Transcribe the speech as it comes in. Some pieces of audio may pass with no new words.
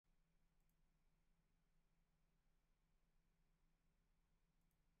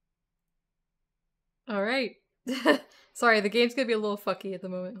Alright. Sorry, the game's gonna be a little fucky at the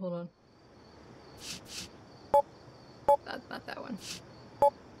moment. Hold on. Not that one.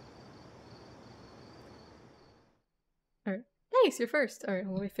 Alright. Nice, you're first. Alright,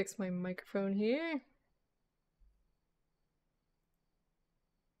 let me fix my microphone here.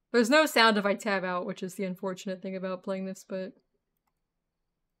 There's no sound if I tab out, which is the unfortunate thing about playing this, but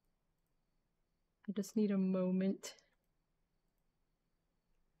I just need a moment.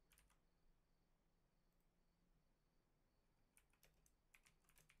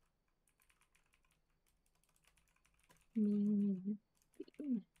 I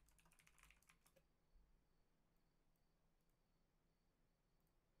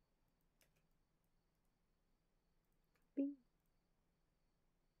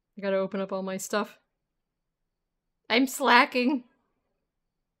gotta open up all my stuff. I'm slacking.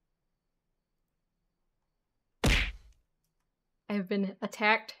 I have been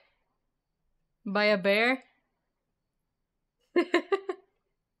attacked by a bear.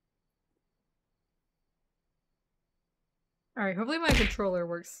 Alright, hopefully my controller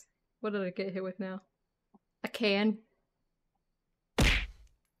works. What did I get hit with now? A can.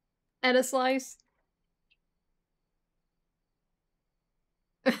 And a slice.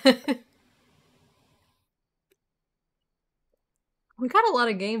 We got a lot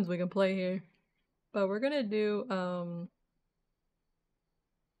of games we can play here. But we're gonna do,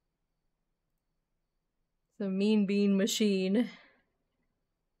 the Mean Bean Machine.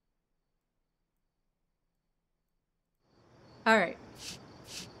 Alright.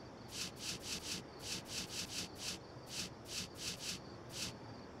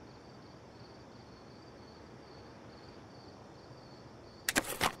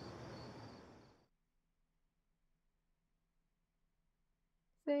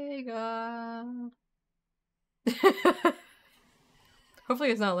 Sega.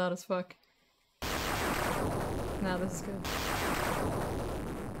 Hopefully it's not loud as fuck. Nah, this is good.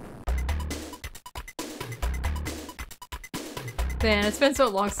 Man, it's been so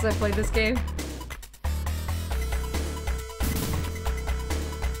long since I played this game.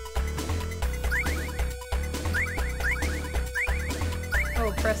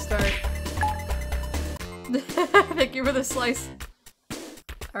 Oh, press start. Thank you for the slice.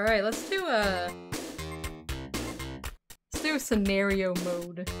 Alright, let's do a scenario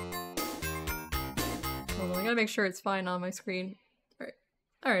mode. Hold on, I gotta make sure it's fine on my screen. Alright.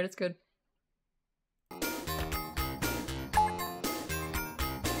 Alright, it's good.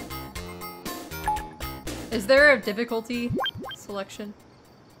 Is there a difficulty selection?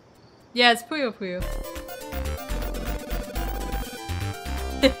 Yeah, it's puyopuyo.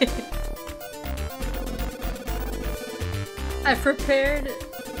 I prepared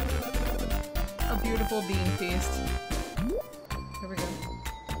a beautiful bean feast. Here we go.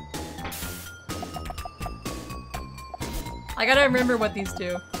 I gotta remember what these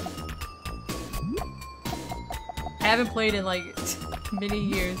do. I haven't played in like many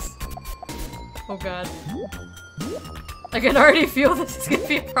years. Oh god. I can already feel this is gonna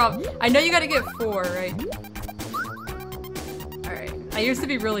be a problem. I know you gotta get 4, right? Alright. I used to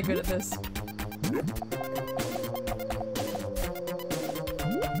be really good at this.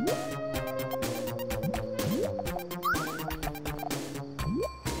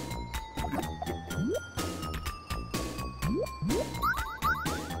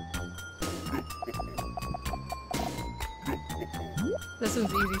 This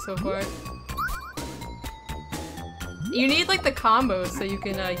one's easy so far. You need like the combos so you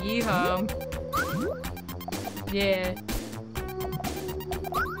can yeehaw 'em. Yeah.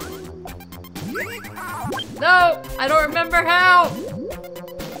 No! I don't remember how!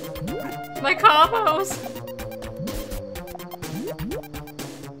 My combos!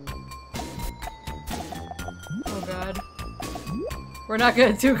 Oh god. We're not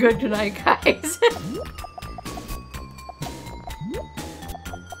gonna do good tonight, guys.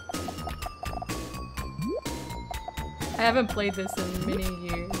 I haven't played this in many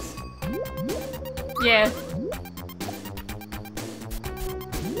years. Yeah.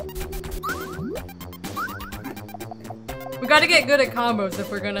 We gotta get good at combos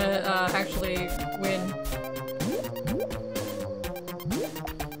if we're gonna actually win.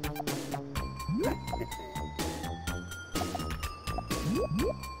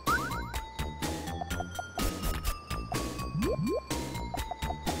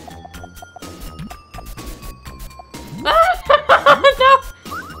 No!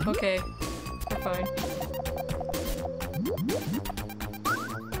 Okay, we're fine.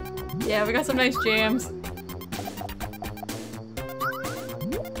 Yeah, we got some nice jams.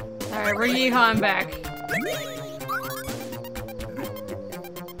 Alright, we're yeehawing back.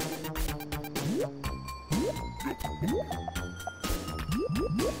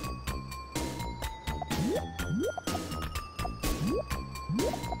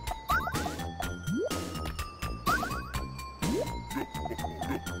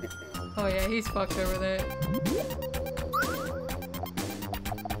 Oh yeah, he's fucked over there.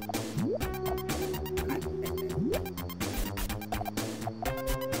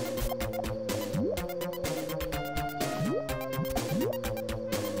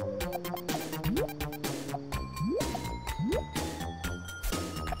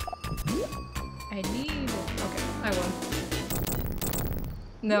 I need... Okay, I won.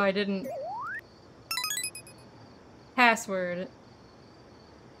 No, I didn't. Password.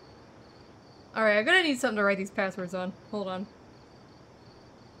 Alright, I'm gonna need something to write these passwords on. Hold on.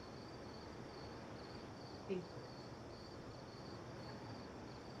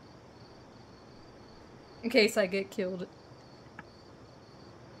 In case I get killed.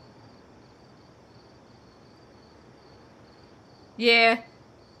 Yeah.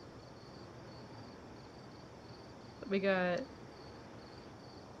 We got...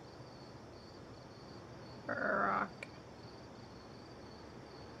 rock.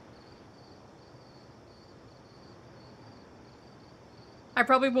 I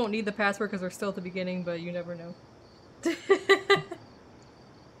probably won't need the password because we're still at the beginning, but you never know.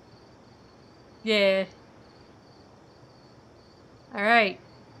 Yeah. Alright.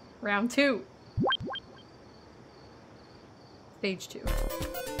 Round 2. Stage 2.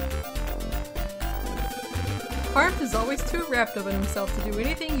 Harp is always too wrapped up in himself to do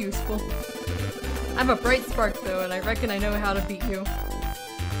anything useful. I'm a bright spark though, and I reckon I know how to beat you.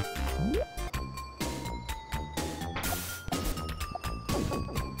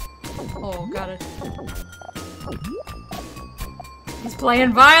 Oh, got it. He's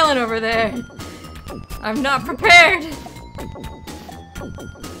playing violent over there! I'm not prepared!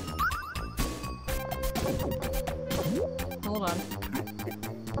 Hold on.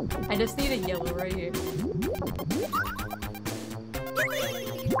 I just need a yellow right here.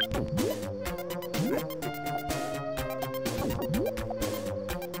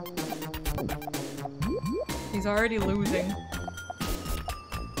 He's already losing.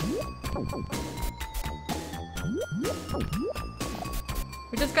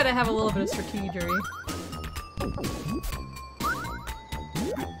 We just gotta have a little bit of strategery.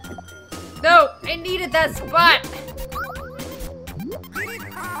 No! I needed that spot!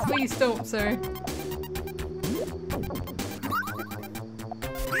 Please don't, sir.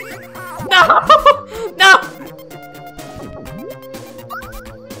 No! No!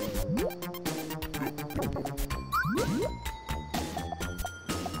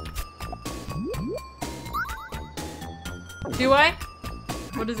 Do I?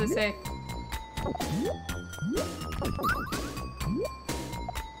 What does it say?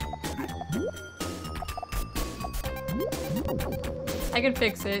 I can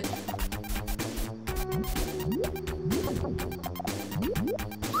fix it.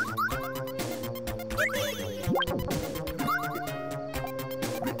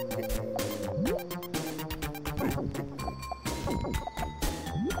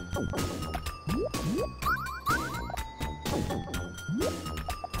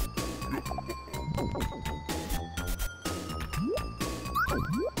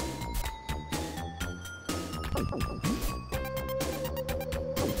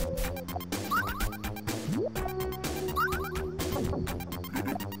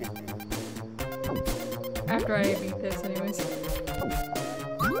 After I beat this, anyways.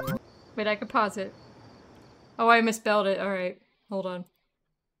 Wait, I could pause it. Oh, I misspelled it. Alright. Hold on.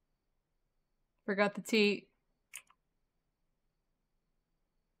 Forgot the T.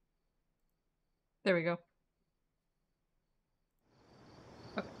 There we go.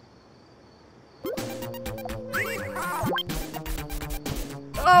 Okay.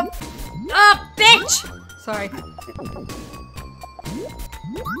 Oh! Oh, bitch! Sorry.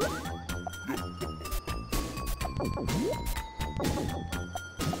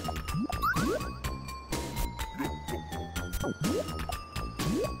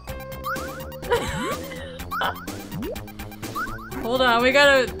 Hold on, we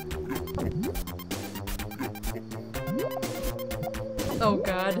gotta... Oh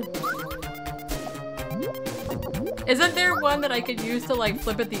god. Isn't there one that I could use to like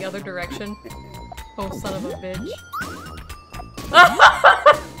flip it the other direction? Oh son of a bitch.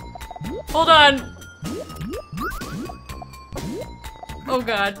 Hold on! Oh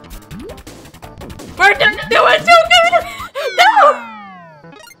god. We're doing too good! No!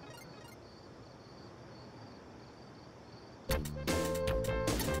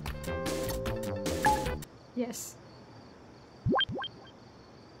 Yes.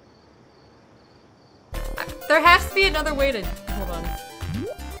 There has to be another way to... Hold on.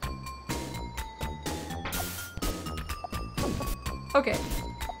 Okay.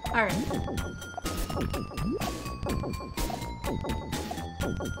 Alright.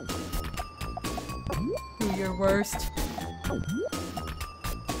 Ooh, you're worst.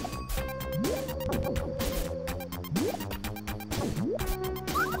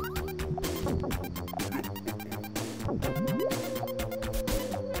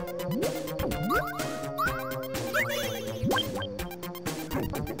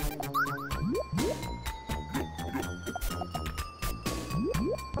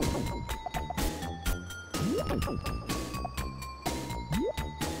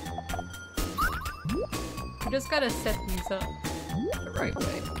 You just gotta set these up the right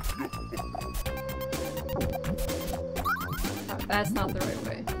way. Oh, that's not the right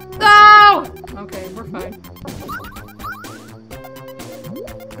way. No! Okay, we're fine.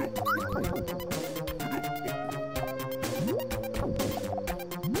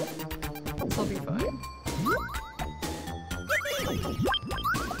 This'll be fine.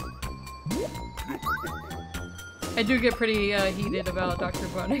 I do get pretty heated about Dr.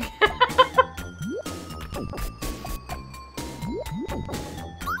 Robotnik.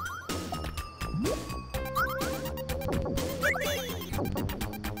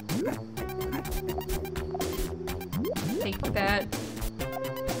 Take that.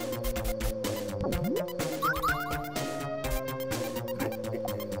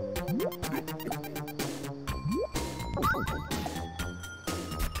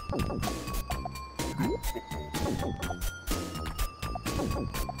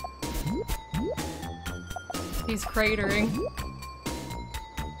 He's cratering.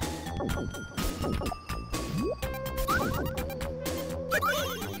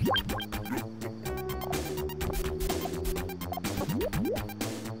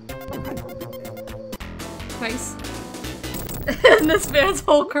 Nice. In this man's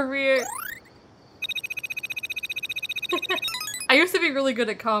whole career. I used to be really good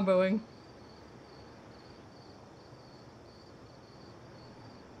at comboing.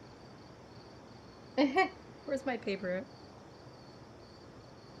 Where's my paper at?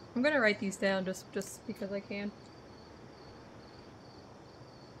 I'm gonna write these down just because I can.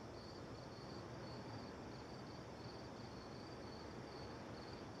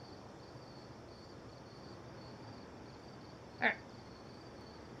 Alright.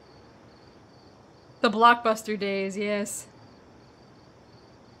 The blockbuster days, yes.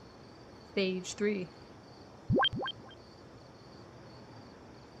 Stage 3.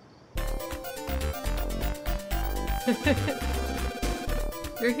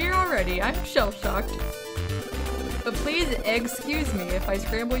 You're here already. I'm shell-shocked. But please excuse me if I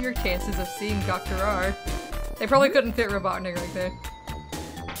scramble your chances of seeing Dr. R. They probably couldn't fit Robotnik right there.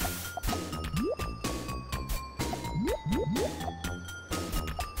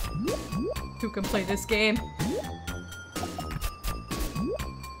 Who can play this game?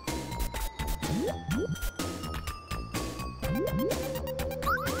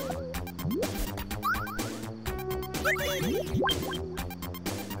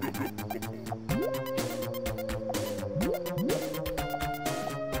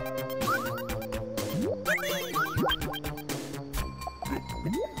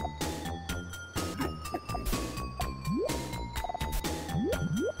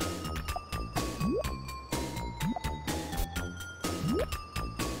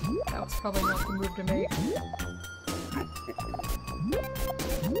 That was probably not the move to make.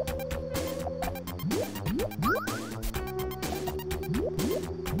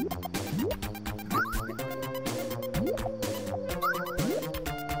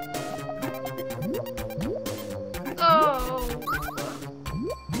 Oh!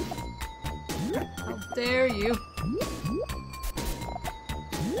 How dare you!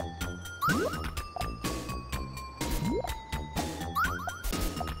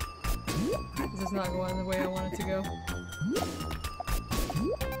 This is not going the way I want it to go.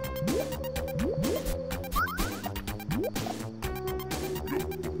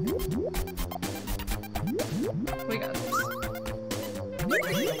 We got this.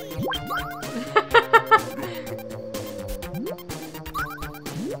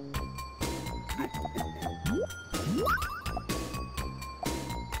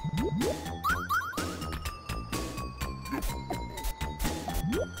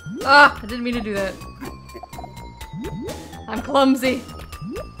 Ah! I didn't mean to do that. I'm clumsy.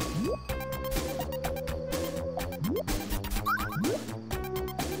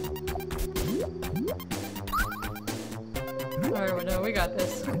 Alright, well, no, we got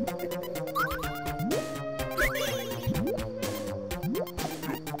this.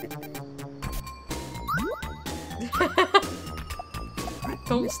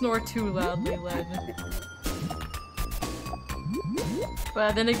 Don't snore too loudly, Len.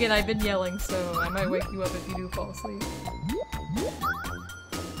 But then again, I've been yelling, so I might wake you up if you do fall asleep.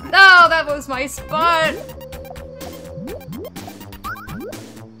 No, that was my spot!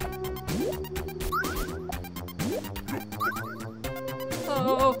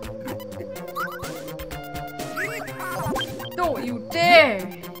 Oh. Don't you dare!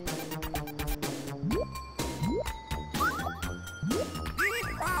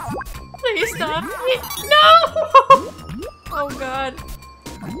 Please stop me! No! Oh god.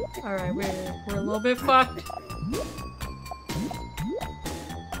 Alright, we're a little bit fucked.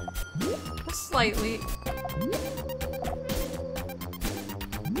 Slightly.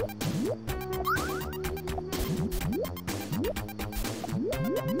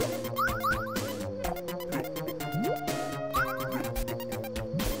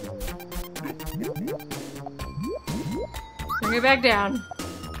 Bring it back down.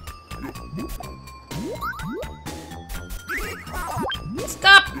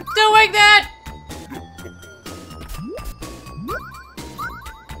 Stop doing that!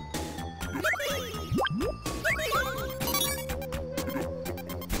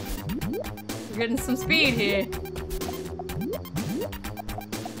 We're getting some speed here.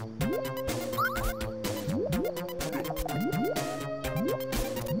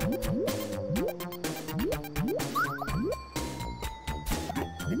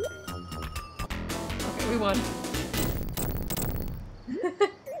 Okay, we won.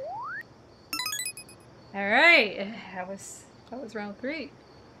 Alright, that was round 3.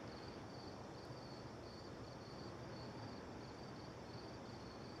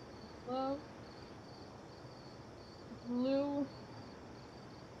 Hello? Blue.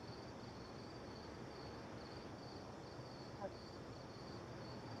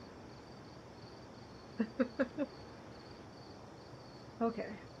 Okay.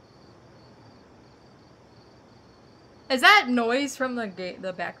 Is that noise from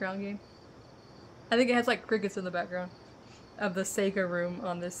the background game? I think it has like crickets in the background of the Sega room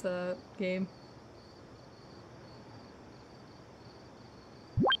on this game.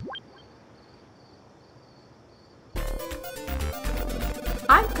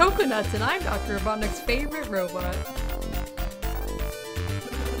 I'm Coconuts and I'm Dr. Robotnik's favorite robot.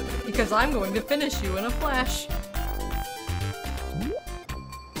 Because I'm going to finish you in a flash.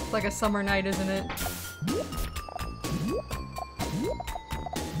 It's like a summer night, isn't it?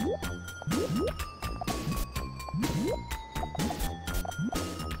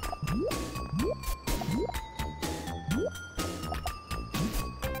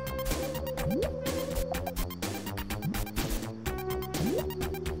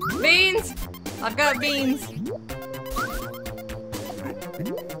 Beans! I've got beans!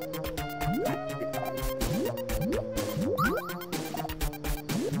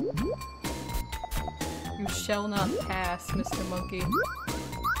 You shall not pass, Mr. Monkey.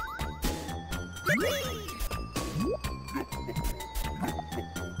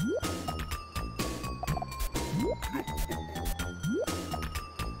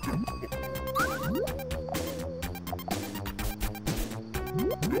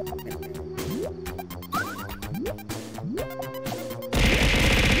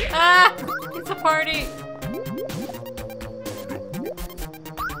 Ah! It's a party!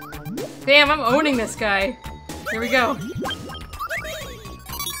 Damn, I'm owning this guy. Here we go.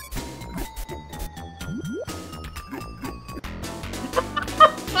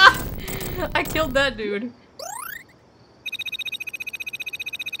 I killed that dude.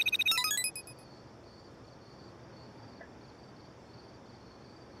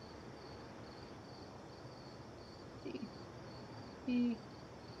 Yeah.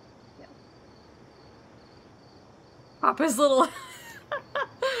 Papa's little.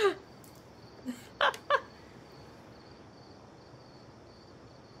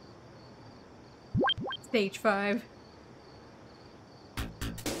 Stage 5.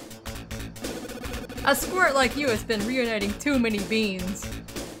 A squirt like you has been reuniting too many beans.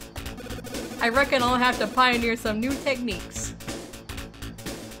 I reckon I'll have to pioneer some new techniques.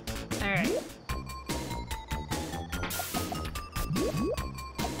 Alright.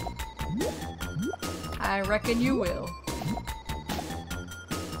 I reckon you will.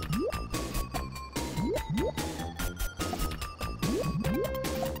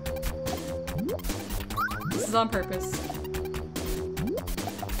 This is on purpose.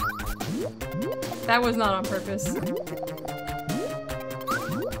 That was not on purpose.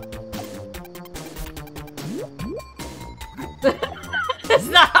 It's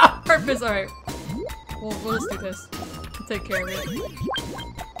not on purpose. Alright. We'll just do this. We'll take care of it.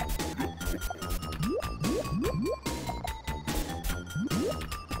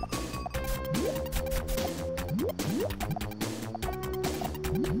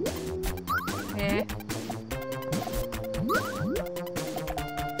 Eh.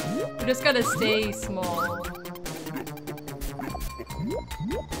 We just gotta stay small.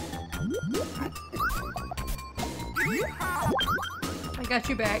 I got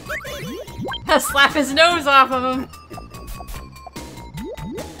you back. I'll slap his nose off of him.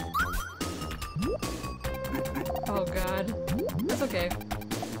 Oh god. That's okay.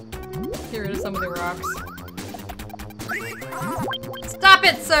 Get rid of some of the rocks. Stop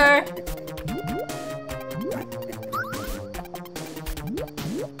it, sir!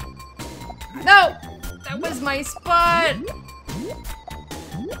 No! That was my spot!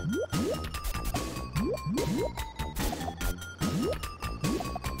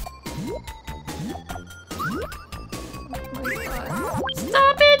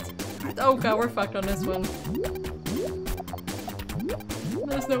 Stop it! Oh god, we're fucked on this one.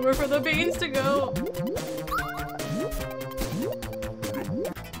 There's nowhere for the beans to go.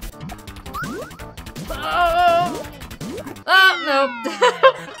 Oh! Oh, no.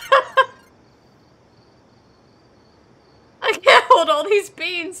 I can't hold all these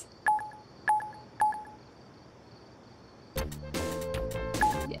beans.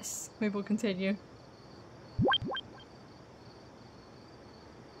 Yes, maybe we'll continue.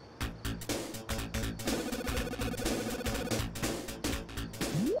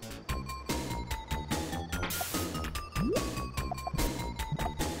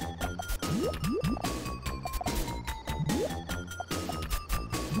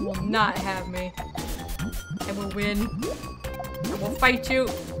 You will not have me. I will win. I will fight you.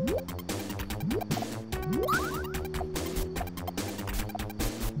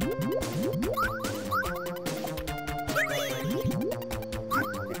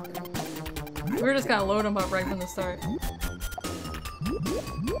 We're just gonna load him up right from the start.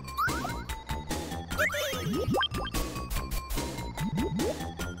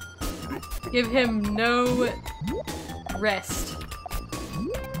 Give him no rest.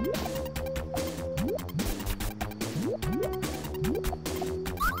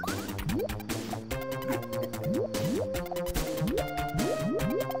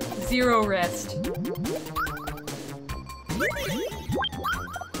 Zero rest.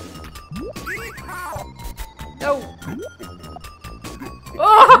 No.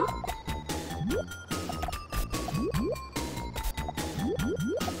 Oh!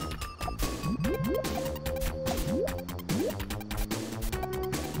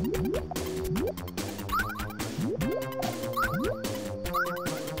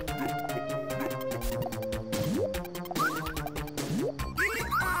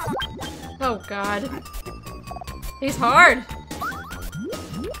 Oh god. He's hard.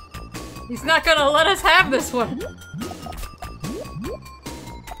 He's not gonna let us have this one.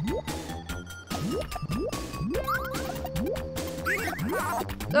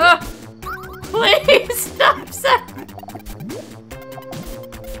 Ugh! Please stop, sir!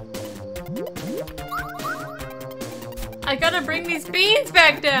 I gotta bring these beans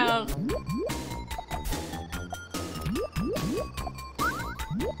back down!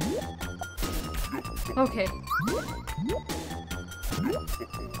 Okay.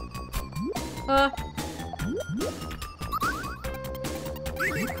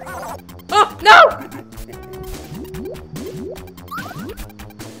 Oh, no!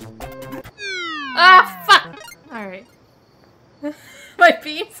 Ah, fuck! Alright. My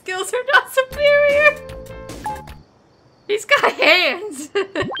bean skills are not superior! He's got hands!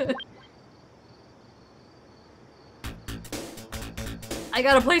 I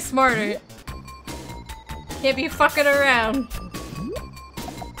gotta play smarter. Can't be fucking around.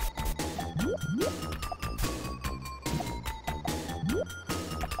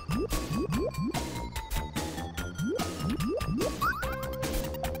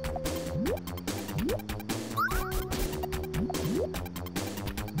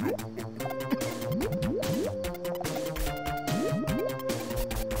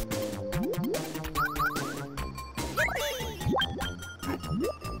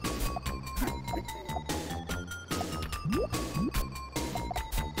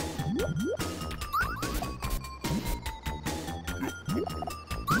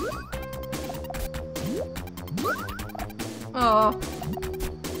 Oh,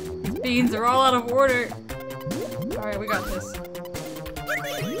 these beans are all out of order. Alright, we got this.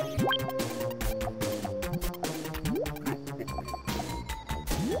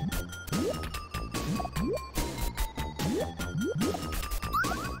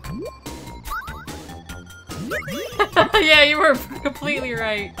 Yeah, you were completely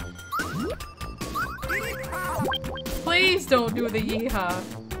right. Please don't do the yeehaw.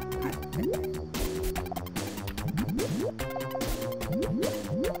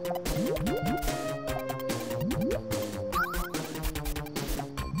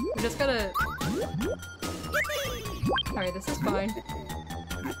 fine.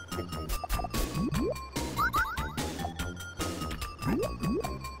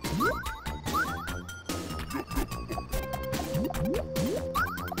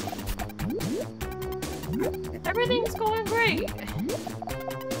 Everything's going great.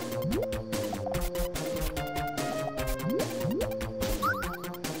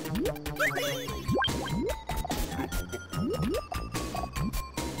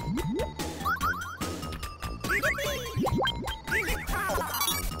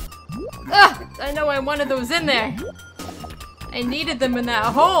 Ah! I know I wanted those in there. I needed them in that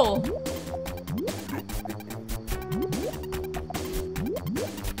hole.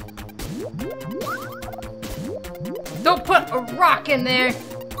 Don't put a rock in there.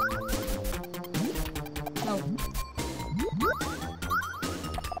 Oh.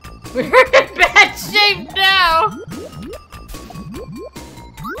 We're in bad shape now.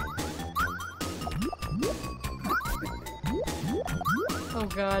 Oh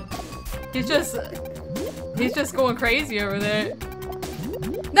god. He's just going crazy over there.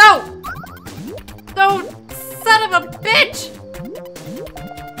 No! Don't, son of a bitch!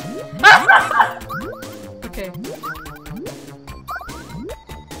 Okay.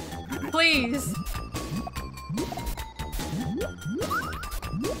 Please.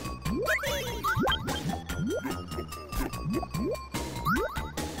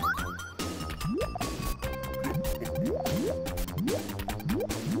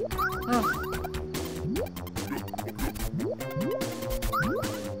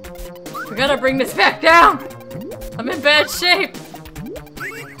 We gotta bring this back down! I'm in bad shape!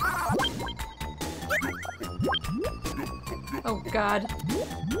 Oh god.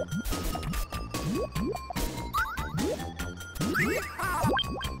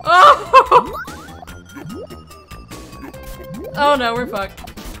 Oh! Oh no, we're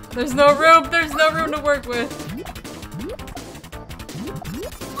fucked. There's no room to work with.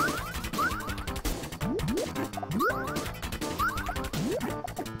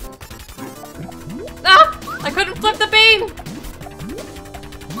 Ah! I couldn't flip the bean!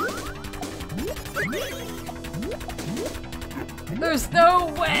 There's no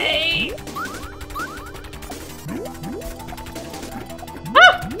way!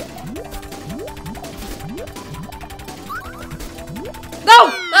 Ah! No!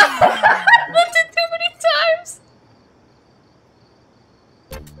 I flipped it too many times!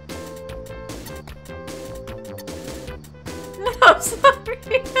 I'm sorry,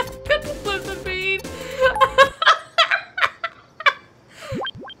 I couldn't flip the bean.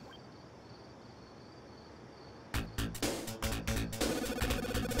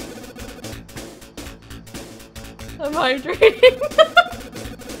 I'm hydrating.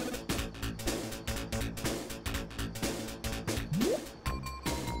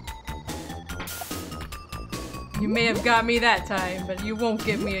 You may have got me that time, but you won't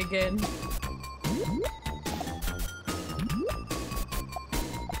get me again.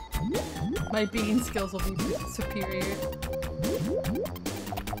 My bean skills will be superior.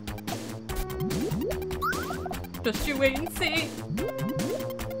 Just you wait and see.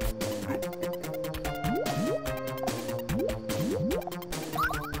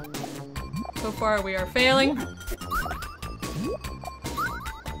 So far we are failing.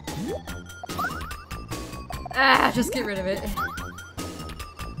 Ah, just get rid of it.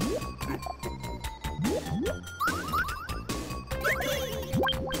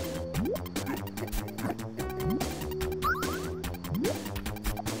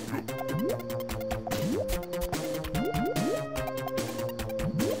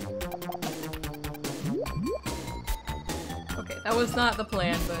 Okay, that was not the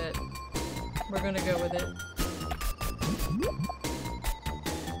plan, but we're gonna go with it.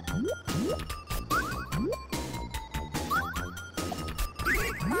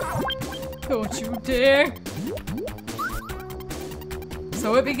 Don't you dare!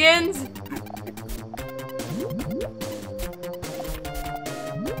 So it begins!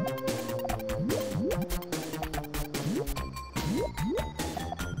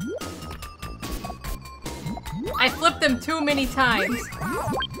 I flipped them too many times.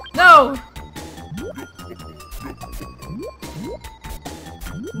 No!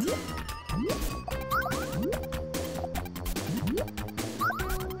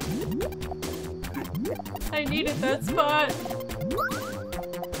 I needed that spot.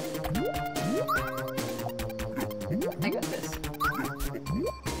 I got this.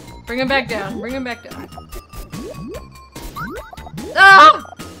 Bring him back down. Bring him back down. Ah!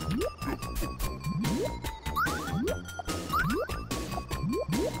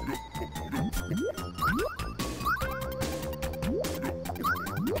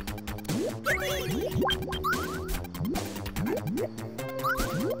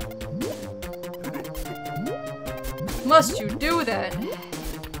 must you do that?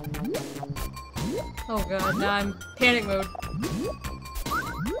 Oh god, now I'm panic mode.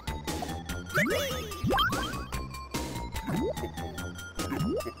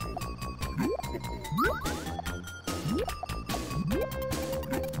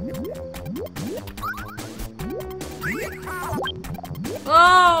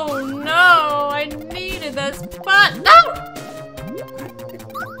 Oh no! I needed that spot! No!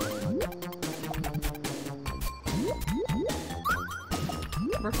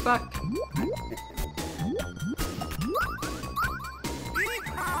 We're fucked.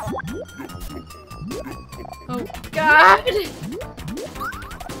 Oh god!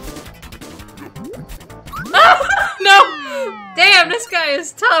 Ah! No! Damn, this guy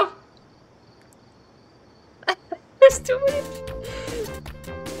is tough! There's too many.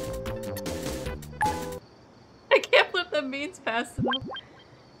 I can't flip the beans fast enough.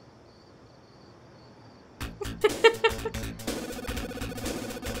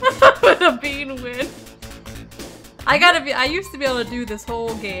 With a bean win. I used to be able to do this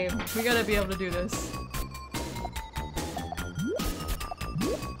whole game. We gotta be able to do this.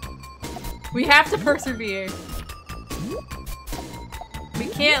 We have to persevere. We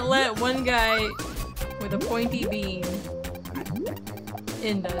can't let one guy with a pointy bean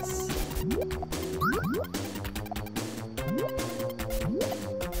end us.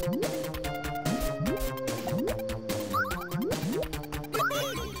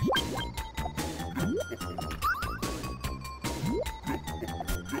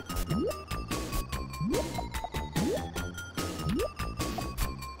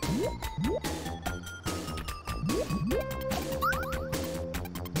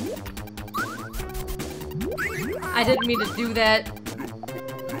 I didn't mean to do that.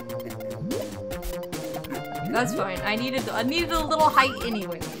 That's fine. I needed a little height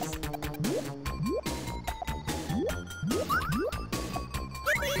anyways.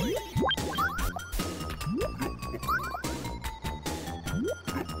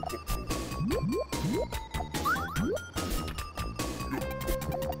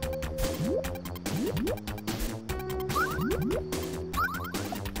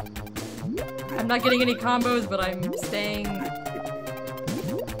 I'm not getting any combos, but I'm staying.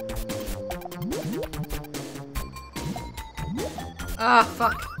 Ah,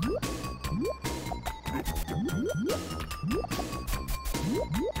 fuck.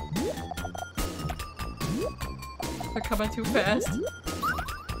 They're coming too fast.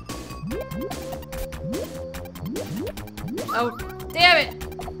 Oh, damn it!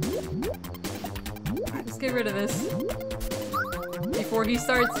 Let's get rid of this before he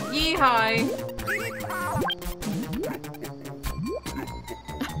starts yee-high.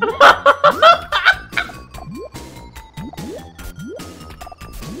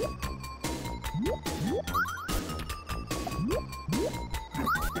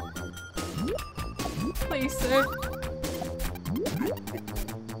 Please, sir.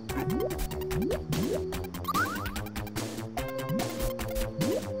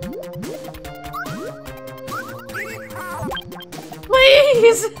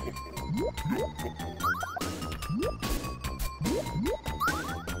 Please!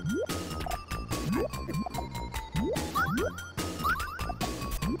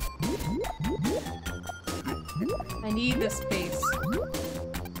 I need this space.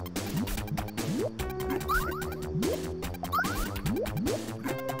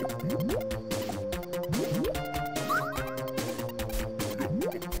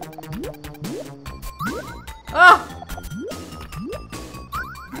 Ah!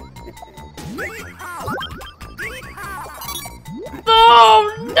 Oh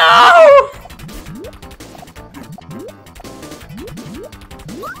no!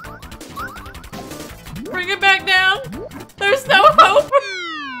 Bring it back down. There's no hope.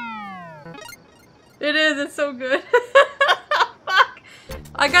 It is. It's so good. Fuck.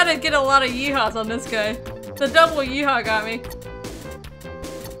 I gotta get a lot of yeehaws on this guy. The double yeehaw got me.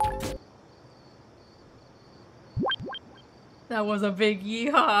 That was a big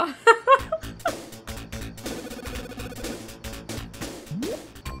yeehaw.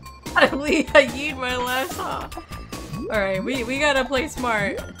 I yeeted my last haw. Alright, we gotta play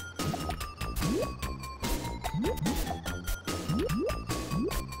smart.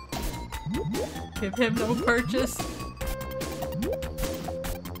 Give him no purchase.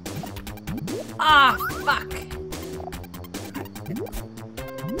 Ah, fuck.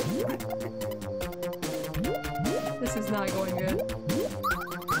 This is not going good.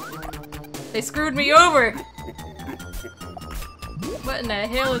 They screwed me over! What in the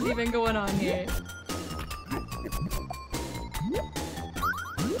hell is even going on here?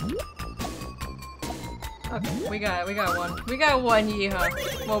 Okay, we got one. We got one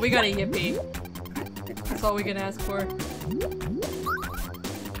yeehaw. Well, we got a yippee. That's all we can ask for.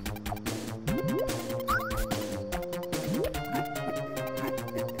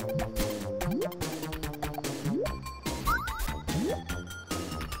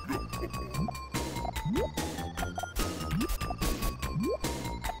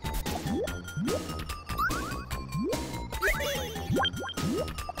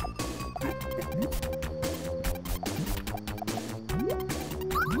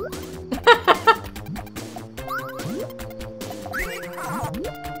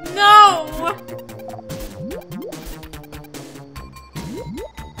 No!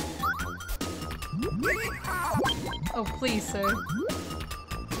 Oh, please, sir.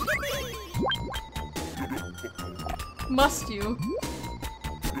 Must you?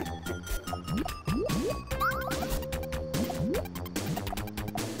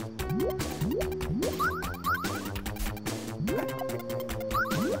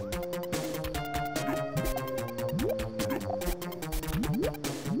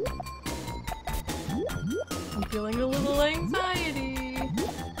 I'm feeling a little anxiety.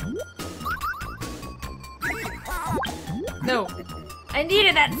 No. I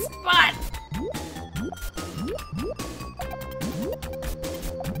needed that spot!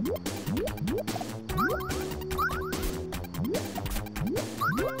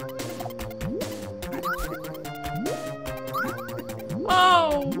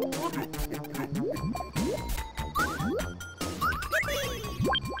 Oh!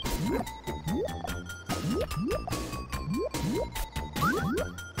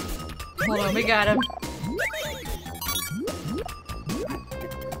 Hold on, we got him.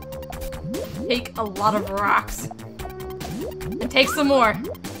 Take a lot of rocks. And take some more.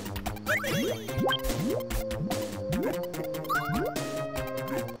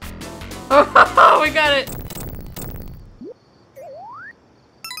 Oh, we got it.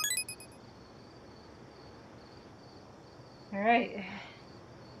 All right.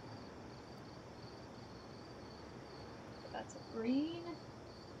 That's a green.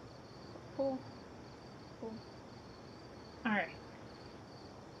 Cool. Cool. All right.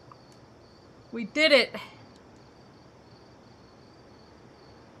 We did it.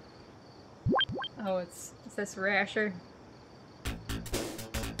 Oh, is this rasher?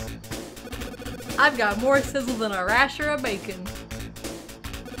 I've got more sizzle than a rasher of bacon.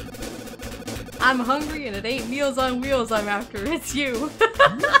 I'm hungry and it ain't Meals on Wheels I'm after, it's you.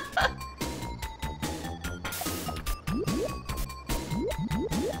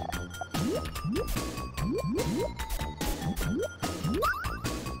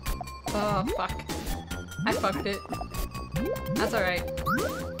 Oh, fuck. I fucked it. That's alright.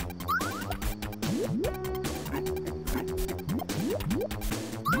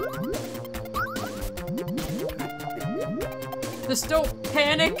 Just don't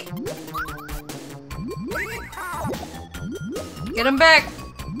panic. Get him back.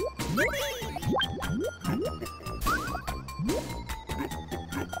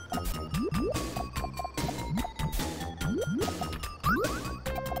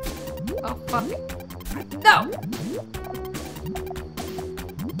 Oh, fuck. No!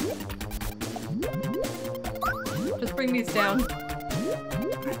 Just bring these down.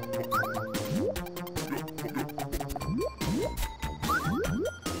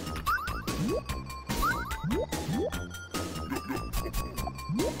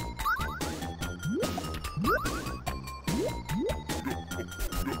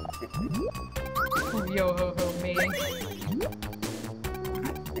 Oh, yo ho ho me.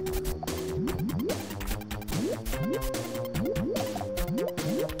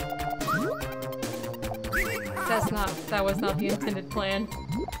 That was not the intended plan.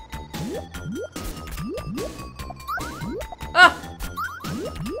 Ah!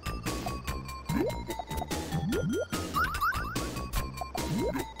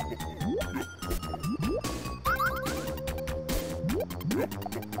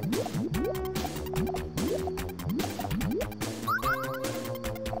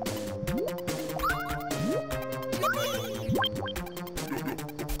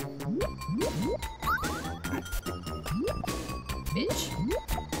 Bitch.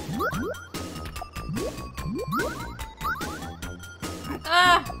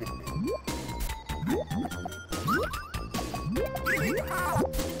 Ah!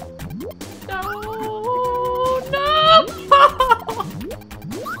 No! No!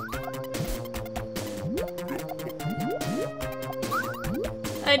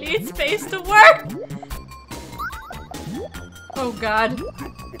 I need space to work! Oh god.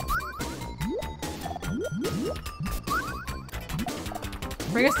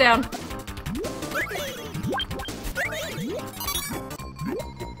 Bring us down.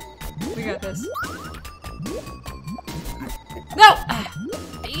 We got this. No!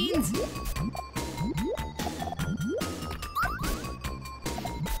 Beans!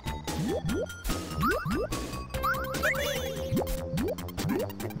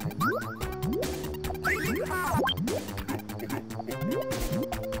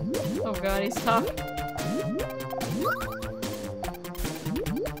 Oh god, he's tough.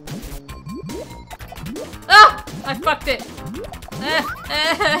 Ah! I fucked it!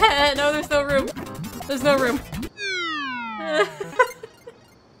 No, there's no room. There's no room.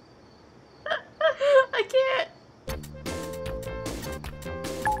 I can't!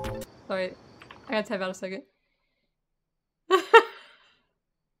 Sorry. I gotta type out a second.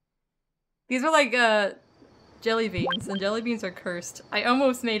 These are like, jelly beans, and jelly beans are cursed. I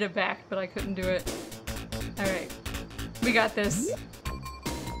almost made it back, but I couldn't do it. Alright. We got this.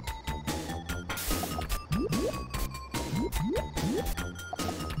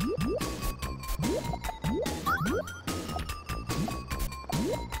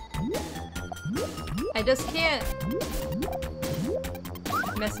 I just can't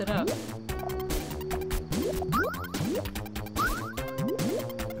mess it up.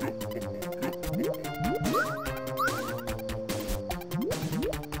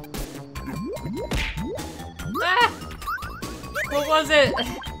 Ah! What was it?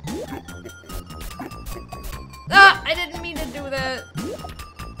 Ah! I didn't mean to do that.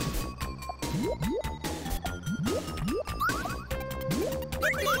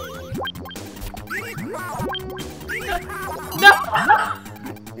 No!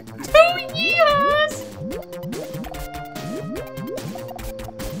 Two years!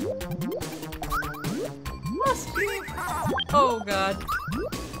 Must be. Oh god.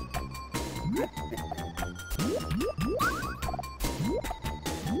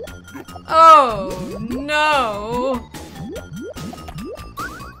 Oh no!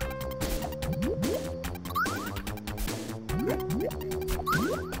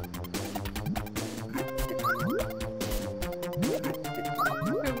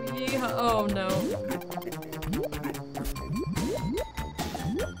 Oh no.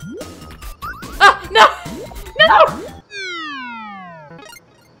 Ah! No! No!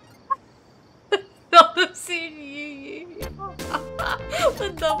 The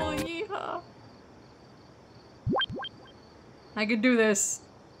double yeehaw. I can do this.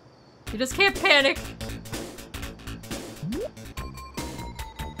 You just can't panic.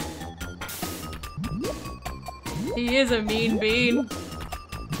 He is a mean bean.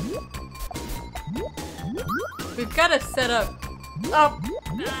 We've got to set up. Oh,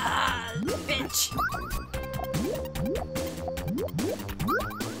 bitch.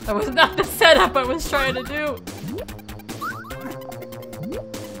 That was not the setup I was trying to do.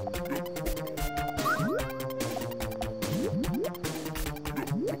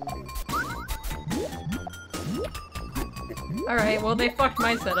 Alright, well they fucked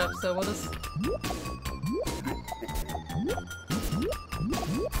my setup, so we'll just...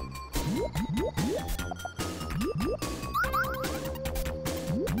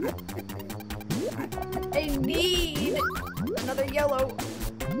 I need another yellow.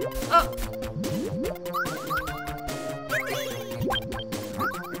 Oh!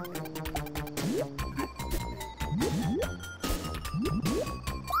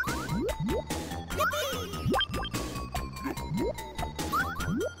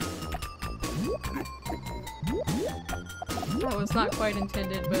 That was not quite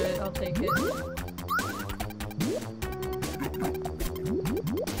intended, but I'll take it.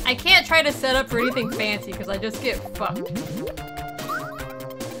 I can't try to set up for anything fancy because I just get fucked.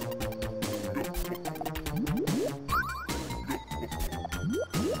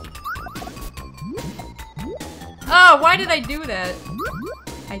 Oh, why did I do that?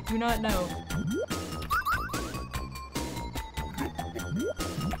 I do not know.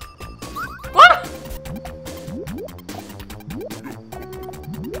 What?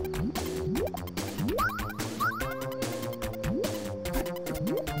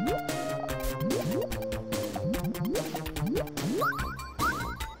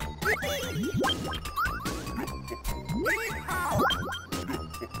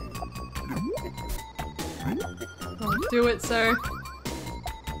 Do it, sir.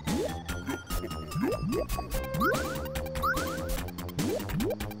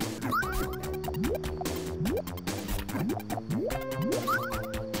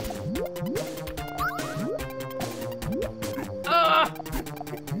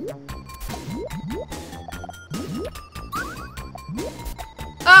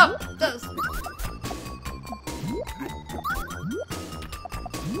 Oh! Those.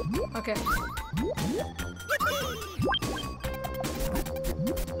 Okay.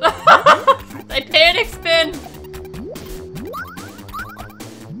 I panic spin!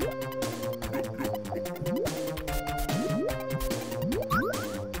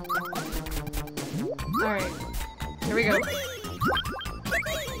 Alright. Here we go.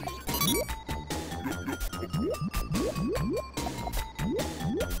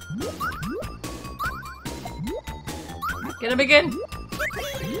 Get him again!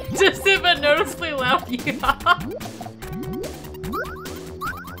 Just him a noticeably loud yeehaw.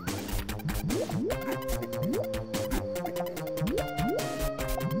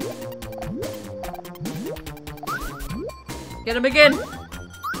 Get him again!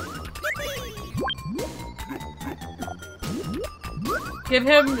 Give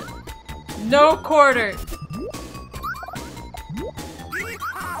him no quarter.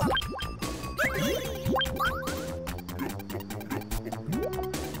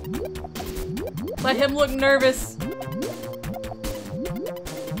 Let him look nervous.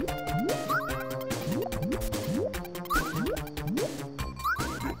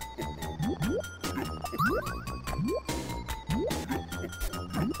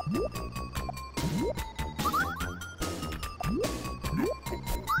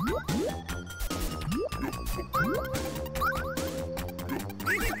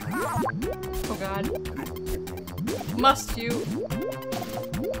 Oh god. Must you?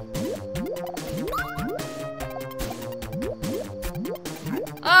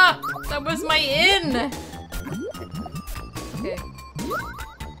 Ah! That was my in! Okay.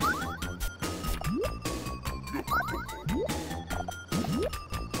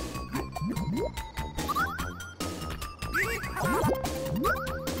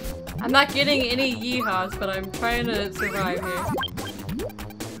 I'm not getting any yeehaws, but I'm trying to survive here.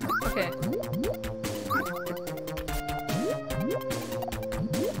 Okay.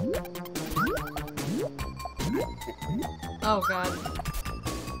 Oh god.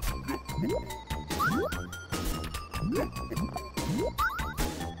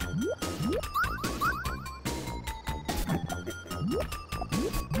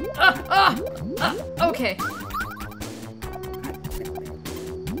 Okay.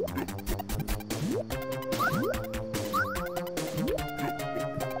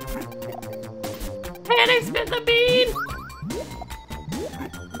 Panic spin the bean!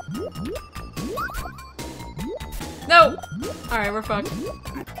 No! Alright, we're fucked.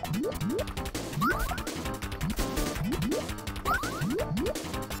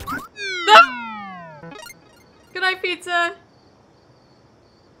 No! Good night, pizza!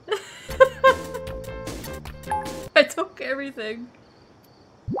 I took everything.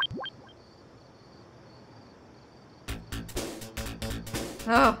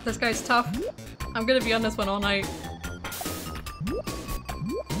 Oh, this guy's tough. I'm gonna be on this one all night.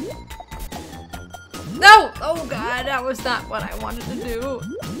 No! Oh god, that was not what I wanted to do.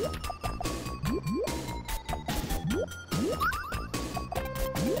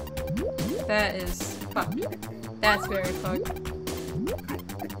 That is fucked. That's very fucked.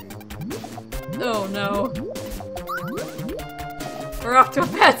 Oh no. We're off to a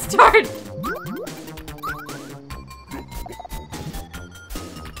bad start!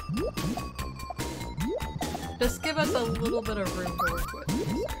 Just give us a little bit of room to work with.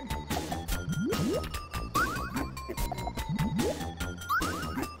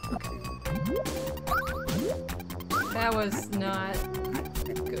 That was not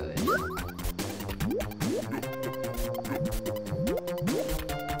good.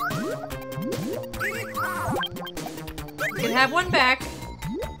 You can have one back.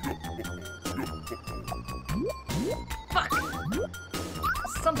 Fuck!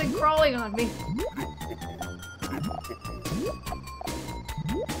 Something crawling on me.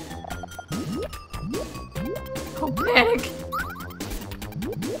 Oh, panic!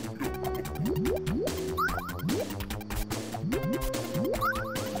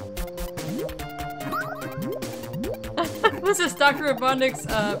 This is Dr. Robotnik's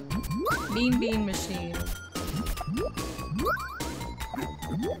Mean Bean machine.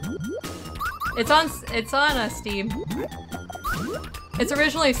 It's on Steam. It's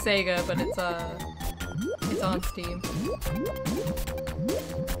originally Sega, but it's on Steam.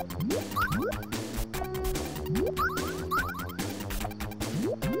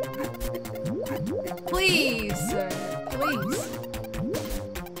 Please, sir, please.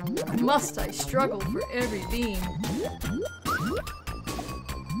 Must I struggle for every bean?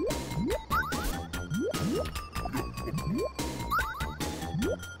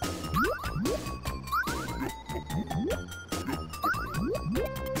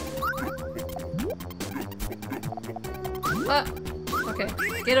 Okay.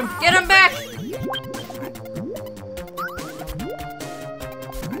 Get him! Get him back!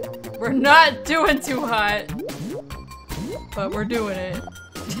 We're not doing too hot. But we're doing it.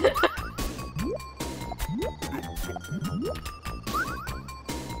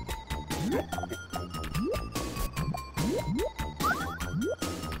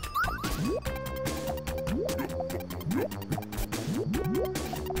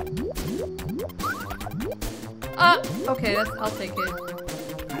 Okay, I'll take it.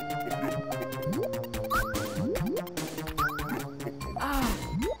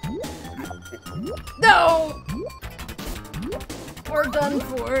 No! We're done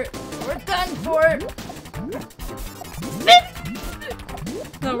for. We're done for.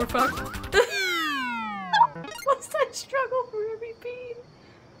 No, we're fucked. What's that struggle for every bean?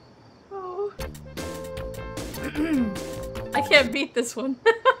 Oh. I can't beat this one.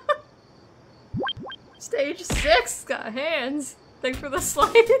 Stage 6 got hands. Thanks for the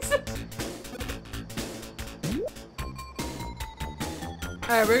slides.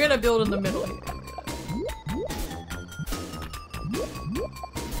 Alright, we're gonna build in the middle here.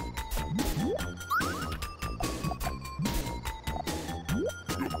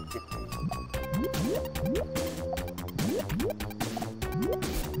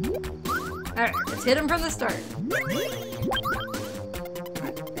 Alright, let's hit him from the start.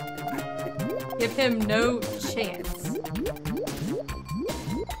 Give him no chance.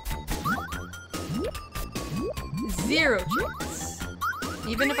 0 chance.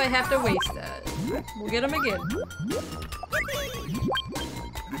 Even if I have to waste that. We'll get him again.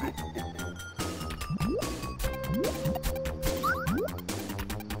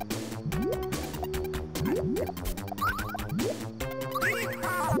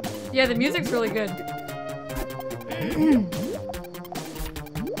 Yeah, the music's really good.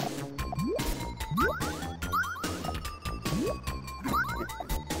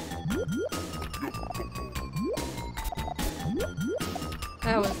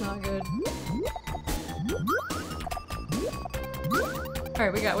 That was not good.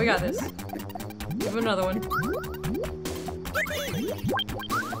 Alright, we got this. Give him another one.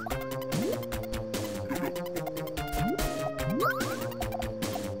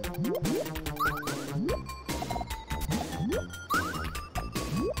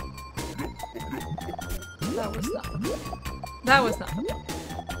 That was not the point.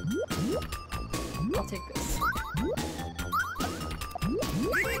 I'll take this.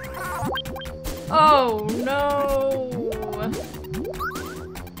 Oh no!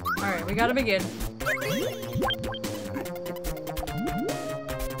 Alright, we got him again.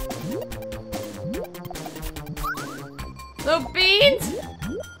 No beans!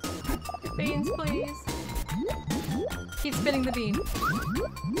 Beans, please. Keep spinning the bean.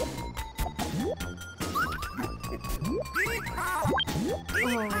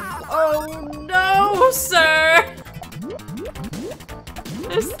 Oh no, sir!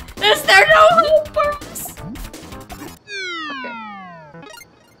 Is there no hope for us? Okay.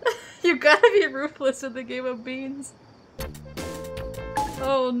 You gotta be ruthless in the game of beans.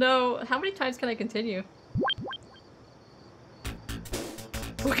 Oh no. How many times can I continue?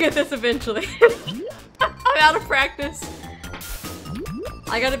 We'll get this eventually. I'm out of practice.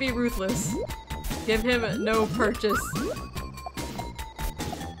 I gotta be ruthless. Give him no purchase.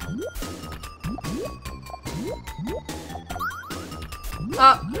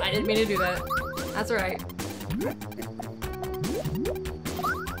 Oh, I didn't mean to do that. That's alright.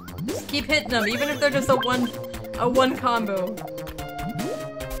 Just keep hitting them, even if they're just a one combo.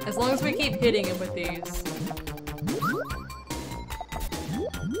 As long as we keep hitting him with these.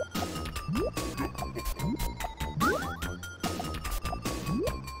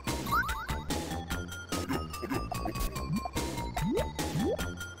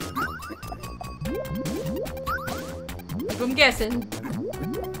 Keep him guessing.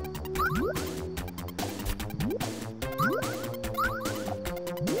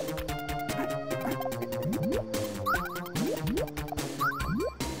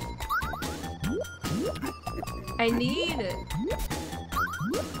 I need it.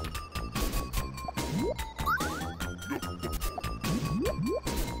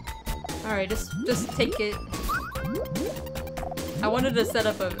 Alright, just take it. I wanted to set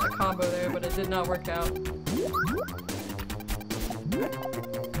up a combo there, but it did not work out.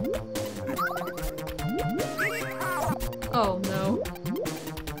 Oh no.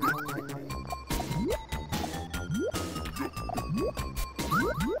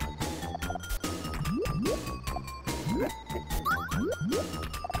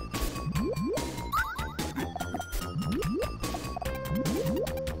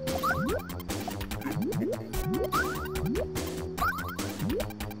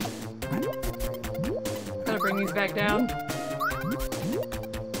 Gotta bring these back down.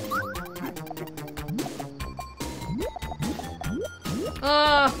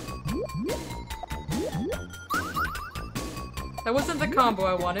 That wasn't the combo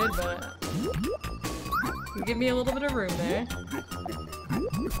I wanted, but give me a little bit of room there.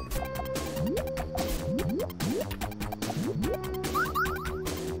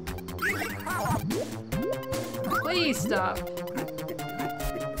 Please stop.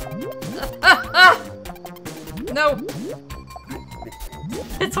 No!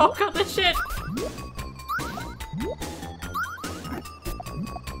 It's all got the shit!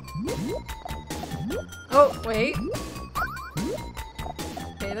 Oh, wait.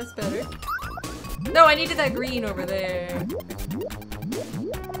 Okay, that's better. No, I needed that green over there.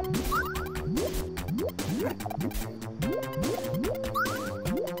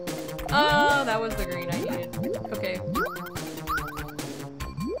 Oh, that was the green I needed. Okay.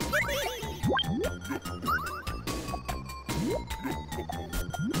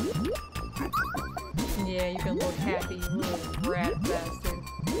 Yeah, you can look happy, you little rat bastard.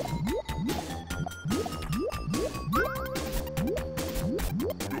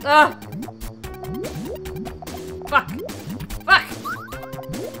 Ah! Fuck! Fuck!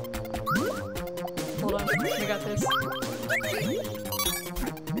 Hold on, I got this.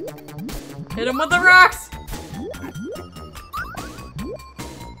 Hit him with the rocks!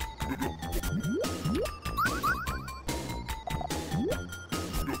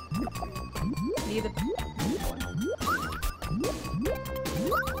 Need the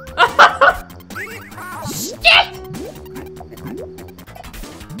Shit!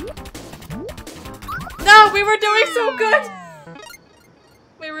 No, we were doing so good!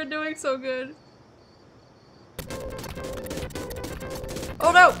 We were doing so good.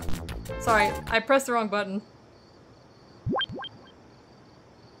 Oh no! Sorry, I pressed the wrong button.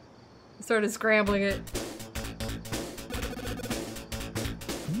 I started scrambling it.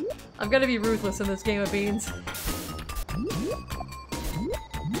 I've got to be ruthless in this game of beans.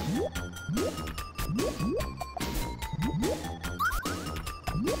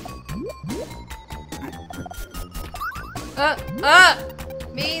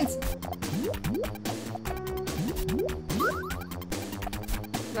 Beans!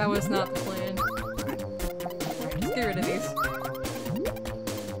 That was not the plan. Let's get rid of these.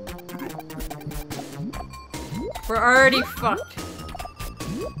 We're already fucked.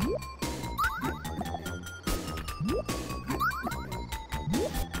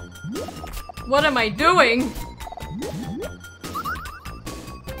 What am I doing?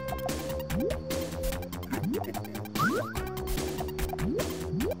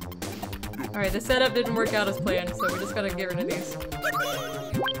 Alright, the setup didn't work out as planned, so we just gotta get rid of these.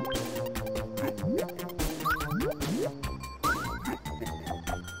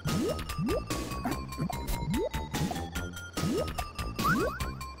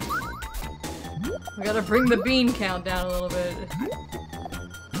 We gotta bring the bean count down a little bit.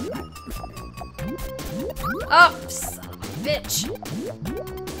 Oh, son of a bitch!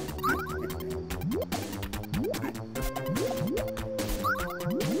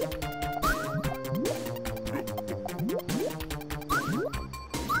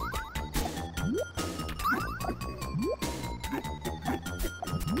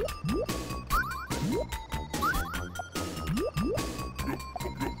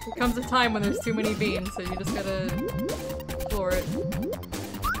 There comes a time when there's too many beans, so you just gotta floor it.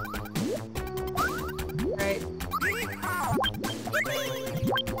 Right.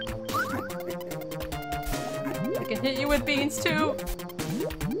 I can hit you with beans too!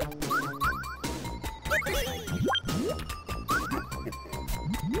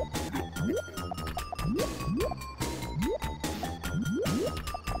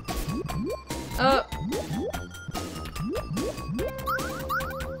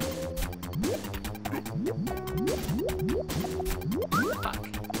 Fuck.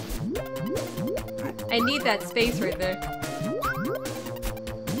 I need that space right there.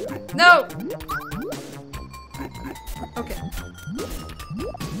 No! Okay.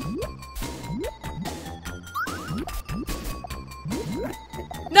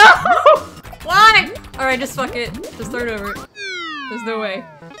 No! Why? Alright, just fuck it. Just throw it over. There's no way.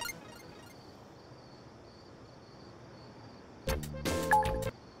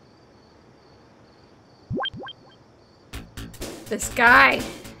 This guy.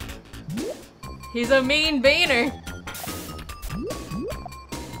 He's a mean beaner.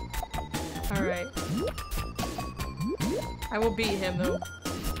 Alright. I will beat him though.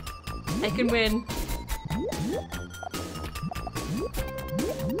 I can win.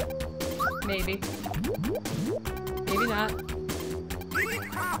 Maybe. Maybe not.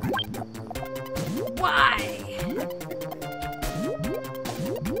 Why?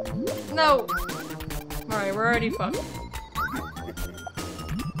 No! Alright, we're already fucked.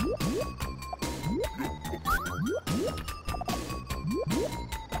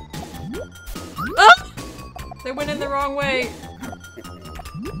 They went in the wrong way.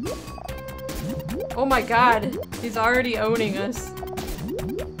 Oh my god. He's already owning us.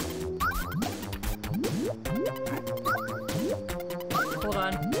 Hold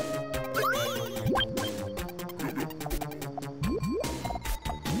on.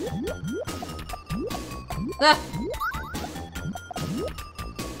 Ah!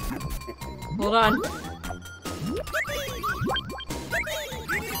 Hold on.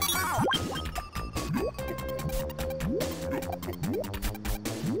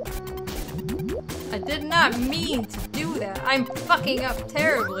 I did not mean to do that. I'm fucking up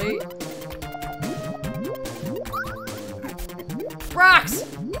terribly. Rocks!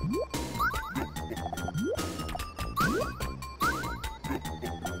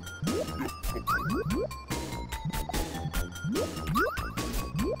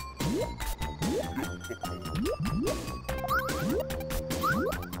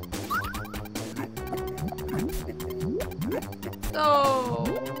 Oh.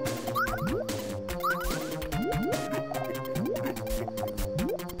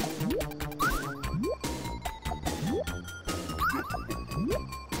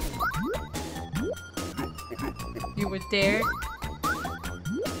 You would dare?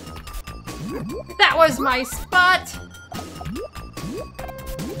 That was my spot!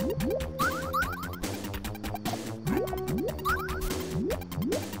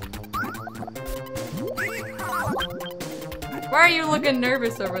 Why are you looking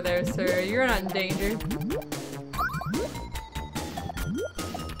nervous over there, sir? You're not in danger.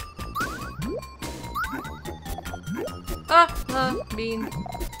 Bean.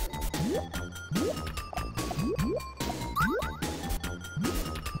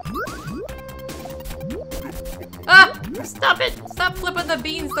 Ah! Stop it! Stop flipping the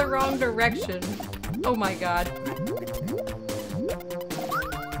beans the wrong direction. Oh my god.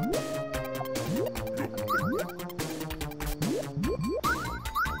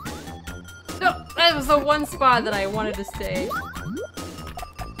 No! That was the one spot that I wanted to stay.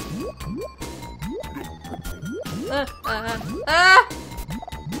 No! Ah!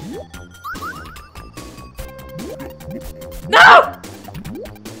 Ah!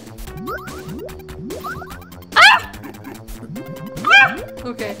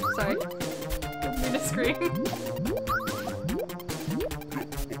 Okay, sorry. Didn't mean to scream.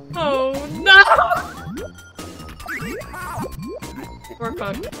 Oh no! We're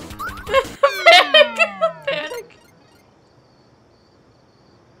fucked. Panic! Panic!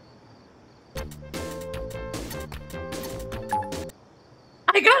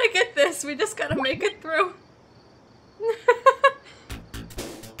 I gotta get this. We just gotta make it through.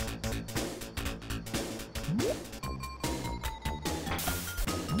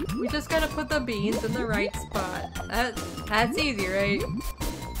 We just gotta put the beans in the right spot. That's easy, right?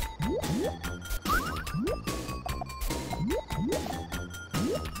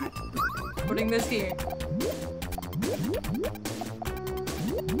 Putting this here.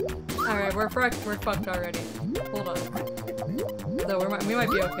 Alright, we're fucked already. Hold on. So we might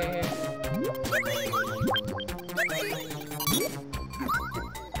be okay here.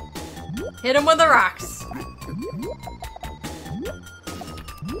 Hit him with the rocks.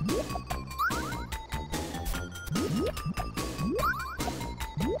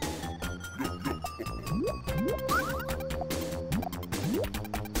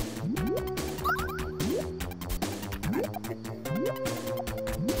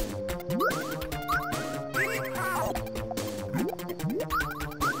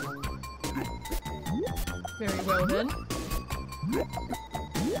 Very well then.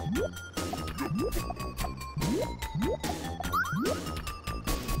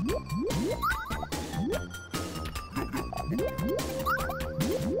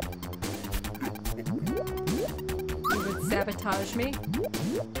 You would sabotage me?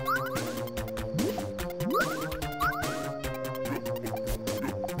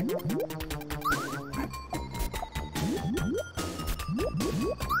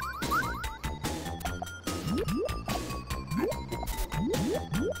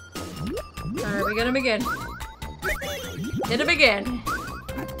 Alright, we get him again. Hit him again.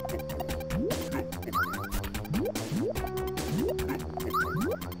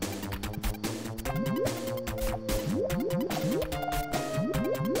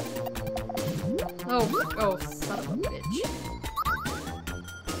 Oh, son of a bitch.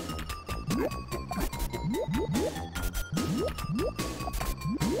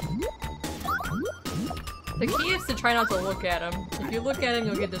 The key is to try not to look at him. If you look at him,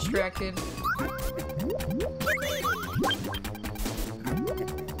 you'll get distracted.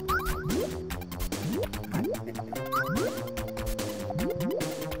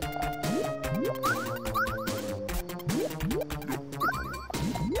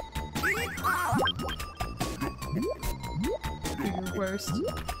 worst.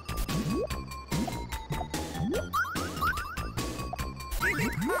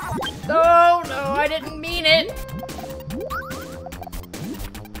 Oh no, I didn't mean it!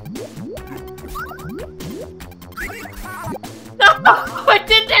 No, I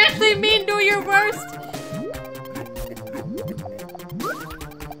didn't actually mean do your worst!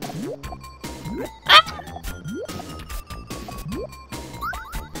 Ah!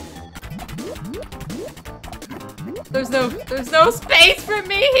 There's no space for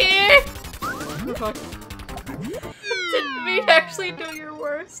me here! Oh, fuck. Didn't mean actually do your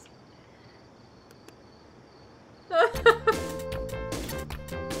worst.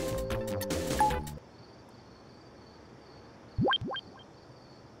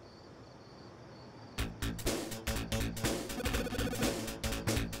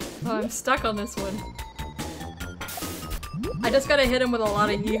 Oh, I'm stuck on this one. I just gotta hit him with a lot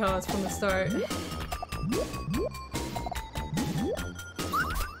of hee-haws from the start.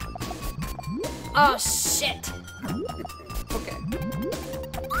 Oh shit! Okay.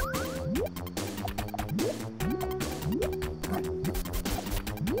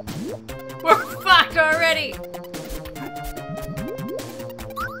 We're fucked already!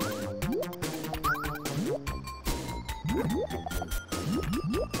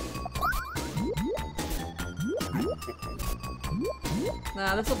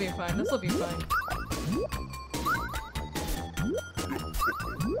 Nah, this'll be fine. This'll be fine.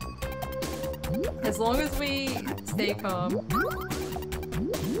 As long as we stay calm.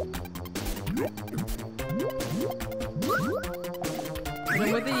 Hit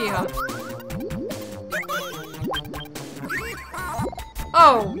him with the yeehaw.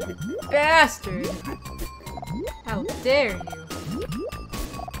 Oh, bastard! How dare you!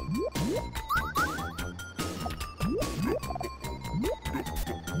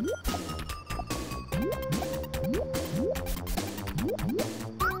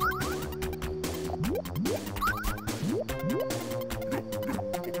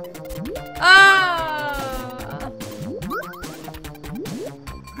 Ah!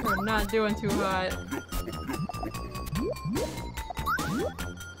 We're not doing too hot.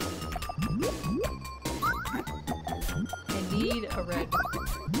 I need a red.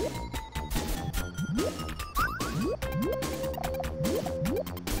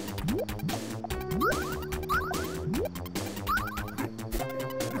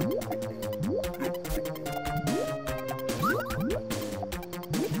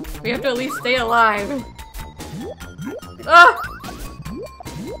 We have to at least stay alive. Ah!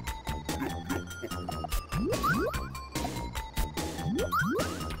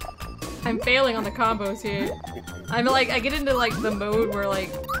 I'm failing on the combos here. I'm like, I get into like the mode where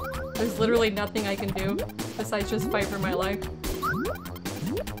like there's literally nothing I can do besides just fight for my life.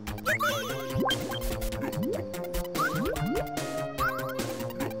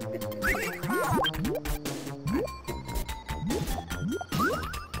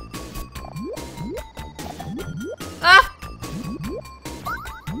 Ah!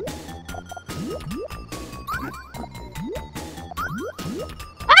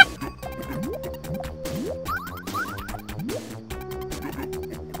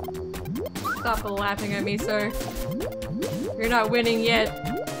 Stop laughing at me, sir. You're not winning yet.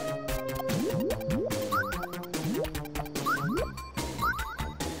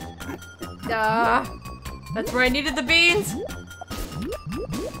 That's where I needed the beans.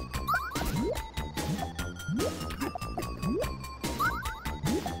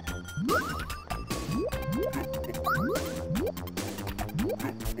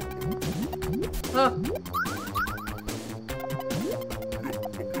 Oh.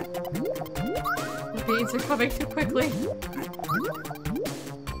 The beans are coming too quickly.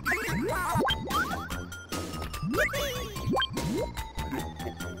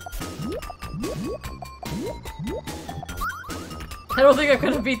 I don't think I'm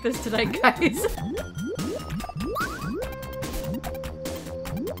gonna beat this tonight, guys.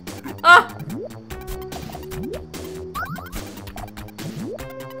 Ah!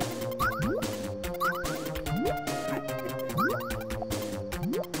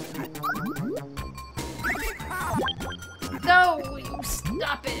 No! You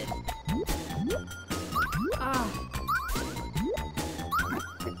stop it! Ah.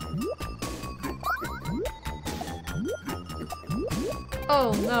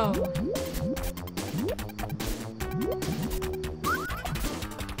 Oh no.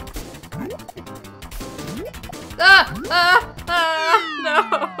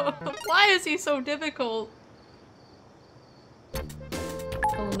 No! Why is he so difficult?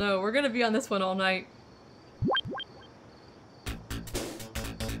 Oh no, we're gonna be on this one all night.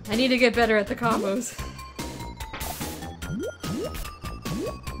 I need to get better at the combos.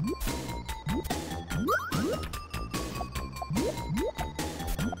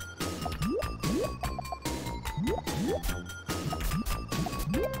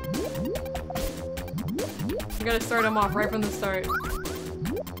 You gotta start him off right from the start.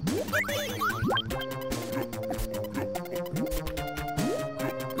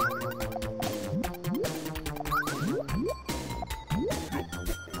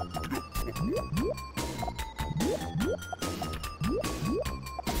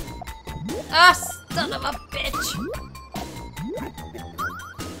 Ah, son of a bitch!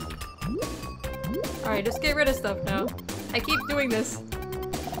 Alright, just get rid of stuff now. I keep doing this.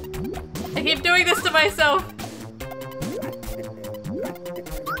 I keep doing this to myself!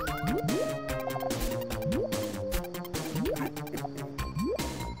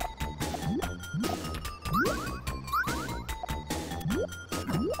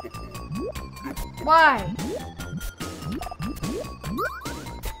 Why?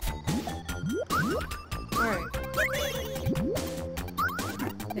 Alright.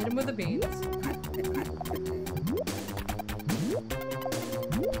 Hit him with the beans.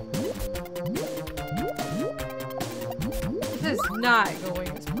 This is not going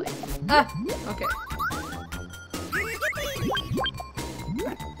as planned. Ah! Okay.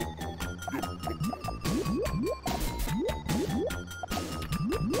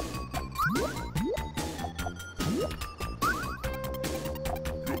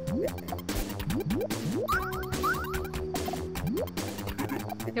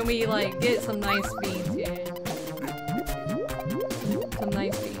 Can we, like, get some nice beans here? Some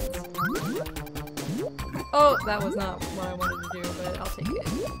nice beans. Oh, that was not what I wanted to do, but I'll take it.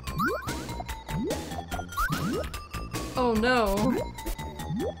 Oh no.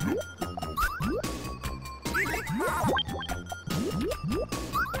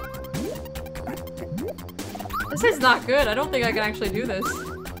 This is not good. I don't think I can actually do this.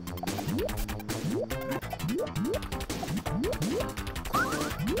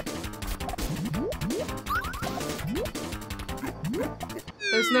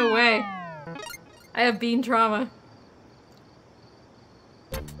 There's no way. I have bean trauma.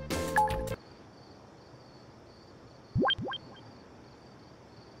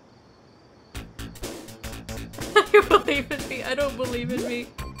 You believe in me? I don't believe in me.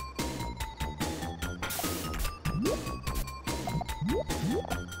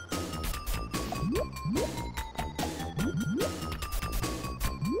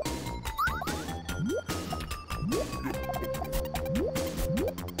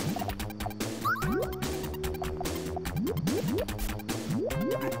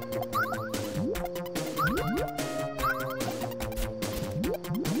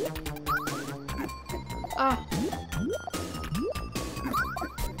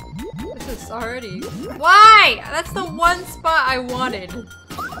 Already. Why? That's the one spot I wanted.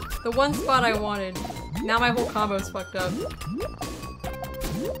 The one spot I wanted. Now my whole combo's fucked up.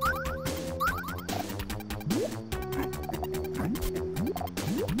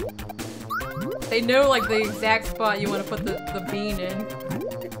 They know like the exact spot you want to put the bean in.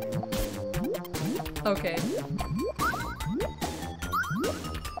 Okay.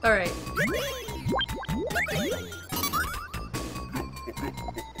 Alright.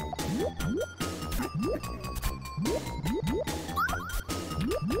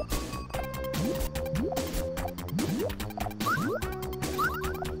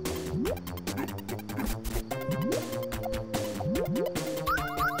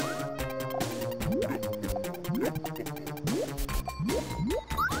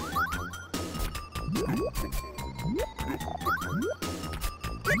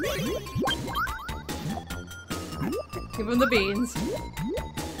 Give him the beans.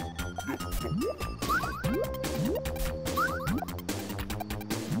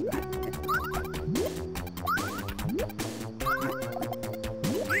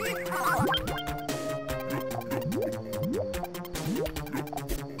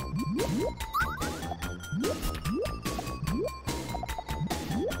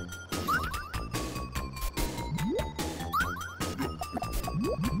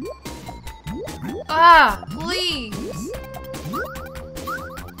 Ah, please!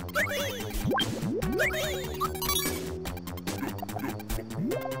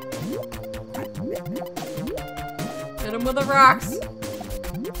 Hit him with the rocks!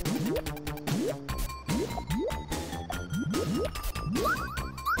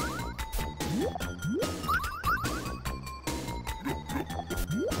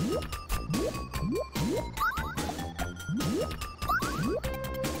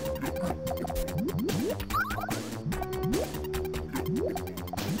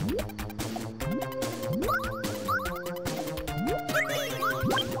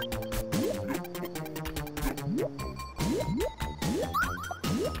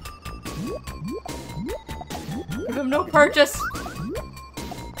 Give him no purchase!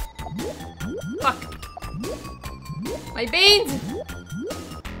 Fuck. My beans!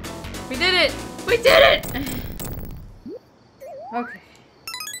 We did it! We did it! Okay.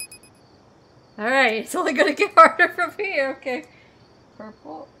 Alright, it's only gonna get harder from here, okay.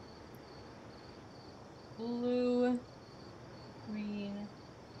 Purple. Blue. Green.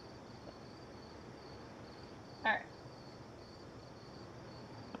 Alright.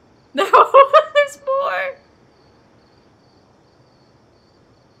 No! There's more!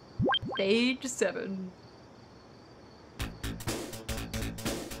 Stage 7.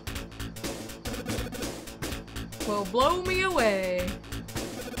 Well, blow me away.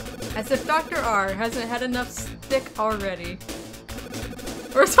 As if Dr. R hasn't had enough stick already.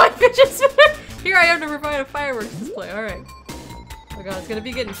 Where's my fidget spinner? Here I am to provide a fireworks display. Alright. Oh my god, it's gonna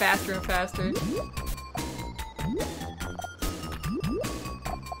be getting faster and faster.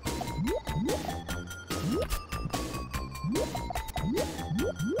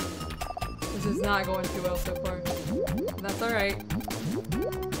 This is not going too well so far. That's alright.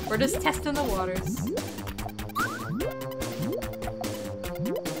 We're just testing the waters.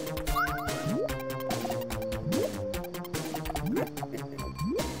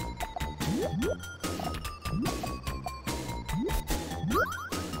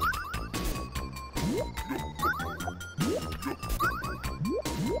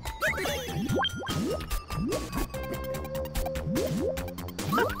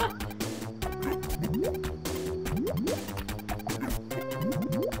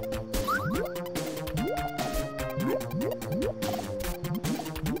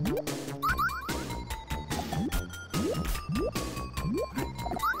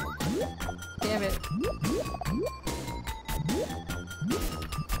 Damn it.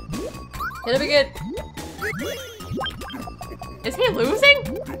 Hit him again. Is he losing?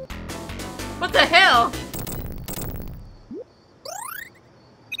 What the hell?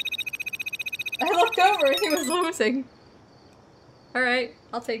 I looked over and he was losing. Alright,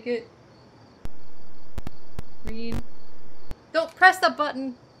 I'll take it. Green. Don't press the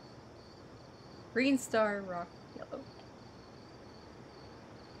button. Green star, rock, yellow.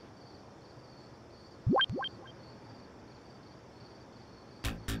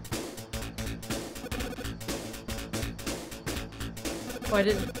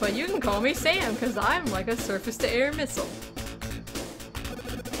 But you can call me Sam, because I'm like a surface-to-air missile.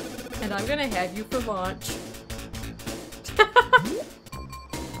 And I'm gonna have you for launch.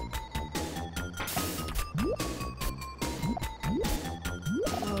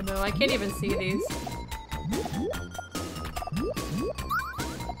 Oh no, I can't even see these.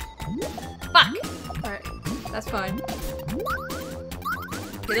 Fuck! Alright, that's fine.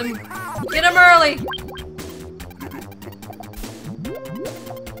 Get him early!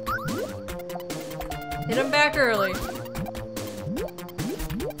 Hit him back early.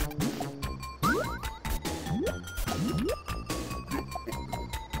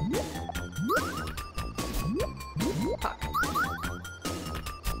 Fuck.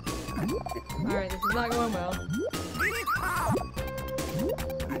 Alright, this is not going well.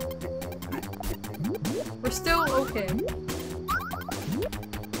 We're still okay.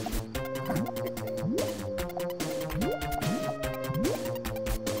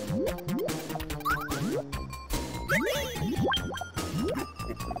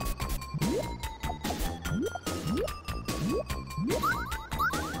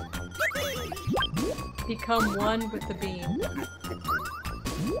 Become one with the beam.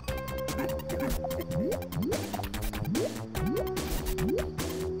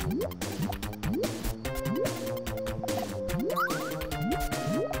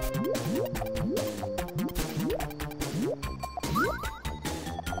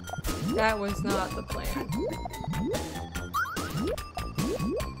 That was not the plan.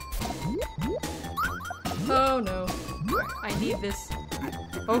 Oh no. I need this.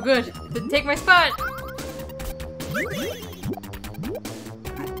 Oh good. Didn't take my spot!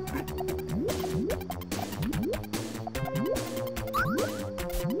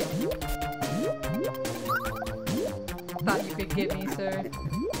 Thought you could get me, sir.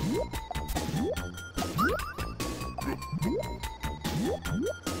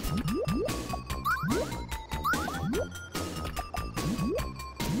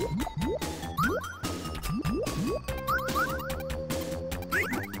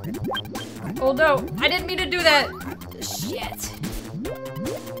 Oh no, I didn't mean to do that! Shit.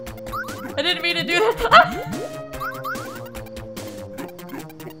 I didn't mean to do that!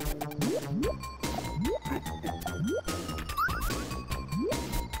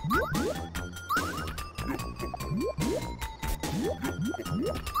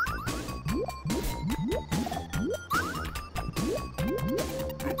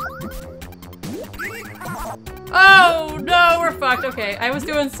 Ah! Oh fucked. Okay, I was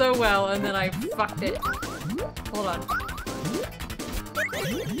doing so well and then I fucked it. Hold on.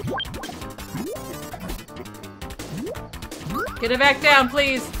 Get it back down,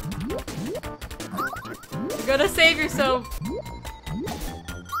 please. You're gonna save yourself.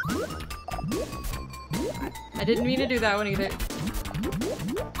 I didn't mean to do that one either.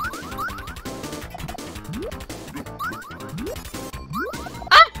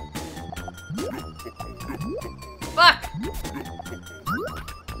 Ah! Fuck!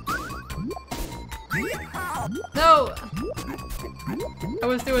 No! I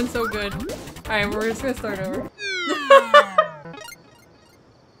was doing so good. Alright, we're just gonna start over.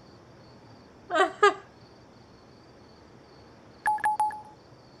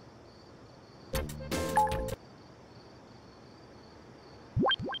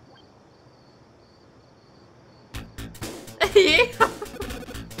 Yeah.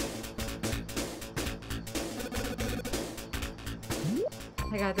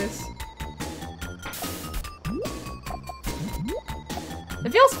 I got this.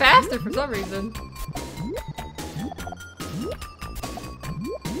 It feels faster for some reason.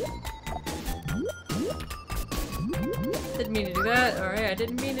 Didn't mean to do that. Alright, I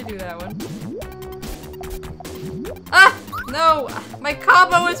didn't mean to do that one. Ah! No! My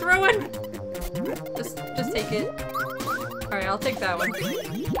combo is ruined! Just take it. Alright, I'll take that one.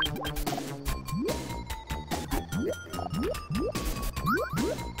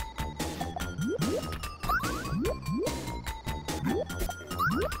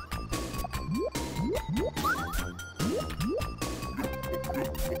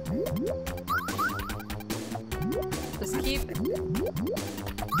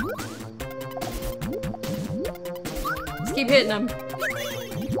 Just keep hitting them.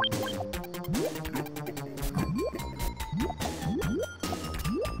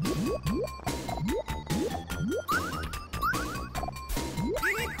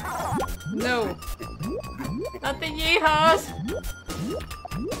 No. Not the yeehaws!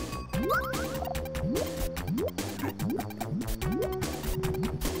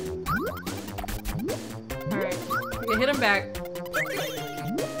 Alright. We can hit him back.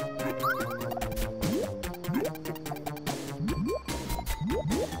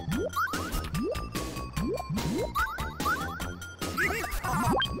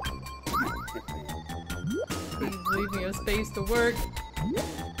 Please leave me a space to work.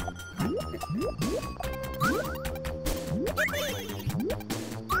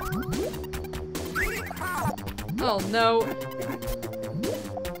 Oh no.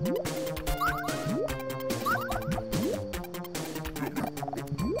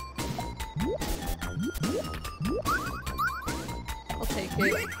 I'll take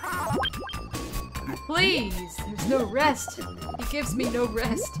it. Please! There's no rest. He gives me no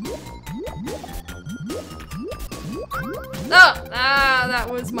rest. Oh! Ah, that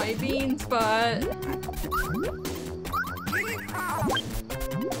was my bean spot.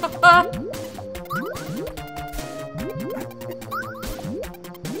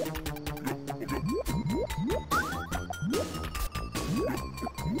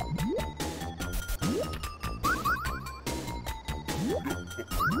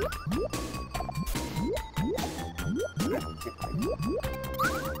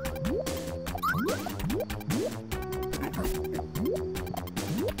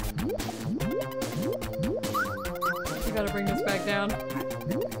 I gotta bring this back down.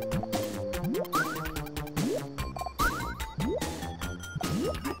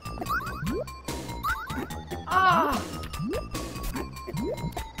 Ah!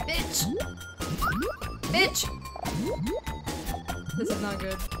 Bitch! Bitch! This is not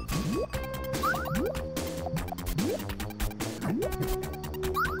good.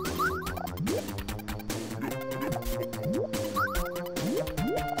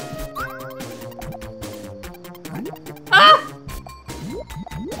 Ah!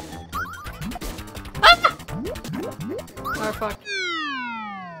 Ah! Oh fuck.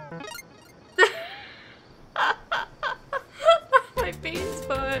 My bean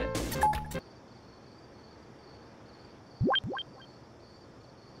spot.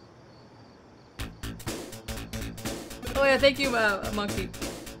 Oh yeah, thank you, monkey.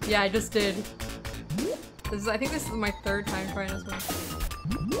 Yeah, I just did. I think this is my third time trying this one.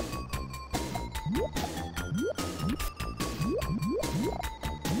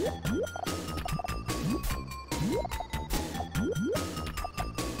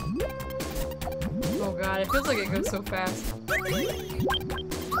 Oh god, it feels like it goes so fast.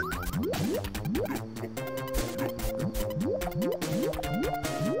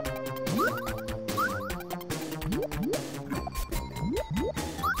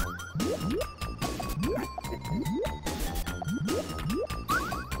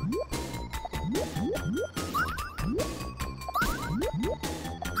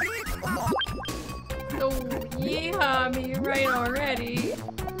 Ready?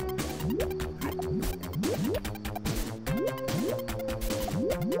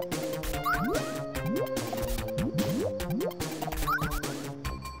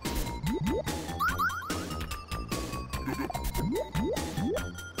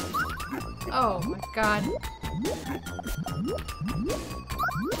 Oh my god.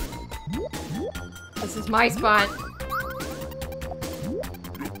 This is my spot.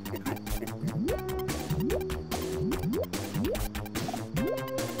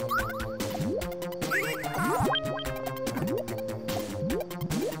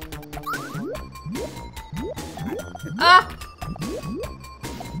 Ah!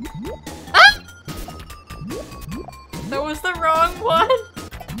 Ah! That was the wrong one!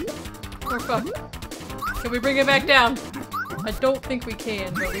 Oh fuck. Can we bring it back down? I don't think we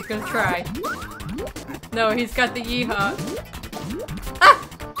can, but we're gonna try. No, he's got the yeehaw. Ah!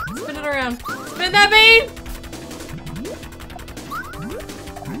 Spin it around. Spin that bean!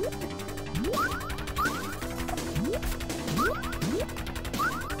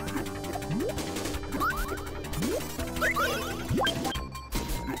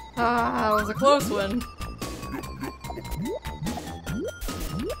 Ah, that was a close one.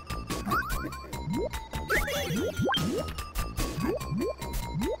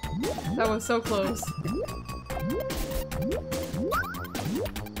 That was so close.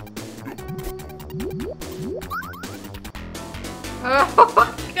 Oh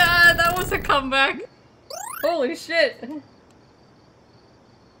my god, that was a comeback! Holy shit!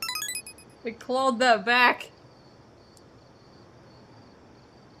 We clawed that back.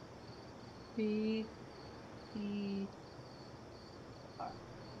 B E R.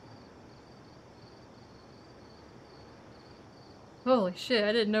 Holy shit,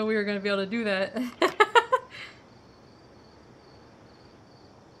 I didn't know we were gonna be able to do that.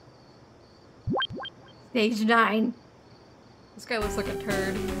 Stage 9. This guy looks like a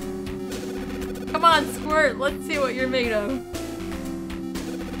turd. Come on, Squirt, let's see what you're made of.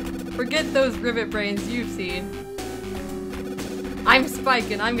 Forget those rivet brains you've seen. I'm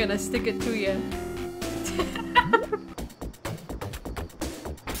Spike and I'm gonna stick it to you.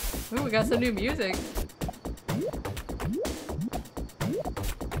 Ooh, we got some new music.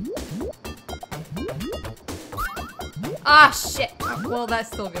 Ah, shit! Oh, well, that's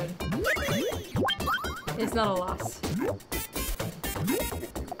still good. It's not a loss.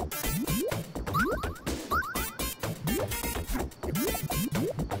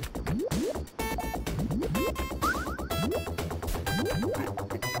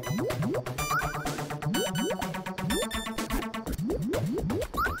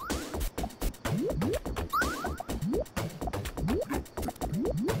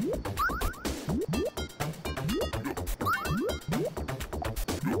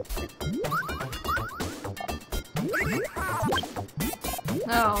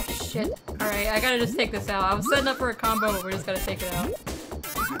 Oh, shit. Alright, I gotta just take this out. I was setting up for a combo, but we're just gonna take it out.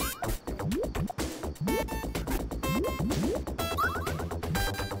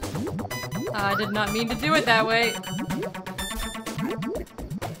 I did not mean to do it that way.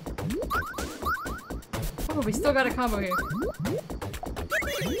 Oh, we still got a combo here.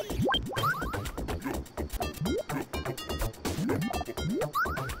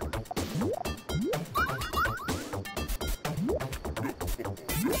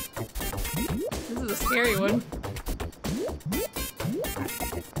 This is a scary one.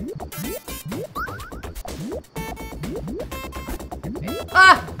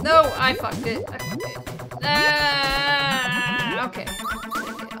 Ah! No! I fucked it. I fucked it. Okay.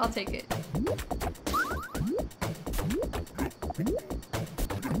 Okay, I'll take it.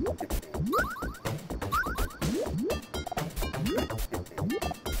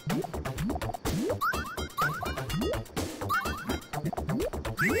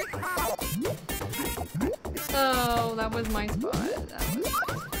 Oh, that was my spot.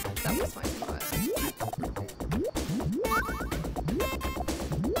 That was my spot.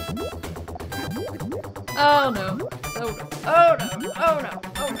 Oh no. Oh no. Oh no. Oh no.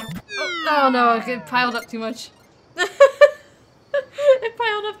 Oh no. Oh no, it piled up too much. It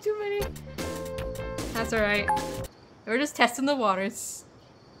piled up too many. That's alright. We're just testing the waters.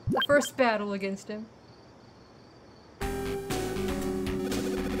 The first battle against him.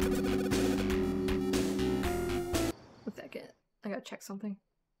 A second. I gotta check something.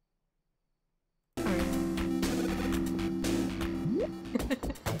 Alright.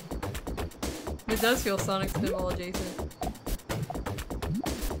 It does feel Sonic Spinball adjacent.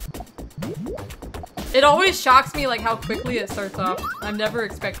 It always shocks me like how quickly it starts off. I'm never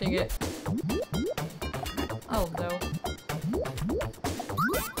expecting it. Oh no.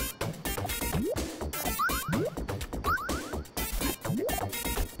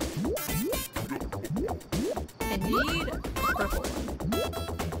 need a purple one.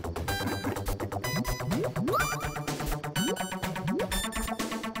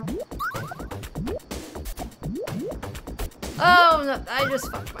 Oh no! I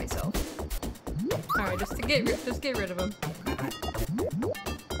just fucked myself. All right, just get rid of him.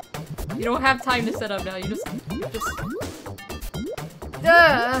 You don't have time to set up now. You just.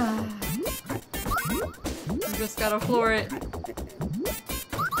 You just gotta floor it.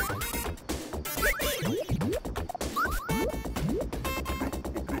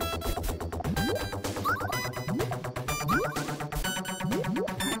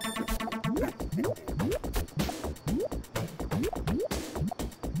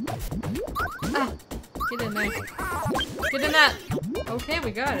 Get in there. Get in that! Okay,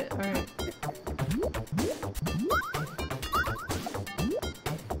 we got it. Alright.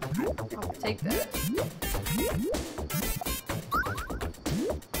 I'll take that.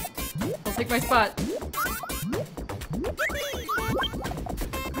 I'll take my spot.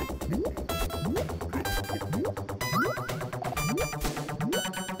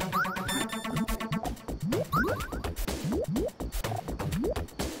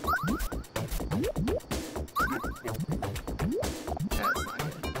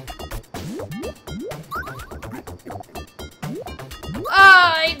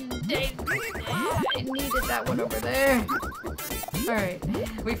 I needed that one over there. Alright,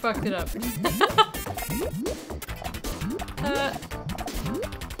 we fucked it up.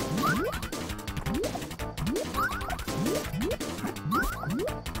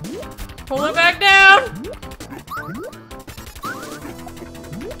 Pull it back down!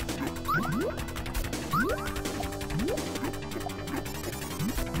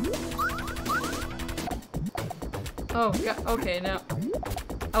 Oh, God. Okay, now.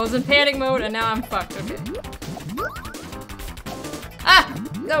 I was in panic mode and now I'm fucked. Okay. Ah!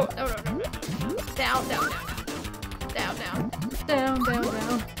 No, no, no, no, no. Down, down, down, down, down, down, down,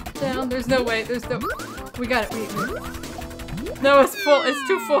 down, down. There's no way. There's no. We got it. Wait. No, it's full. It's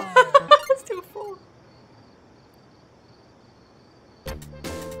too full. It's too full.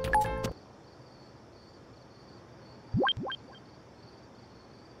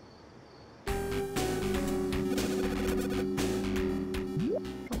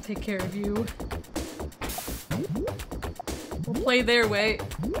 Take care of you. We'll play their way.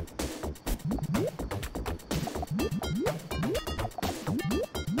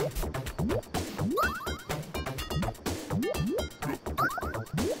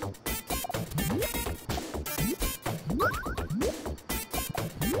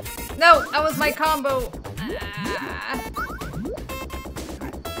 No, that was my combo. Ah.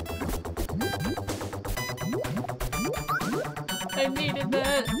 I needed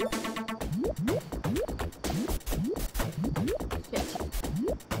that. Shit.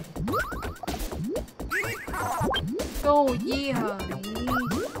 Oh yeah, honey.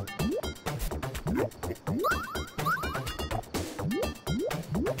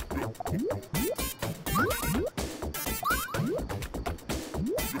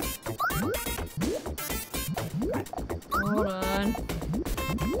 Hold on.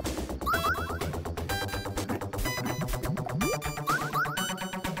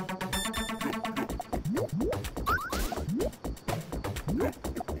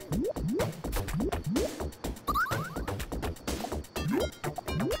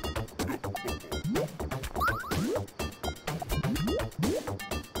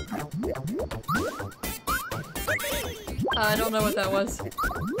 I don't know what that was.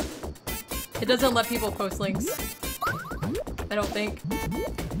 It doesn't let people post links. I don't think.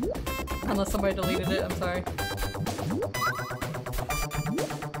 Unless somebody deleted it, I'm sorry.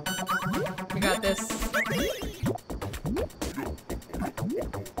 We got this.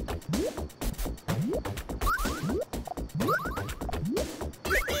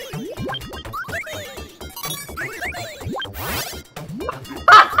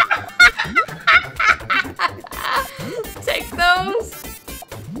 Take those!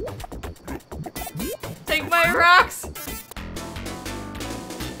 Take my rocks!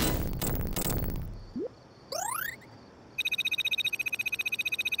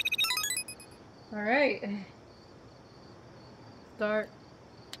 Alright. Start.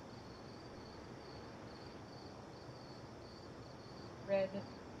 Red.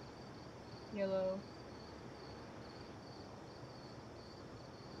 Yellow.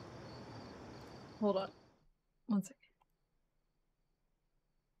 Hold on. One second.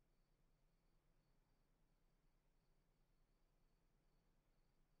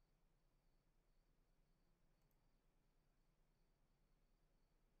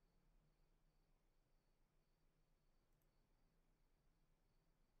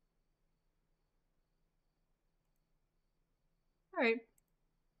 Alright.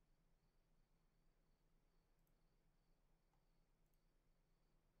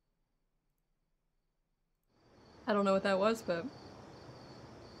 I don't know what that was, but...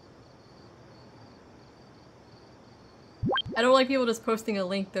 I don't like people just posting a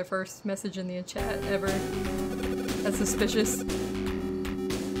link their first message in the chat, ever. That's suspicious.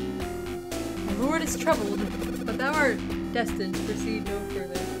 My lord is troubled, but thou art destined to proceed no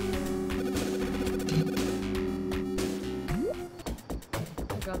further.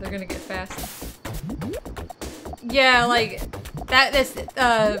 Oh god, they're gonna get fast. Yeah, like,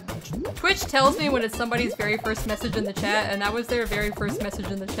 Twitch tells me when it's somebody's very first message in the chat, and that was their very first message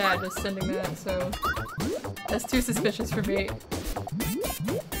in the chat, just sending that, so... That's too suspicious for me.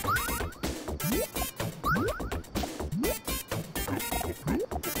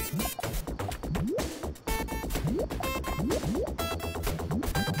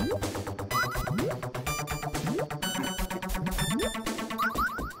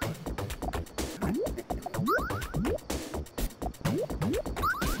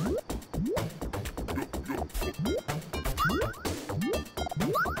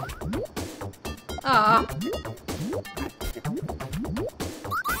 Ah.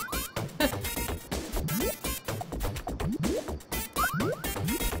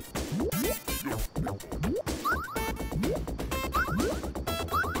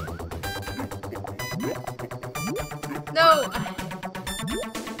 No!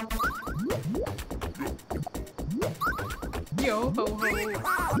 Yo ho ho.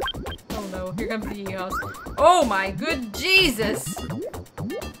 Oh no, here comes the house. Oh my good Jesus!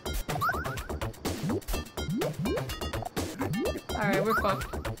 Alright, we're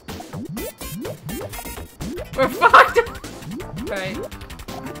fucked. We're fucked! Alright.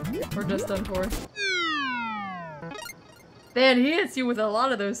 We're just done for. Man, he hits you with a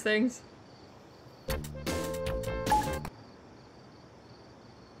lot of those things.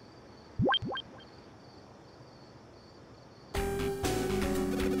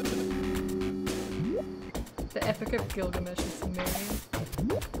 The Epic of Gilgamesh is Sumerian.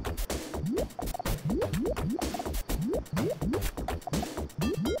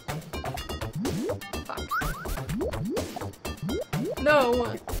 Fuck.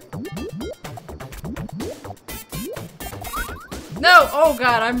 No! No! Oh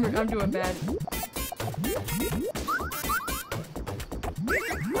god, I'm doing bad.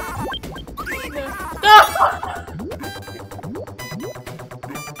 No!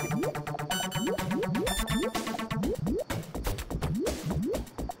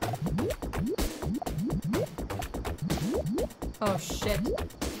 Oh shit.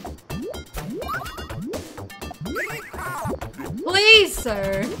 Please,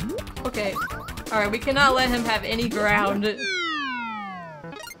 sir! Okay. Alright, we cannot let him have any ground.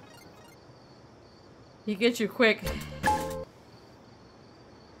 He gets you quick.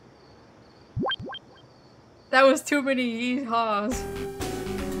 That was too many yee-haws.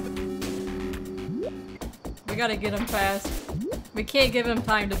 We gotta get him fast. We can't give him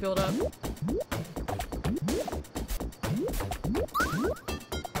time to build up.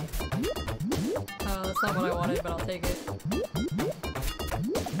 That's not what I wanted, but I'll take it.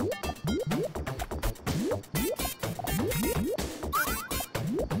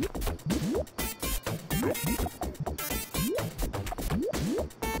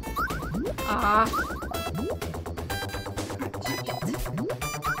 Ah.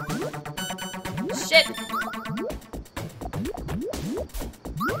 Shit.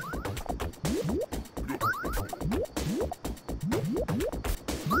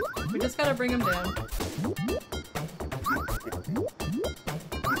 We just gotta bring him down.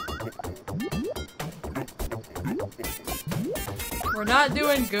 We're not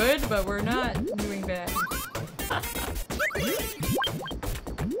doing good, but we're not doing bad.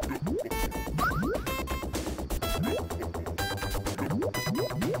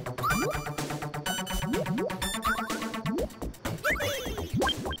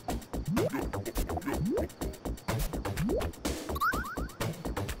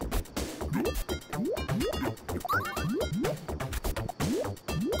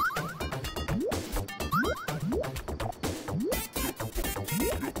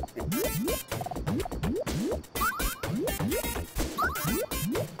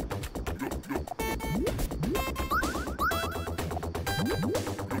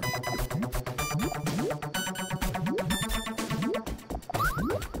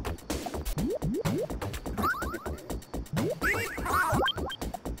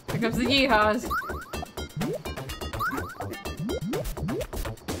 Here comes the yeehaws.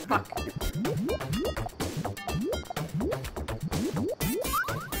 Fuck.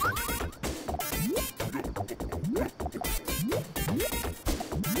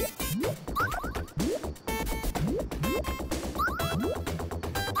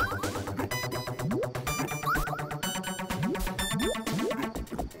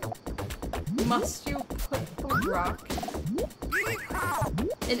 Must you put a rock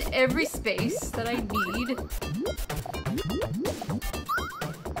in every space that I need?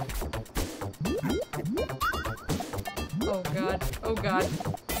 Oh god. Oh god.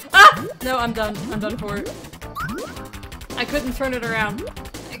 Ah! No, I'm done. I'm done for it. I couldn't turn it around.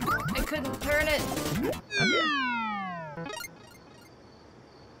 I couldn't turn it. Okay.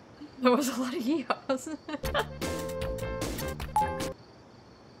 There was a lot of yaws.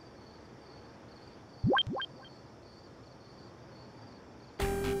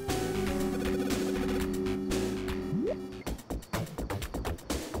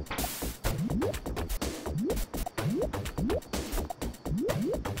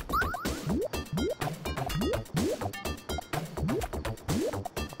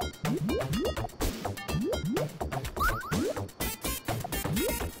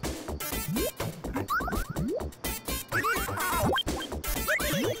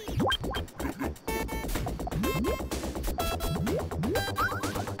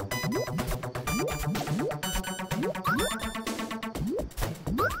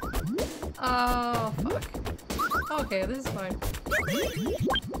 Oh, fuck. Okay, this is fine.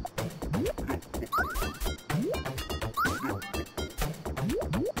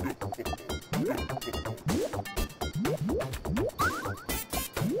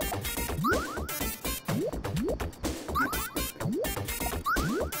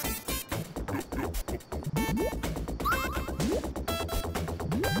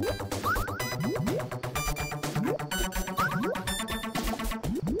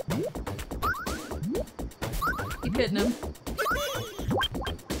 Keep hitting him.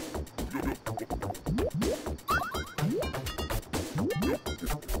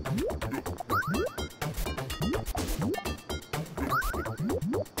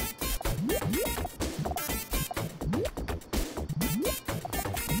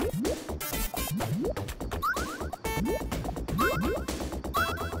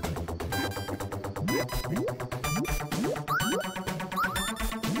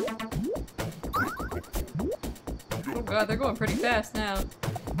 Oh god, they're going pretty fast now.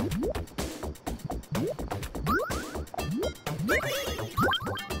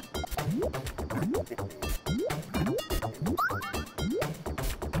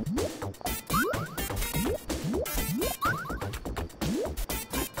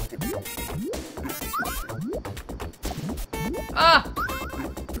 Ah!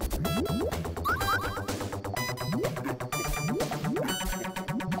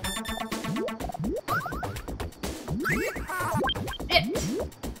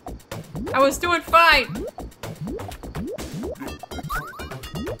 I was doing fine!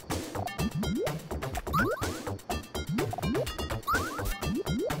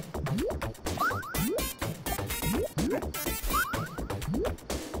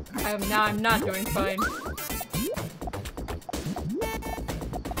 Now I'm not doing fine.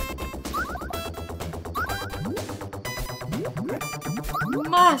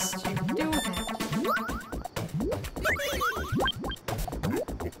 Must you do that?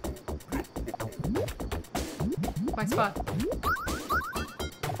 My spot.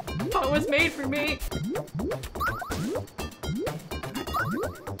 Spot was made for me.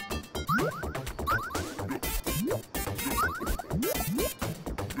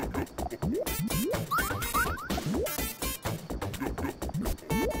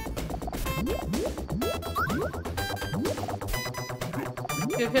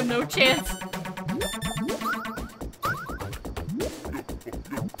 Give him no chance.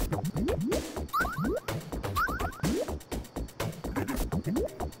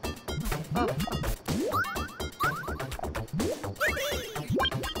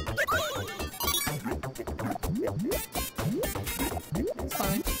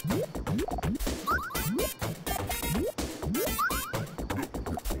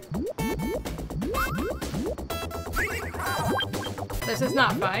 This is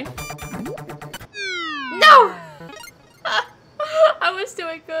not fine. No! I was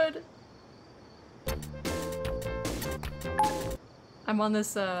doing good. I'm on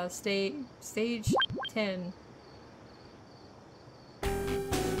this stage 10.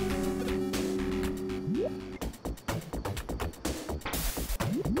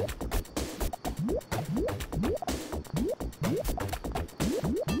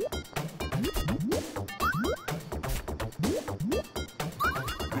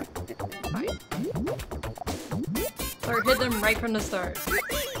 Or hit them right from the start.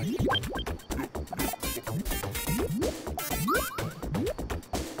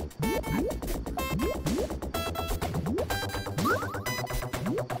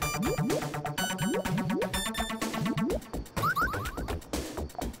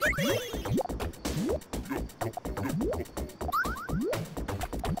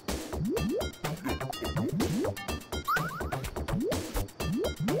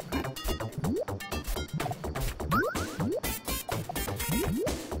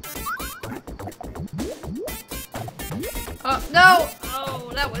 No!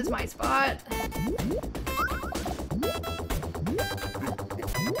 Oh, that was my spot.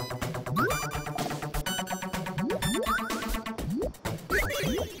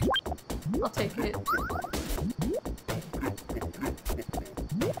 I'll take it.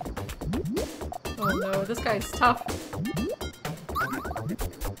 Oh no, this guy's tough.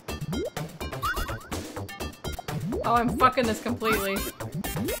 Oh, I'm fucking this completely.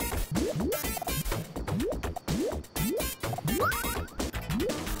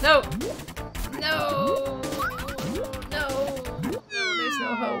 No! No! No! No, there's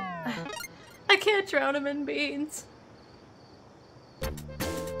no hope. I can't drown him in beans.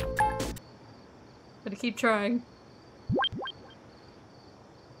 Gotta keep trying.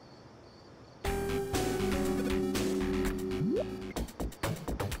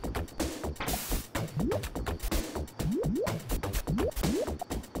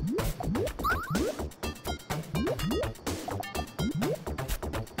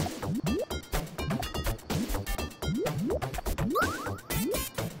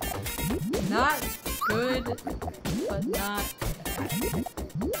 Not good, but not bad.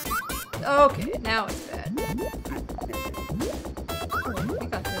 Okay, now it's bad. Oh, we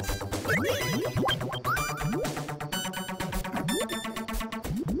got this.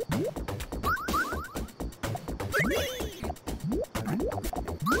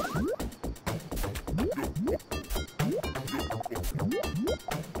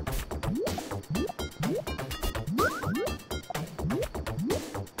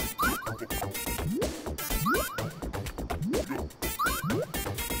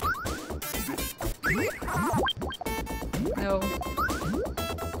 No.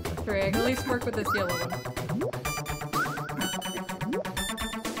 Sorry, I can at least work with this yellow one.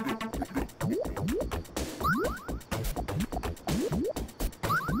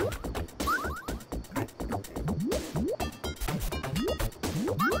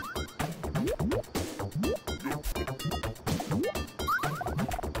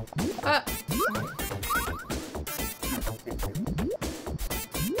 Ah!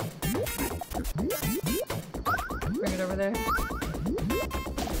 Bring it over there.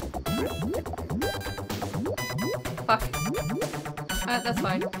 Fuck. That's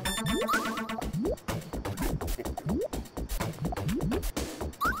fine.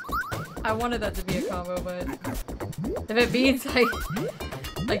 I wanted that to be a combo, but if it means I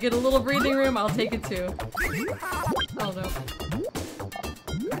get a little breathing room, I'll take it too. Oh no.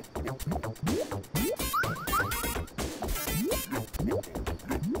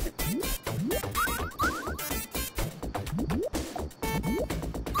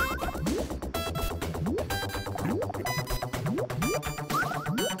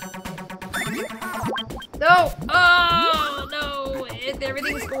 No! Oh no!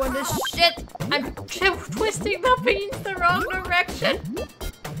 Everything's going to shit! I'm twisting the beans the wrong direction!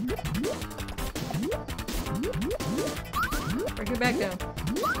 Bring it back down.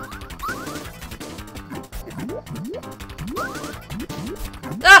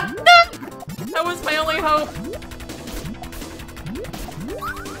 Ah! No! That was my only hope!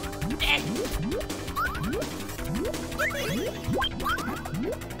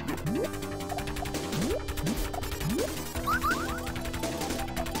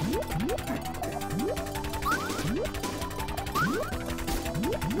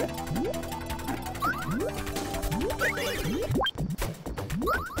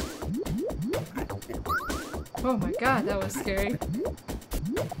 Oh my god, that was scary.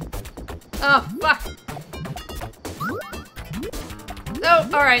 Oh, fuck! No!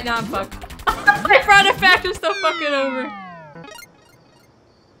 Alright, now I'm fucked. I brought it back, I'm still fucking over.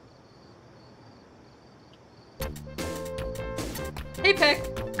 Hey, Peck.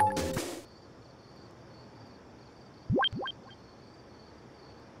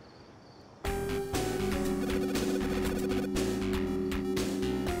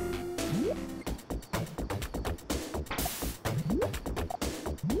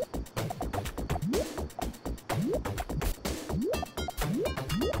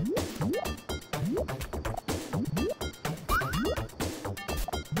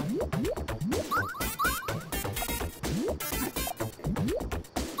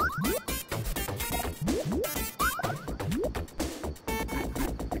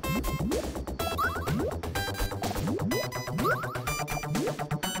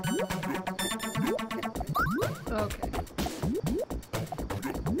 Okay.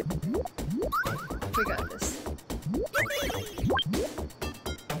 We got this.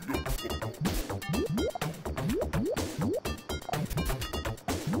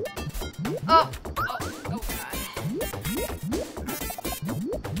 Oh! Oh god.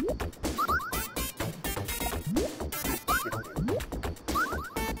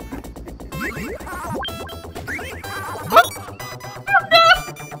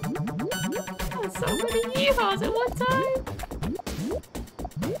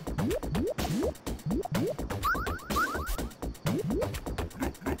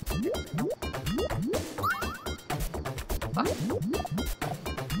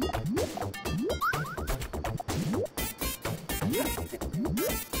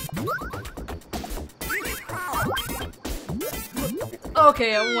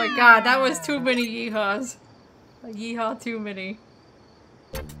 Okay, oh my god, that was too many yeehaws. A yeehaw too many.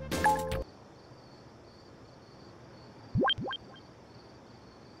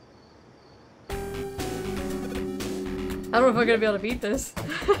 I don't know if I'm gonna be able to beat this.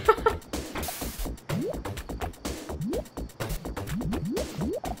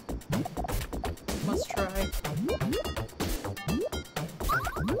 Must try.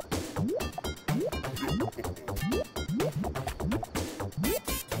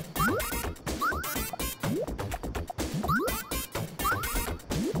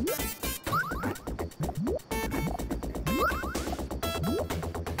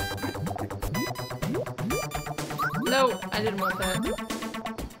 No, I didn't want that.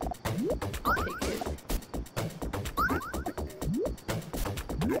 I'll take it.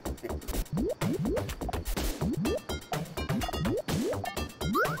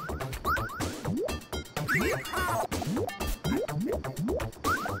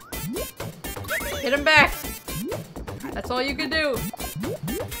 Hit him back! That's all you can do!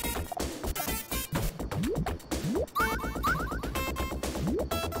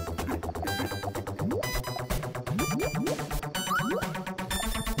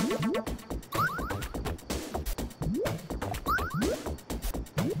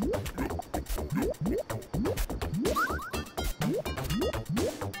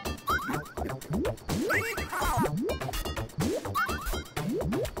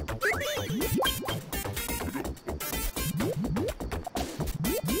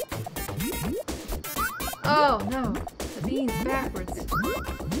 Oh no, the bean's backwards.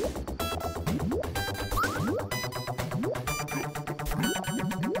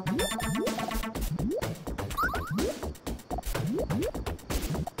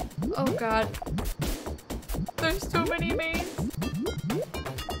 Oh god. There's too many beans.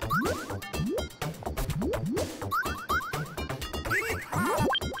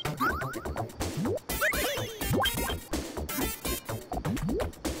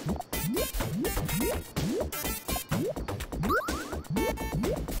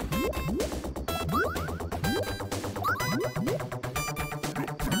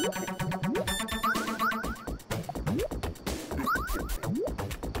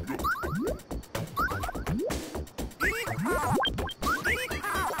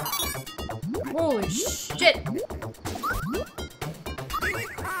 Holy shit!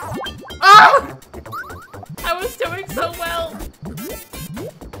 Oh! I was doing so well!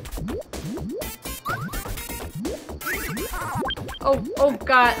 Oh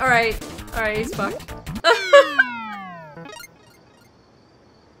god, alright. Alright, he's fucked.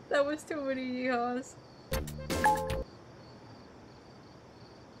 That was too many yeehaws.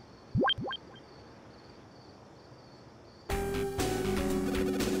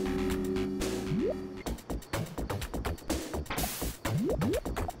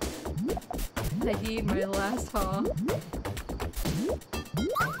 I need my last haw.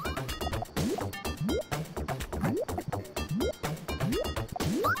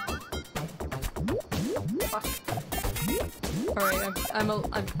 Fuck. Alright,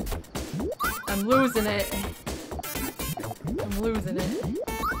 I'm losing it. I'm losing it.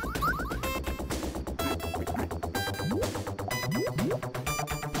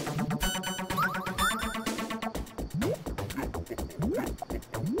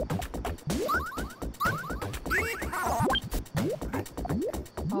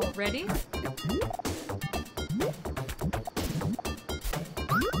 Ready?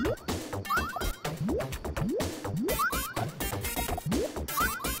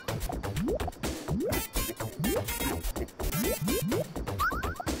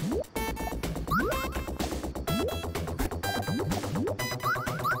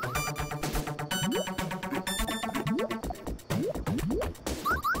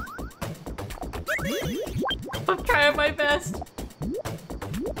 I'm trying my best.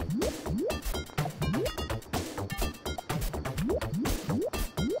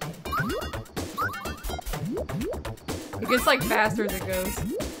 It gets like faster as it goes.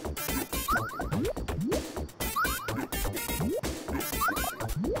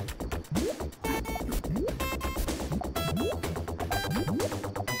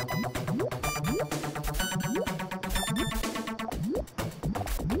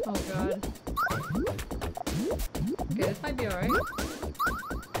 Oh god. Okay, this might be alright.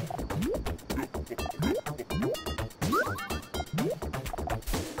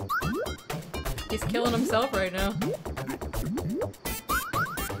 He's killing himself right now.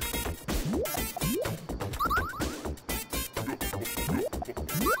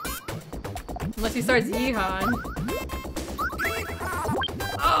 Unless he starts yeehawing.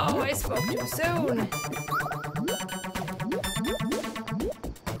 Oh, I spoke too soon.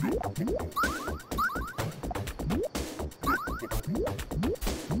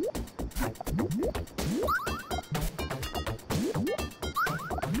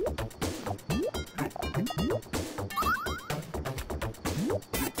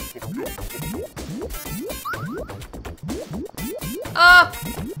 Ah!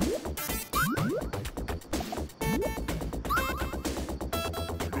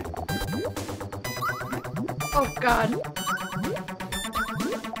 Oh god.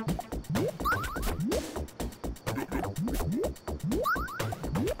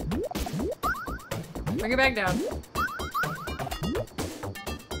 Bring it back down.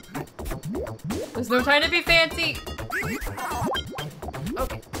 There's no time to be fancy.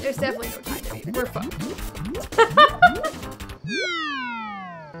 Okay, there's definitely no time to be. We're fucked.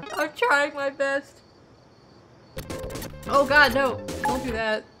 I'm trying my best. Oh god, no. Don't do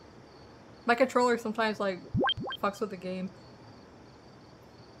that. My controller sometimes, like, fucks with the game.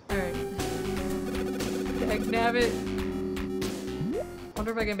 Alright. Nab it.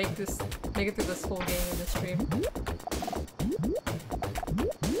 Wonder if I can make it through this whole game in this stream.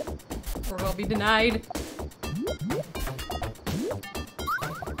 Or I'll be denied.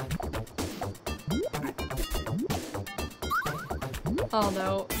 Oh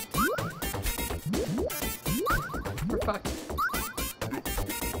no. We're fucked.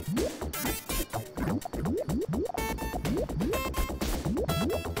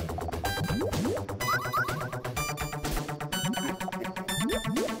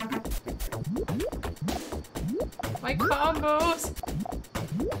 My combos!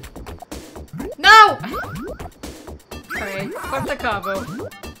 No! Alright, fuck the combo.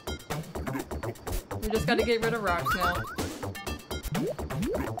 We just gotta get rid of rocks now.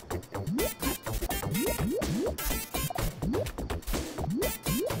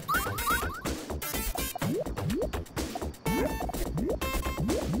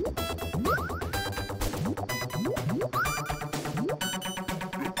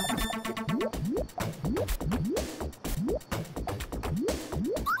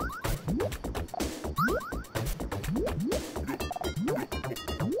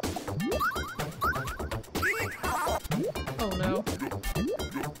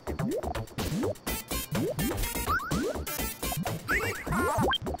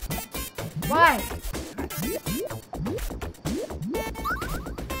 Why?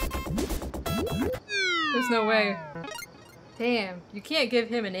 There's no way. Damn, you can't give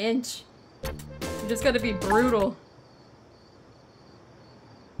him an inch. You just gotta be brutal.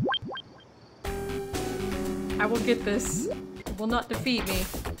 I will get this. It will not defeat me.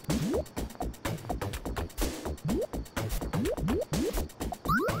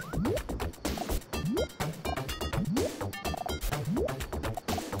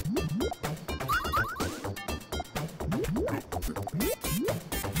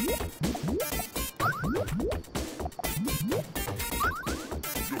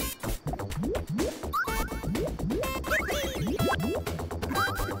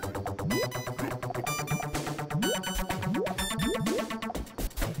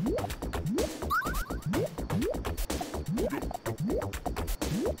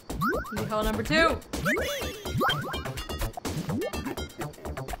 Call number 2.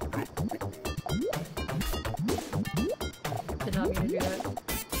 Did not mean to do that.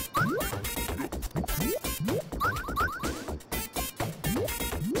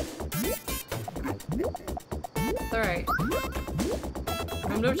 It's alright. I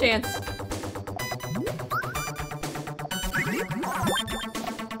have no chance.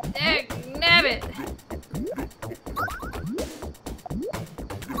 Nab it!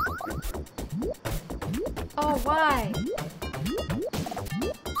 Oh, why?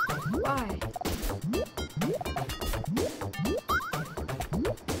 Why?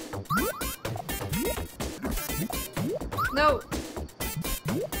 No!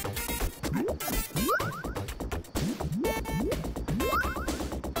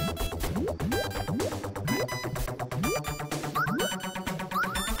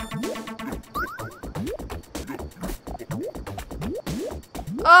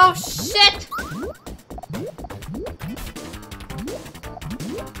 Oh, shit!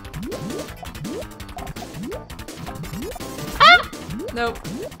 Nope.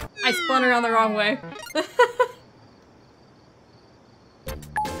 I spun around the wrong way.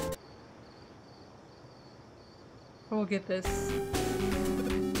 We'll get this.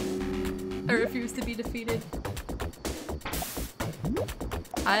 I refuse to be defeated.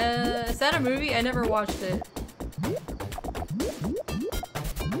 Is that a movie? I never watched it.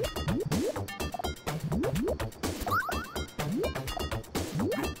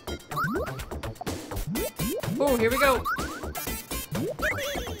 Oh, here we go.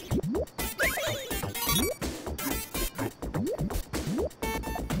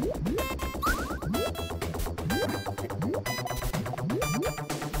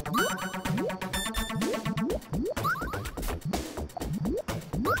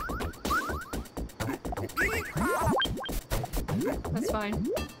 That's fine.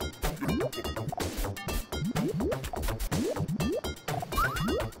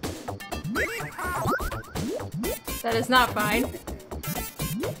 That is not fine.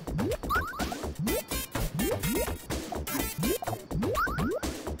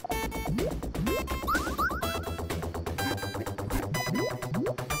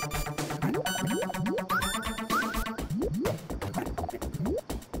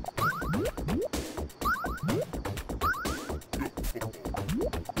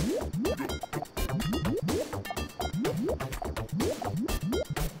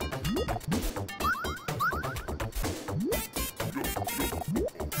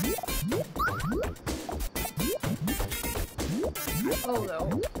 Oh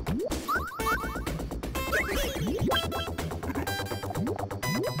no.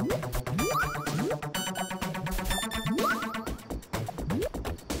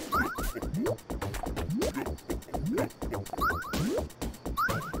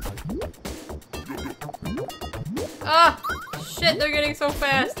 Ah! Shit, they're getting so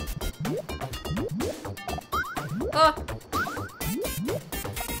fast. Ah!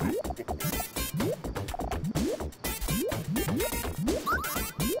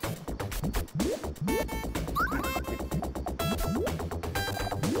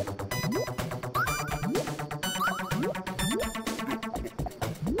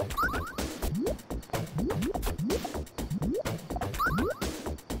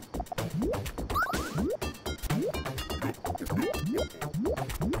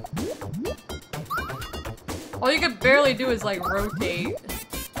 All you can barely do is like rotate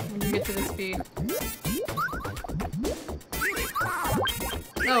when you get to the speed.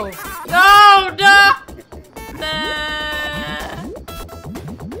 No. No! No! Nah.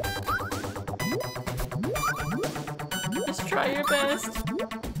 Just try your best.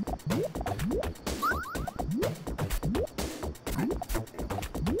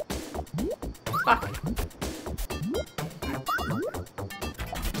 Fuck.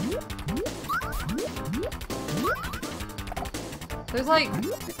 There's like...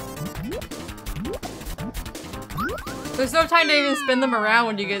 There's no time to even spin them around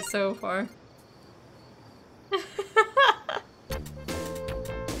when you get so far.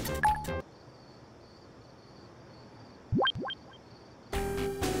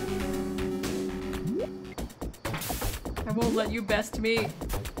 I won't let you best me.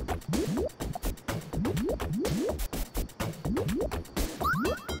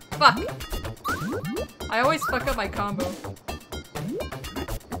 Fuck! I always fuck up my combo.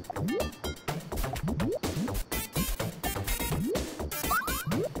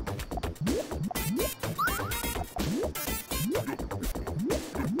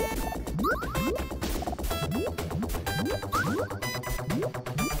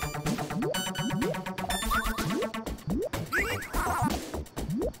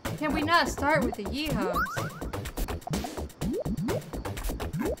 Can we not start with the yeehaws?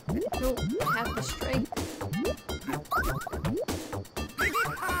 Don't have the strength.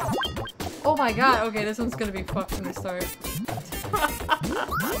 Oh my god, okay, this one's gonna be fucked from the start.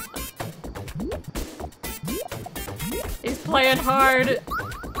 He's playing hard.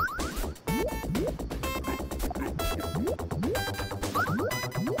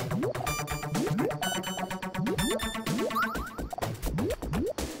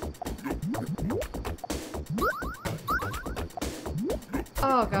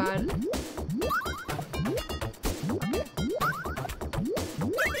 Oh god.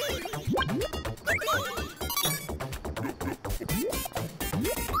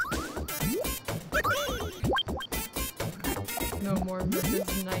 No more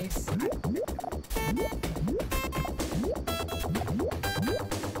misses, nice.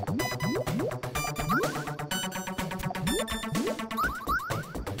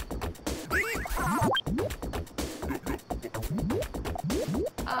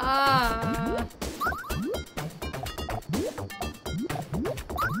 Ah.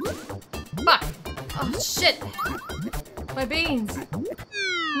 Fuck. Oh shit. My beans.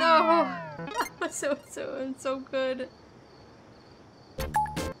 No. I'm so good.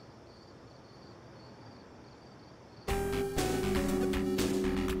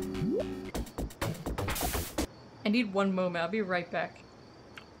 need one moment. I'll be right back.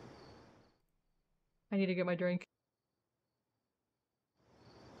 I need to get my drink.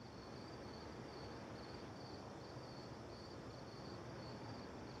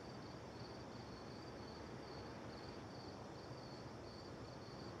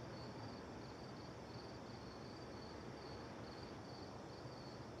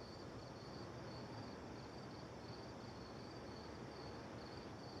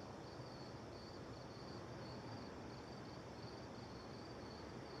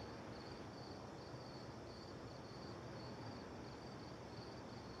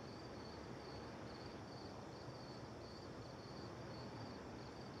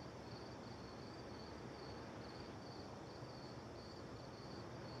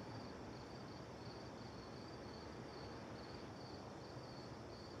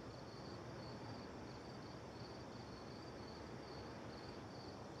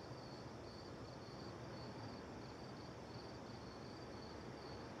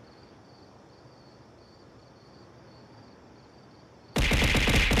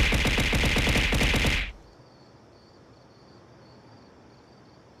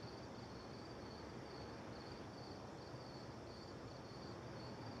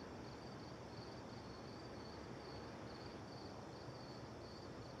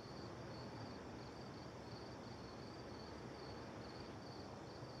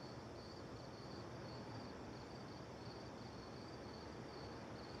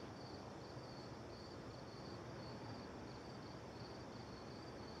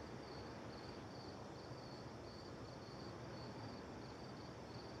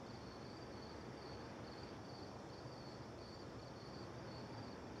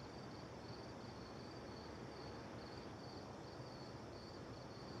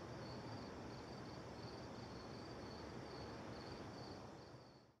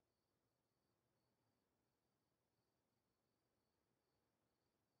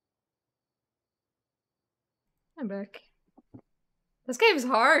 I'm back. This game's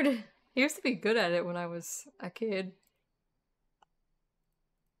hard. I used to be good at it when I was a kid.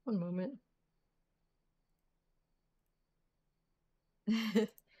 One moment.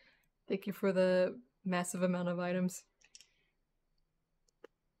 Thank you for the massive amount of items.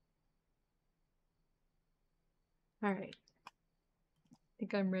 Alright. I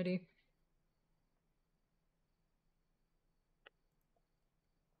think I'm ready.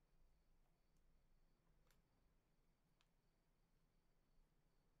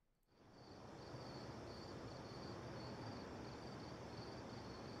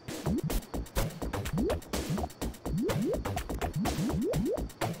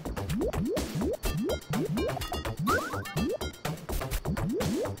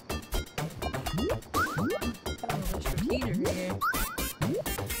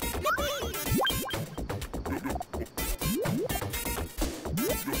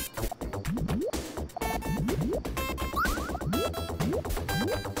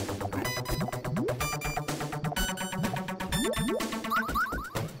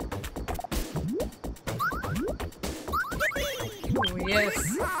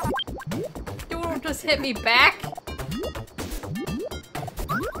 Yes. Don't just hit me back.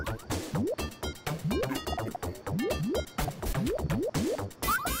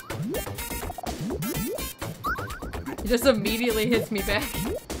 He just immediately hits me back.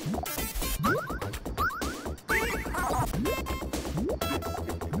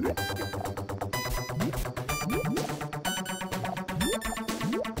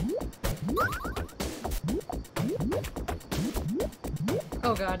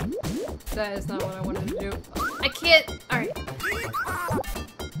 Oh god. That is not what I wanted to do. I can't! Alright.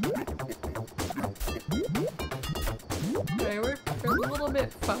 Okay, we're a little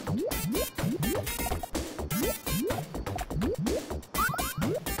bit fucked.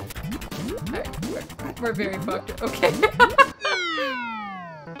 Alright, we're very fucked. Okay.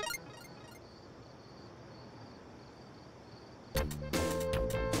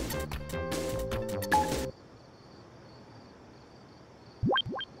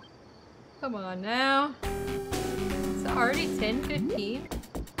 Come on now. It's already 10:15.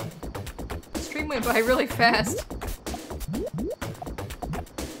 The stream went by really fast.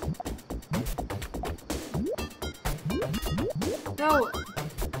 No!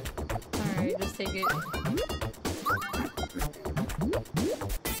 Alright, just take it.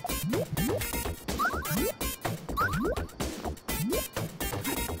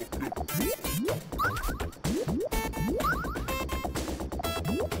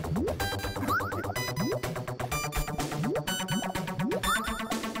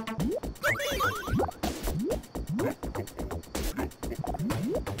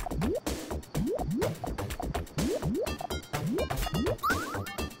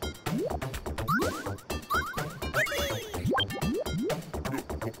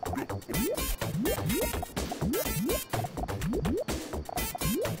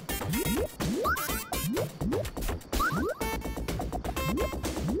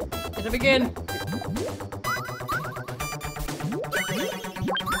 him again.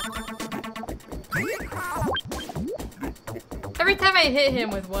 Every time I hit him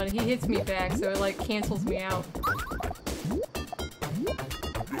with one, he hits me back, so it like cancels me out.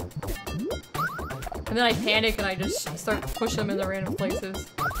 And then I panic and I just start to push him into random places.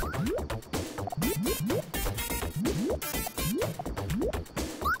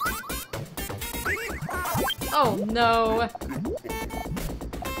 Oh no!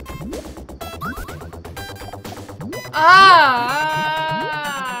 Ah!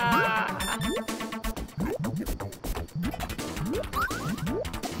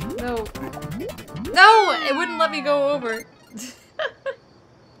 No. No! It wouldn't let me go over.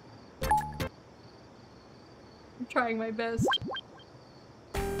 I'm trying my best.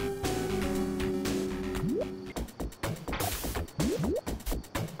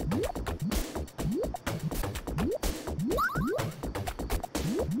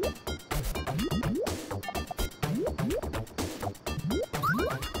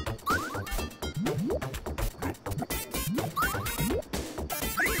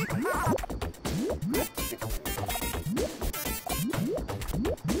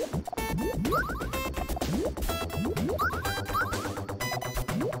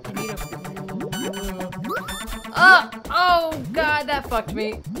 Oh god, that fucked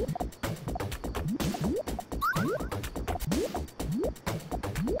me.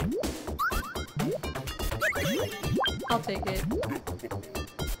 I'll take it.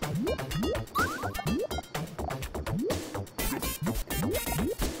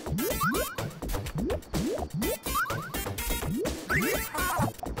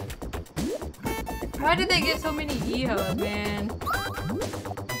 Why did they get so many E-hubs, man?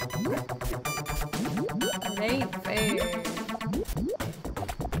 It ain't fair.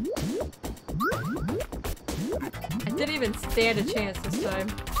 I didn't even stand a chance this time.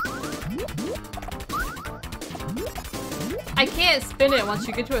 I can't spin it once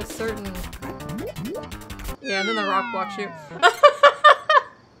you get to a certain... Yeah, and then the rock blocks you.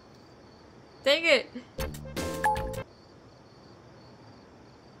 Dang it!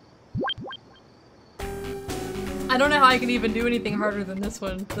 I don't know how I can even do anything harder than this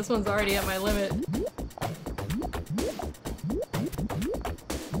one. This one's already at my limit.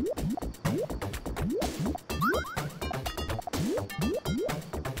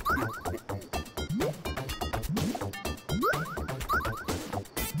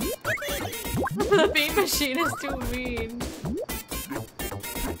 The beam machine is too mean.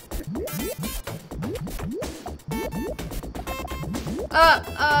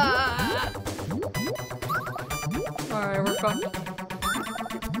 Alright, we're fucked.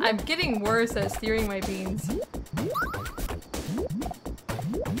 I'm getting worse at steering my beans.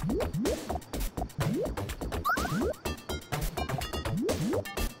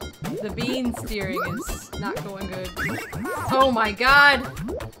 The bean steering is not going good. Oh my god!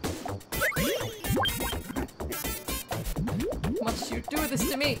 Must you do this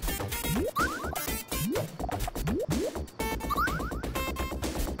to me?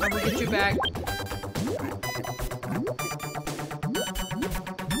 I'm gonna get you back.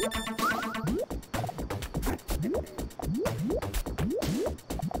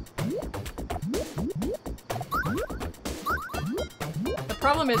 The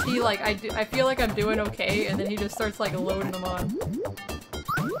problem is he like I feel like I'm doing okay and then he just starts like loading them on.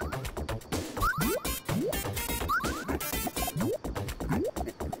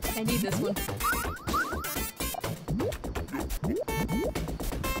 I need this one.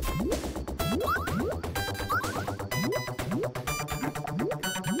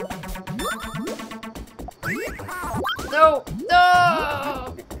 No!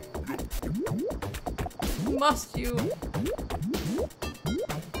 No! Must you?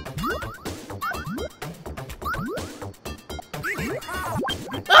 Ah!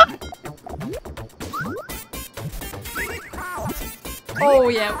 Oh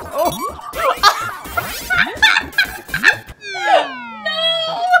yeah. Oh. No!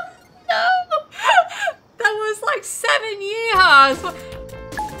 No! That was like 7 years.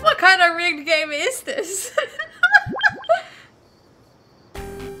 What kind of rigged game is this?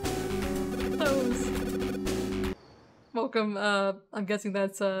 Welcome, I'm guessing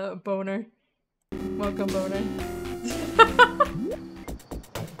that's Boner. Welcome, Boner.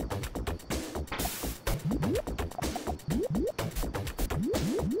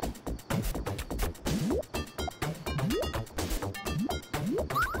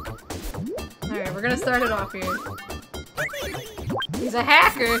 Alright, we're gonna start it off here. He's a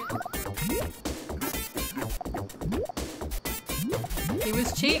hacker! He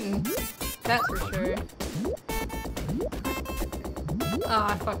was cheating. That's for sure.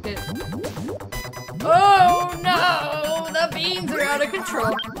 I fucked it. Oh no! The beans are out of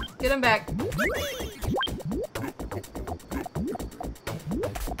control. Get them back.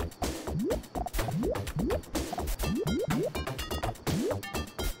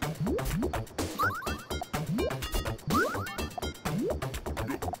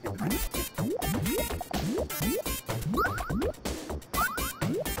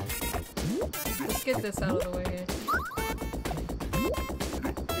 Let's get this out of the way here.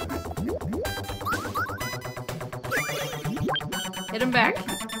 Get him back.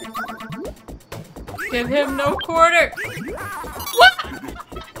 Give him no quarter. What?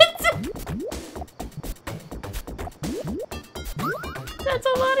 That's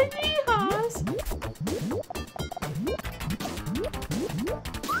a lot of yeehaws.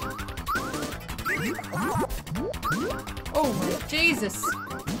 Oh my Jesus.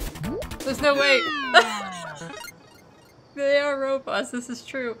 There's no way. They are robots, this is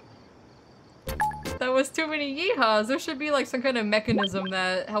true. That was too many yeehaws. There should be like some kind of mechanism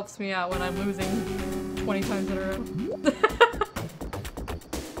that helps me out when I'm losing 20 times in a row.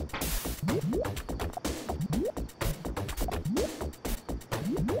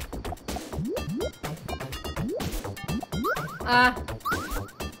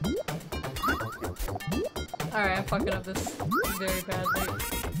 Alright, I'm fucking up this very badly.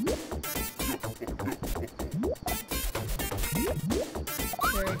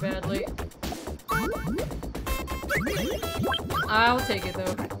 Very badly. I'll take it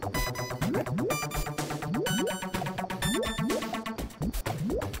though.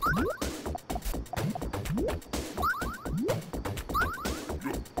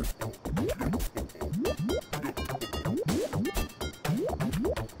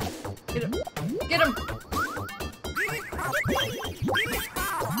 Get him! Get him!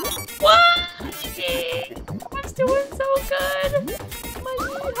 What? I was doing so good! My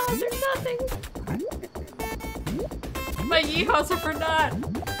yeehaws are nothing! My yeehaws are for naught!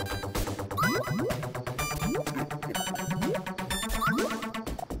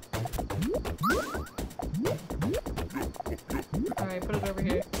 Alright, put it over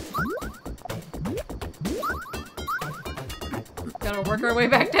here. Gotta work our way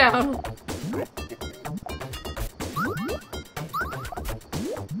back down.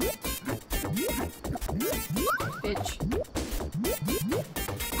 Bitch.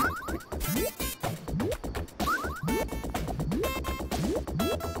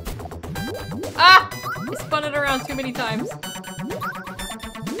 Ah! I spun it around too many times.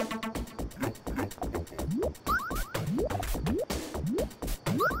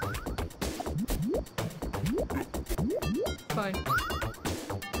 Fine.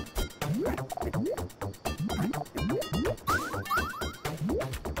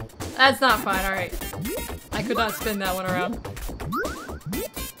 That's not fine, alright. I could not spin that one around.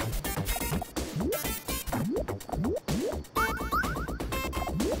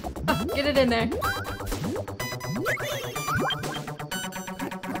 Oh, get it in there.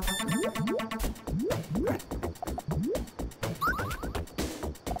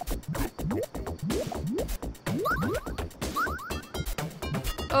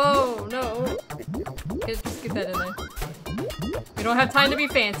 Oh, no. Just get that in there. We don't have time to be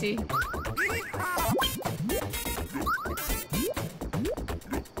fancy.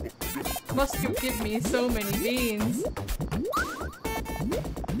 Must you give me so many beans?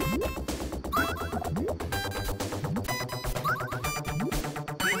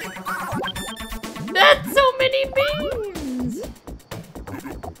 That's so many beans!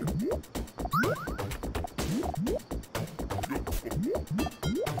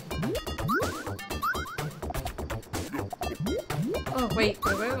 Oh, wait.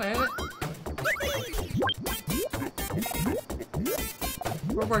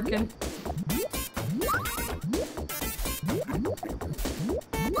 We're working.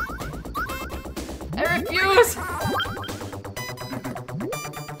 I refuse!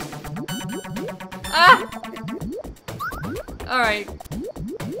 Ah! Alright.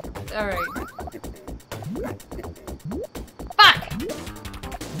 Alright. Fuck!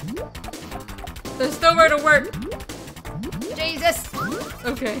 There's nowhere to work. Jesus!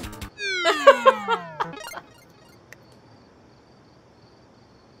 Okay.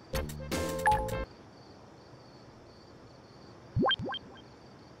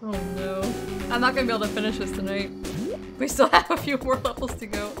 Oh no. I'm not gonna be able to finish this tonight. We still have a few more levels to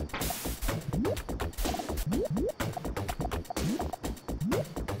go.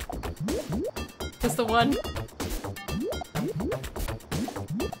 Just the one.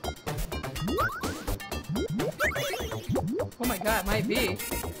 Oh my god, it might be.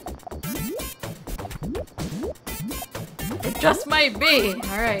 It's Just might be.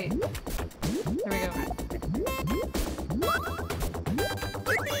 Alright. There we go.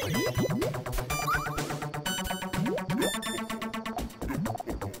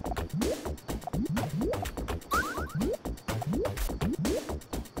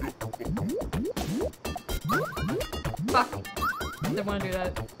 Fuck. Didn't want to do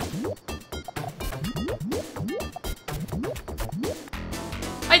that.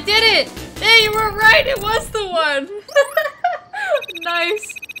 I did it! Hey, you were right! It was the one!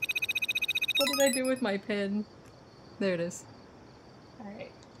 Nice! What did I do with my pin? There it is.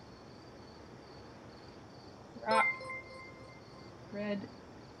 Alright. Rock. Red.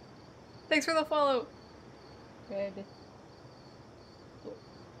 Thanks for the follow! Red.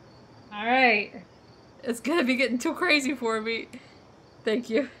 Alright. It's gonna be getting too crazy for me. Thank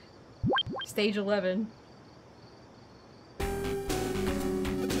you. Stage 11.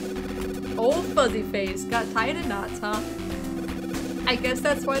 Old fuzzy face got tied in knots, huh? I guess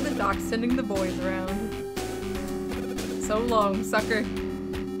that's why the doc's sending the boys around. So long, sucker.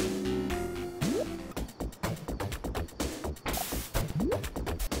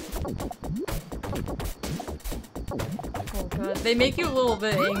 Oh god, they make you a little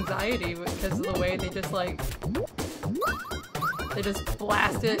bit anxiety because of the way they just like... They just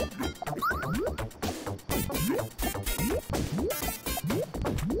blast it.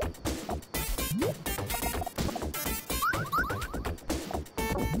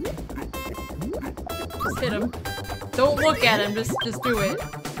 Just hit him. Don't look at him, just do it.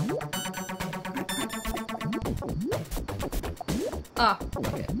 Ah,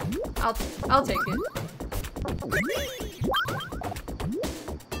 okay. I'll take it.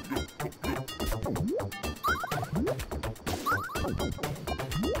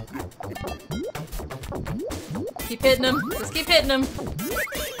 Keep hitting him. Just keep hitting him.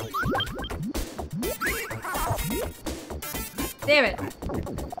 Damn it.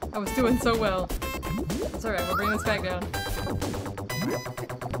 I was doing so well. It's alright, we'll bring this back down.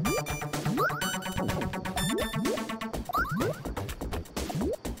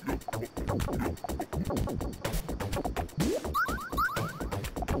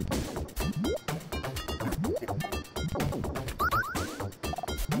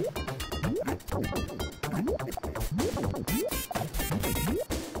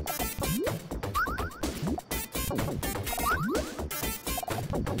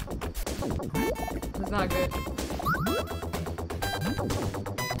 It's not good.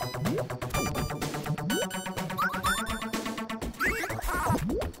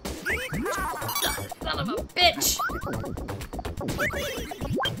 Son of a bitch!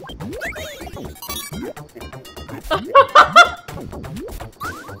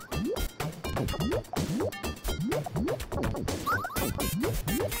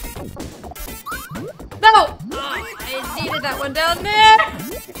 No! Oh, I needed that one down there!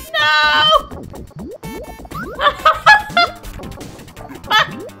 No!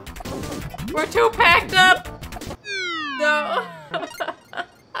 We're too packed up! No!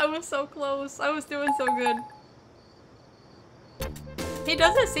 I was so close. I was doing so good. He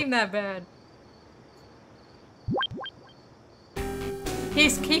doesn't seem that bad.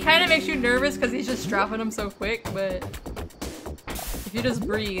 He kind of makes you nervous because he's just dropping them so quick, but if you just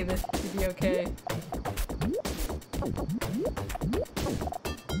breathe, you'll be okay.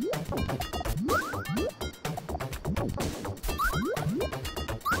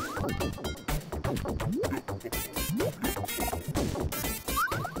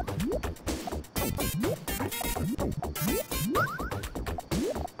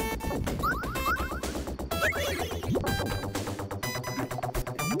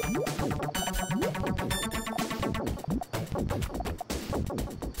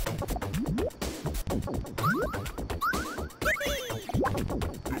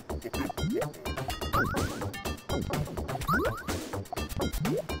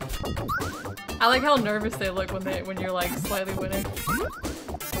 I like how nervous they look when you're like slightly winning.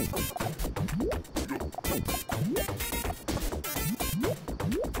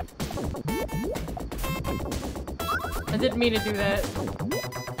 I didn't mean to do that.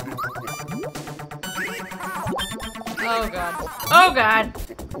 Oh god. Oh god!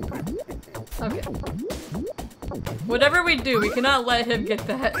 Okay. Whatever we do, we cannot let him get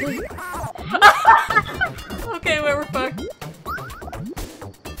that. Okay, well, we're fucked.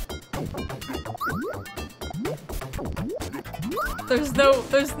 There's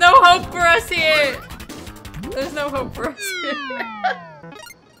no hope for us here! There's no hope for us here.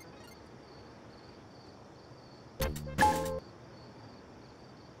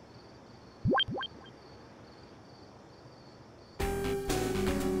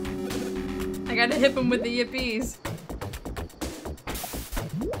 I gotta hit him with the yippies.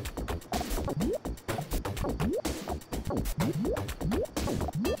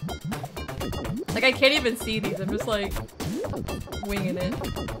 Like, I can't even see these. I'm just like winging it.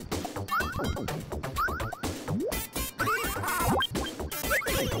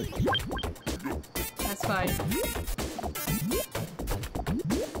 That's fine.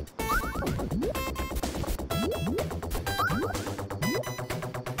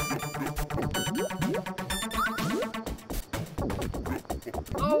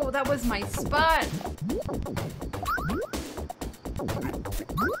 Oh, that was my spot.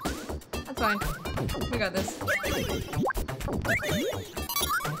 That's fine. We got this.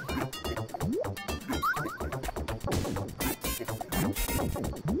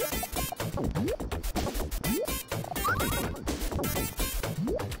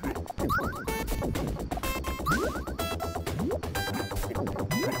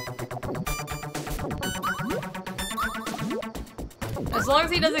 As long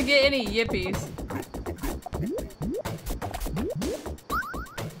as he doesn't get any yippies.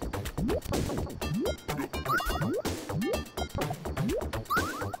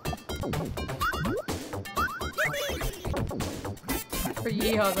 For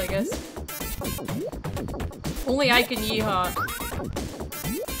yeehaws, I guess. Only I can yeehaw.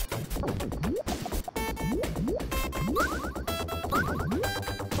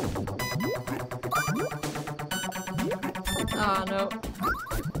 Oh no.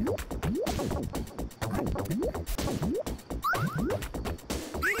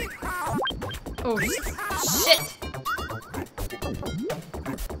 Oh shit!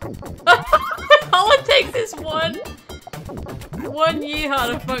 All it takes is one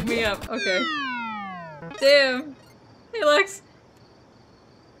yeehaw to fuck me up. Okay. Damn. Hey Lex.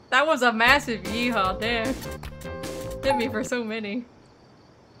 That was a massive yeehaw, damn. Hit me for so many.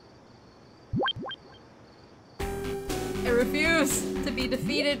 I refuse to be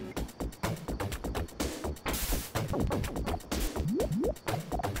defeated.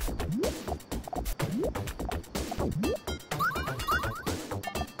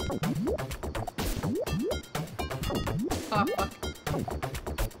 Oh, fuck.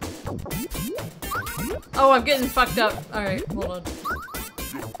 Oh, I'm getting fucked up. Alright, hold on.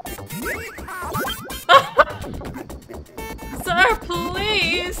 Sir,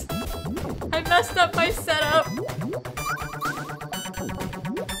 please! I messed up my setup.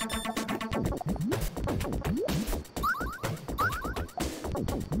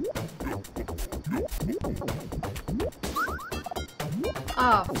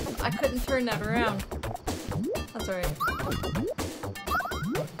 Oh, I couldn't turn that around. That's alright.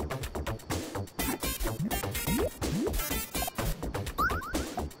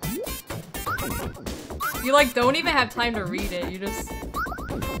 You like don't even have time to read it, you just...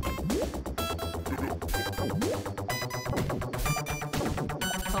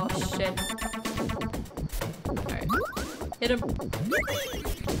 Oh shit. Alright. Hit him.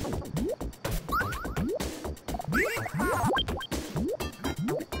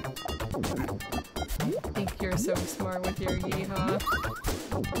 I think you're so smart with your yeehaw.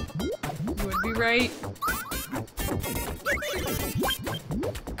 You would be right.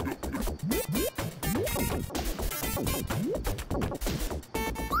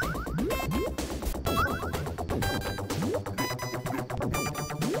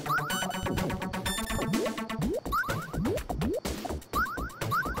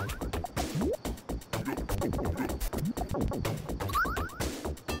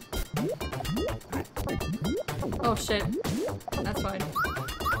 Oh shit. That's fine.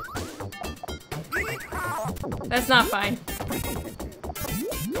 That's not fine.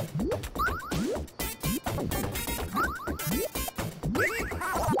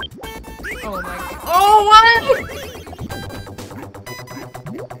 Oh my god. Oh, what?!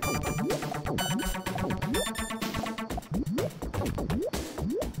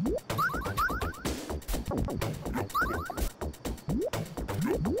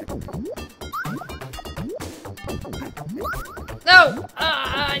 No!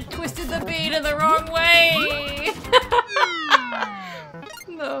 I twisted the bead in the wrong way!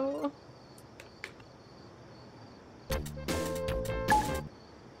 No.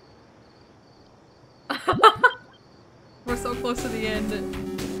 We're so close to the end.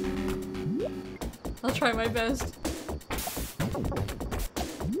 I'll try my best.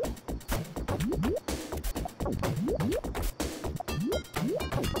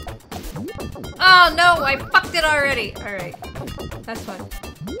 Oh no, I fucked it already! Alright. That's fine.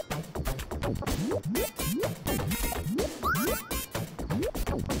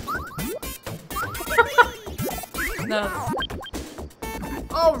 No.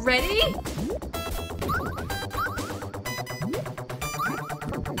 Already?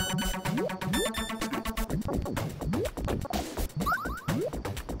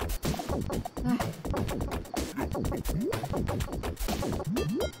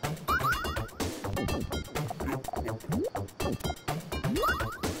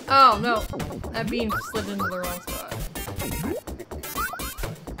 Oh no, that bean slid into the wrong spot.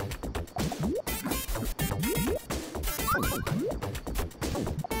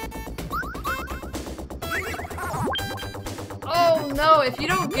 Oh no, if you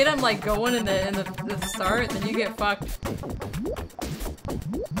don't get him like going in the start, then you get fucked.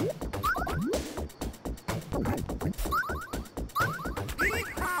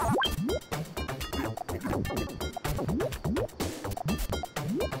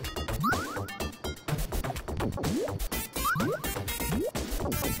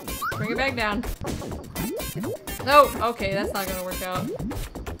 Bring it back down. No, okay, that's not gonna work out.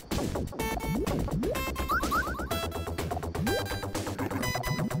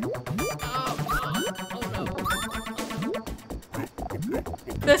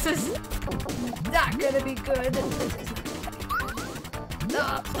 This is not gonna be good.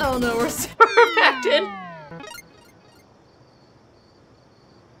 Oh no, we're back in.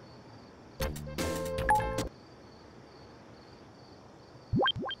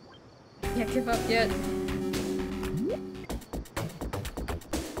 Can't give up yet.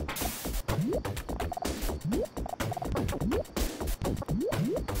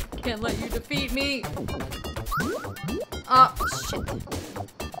 Can't let you defeat me. Oh shit.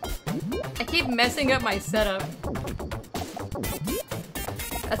 I keep messing up my setup.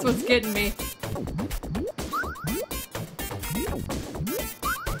 That's what's getting me.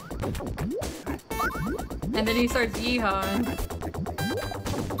 And then he starts yeehawing.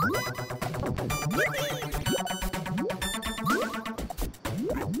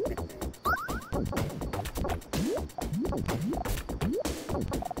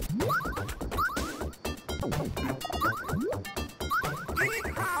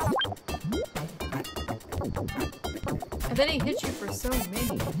 And then he hits you for so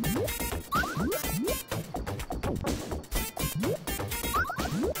many.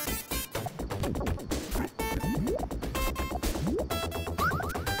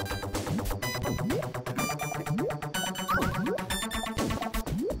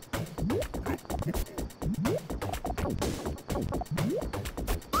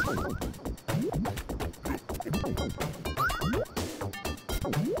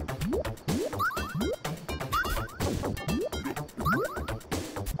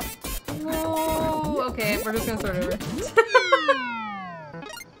 Okay, we're just gonna start over.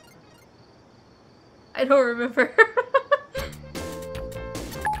 I don't remember.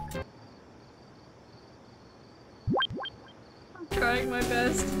 I'm trying my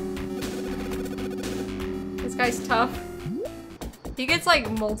best. This guy's tough. He gets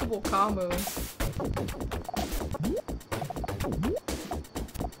like multiple combos.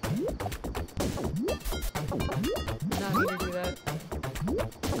 Not need to do that.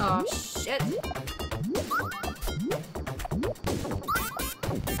 Oh shit.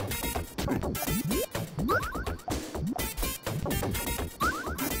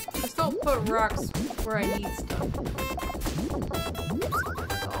 Just don't put rocks where I need stuff.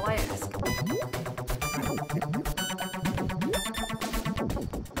 That's all I ask.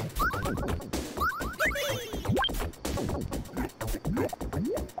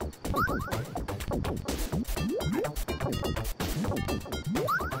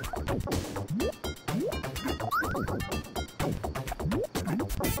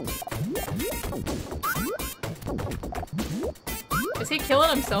 Is he killing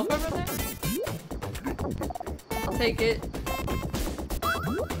himself over there? I'll take it.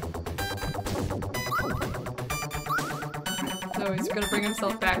 No, he's gonna bring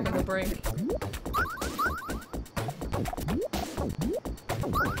himself back from the brink.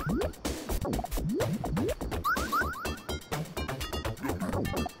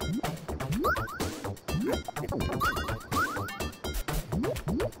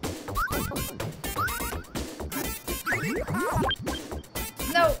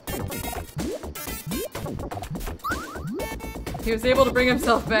 No! He was able to bring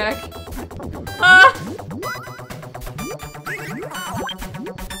himself back. Ah!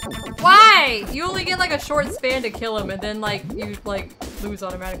 Why? You only get like a short span to kill him and then like you like lose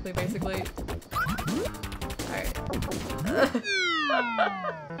automatically basically. Alright.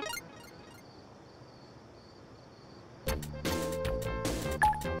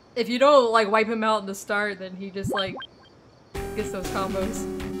 If you don't like wipe him out in the start, then he just like gets those combos.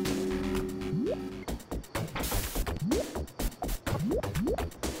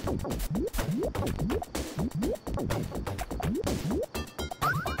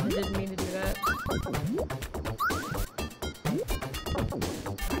 I didn't mean to do that.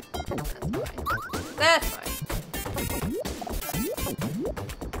 That's fine.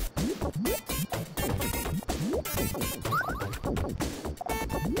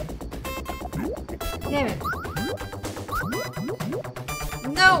 That's fine.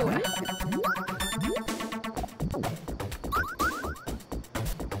 No!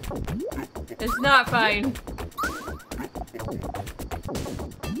 It's not fine.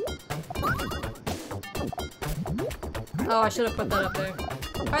 Oh, I should have put that up there.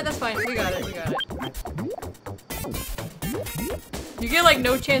 Alright, that's fine. We got it. We got it. You get like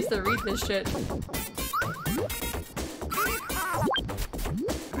no chance to read this shit.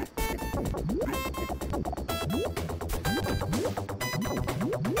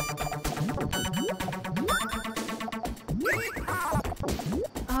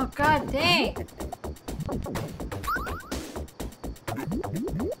 Oh god dang!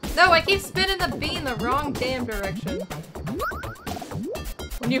 No, I keep spinning the bee in the wrong damn direction.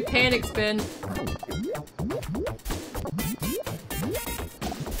 When you panic spin.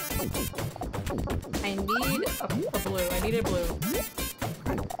 I need a blue. I need a blue.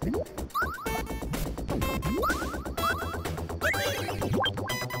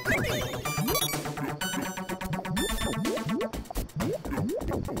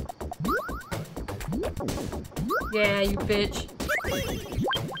 Yeah, you bitch.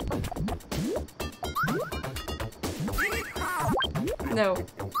 No.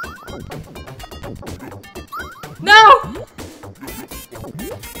 No!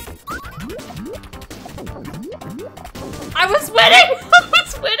 I was winning! I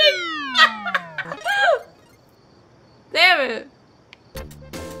was winning! Damn it!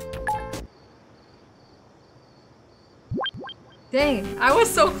 Dang, I was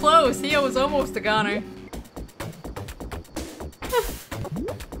so close. He was almost a goner.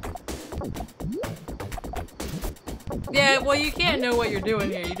 Yeah, well, you can't know what you're doing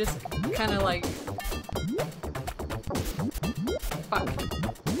here. You just kind of like... Fuck.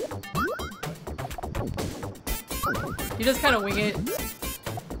 You just kind of wing it.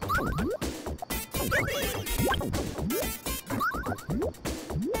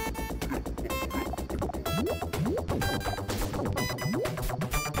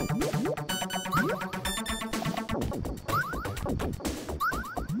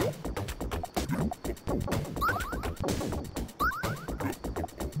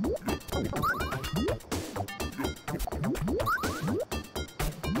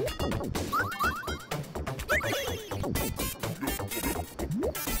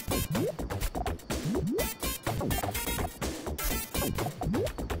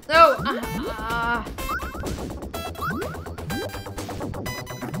 No!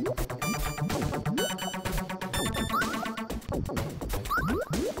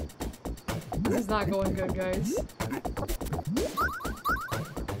 This is not going good, guys.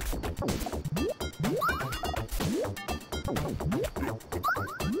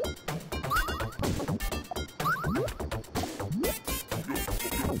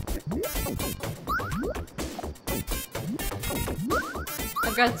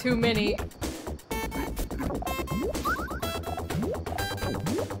 I've got too many.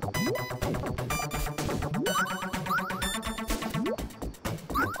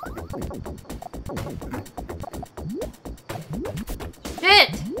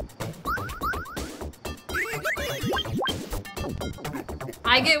 Shit!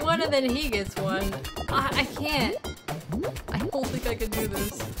 I get one and then he gets one. I can't. I don't think I can do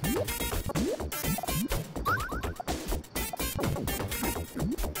this.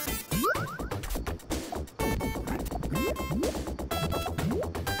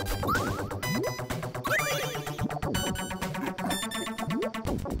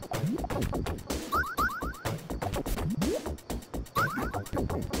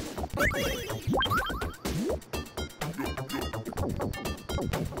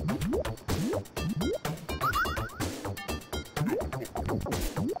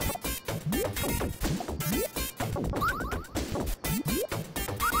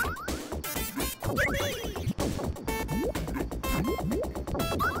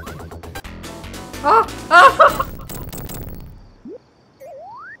 Oh! Oh!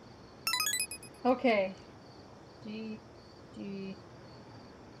 Okay. G.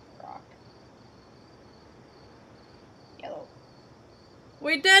 Rock. Yellow.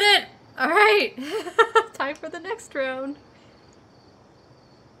 We did it! Alright! Time for the next round.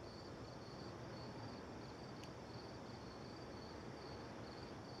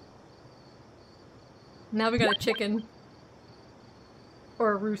 Now we got a chicken.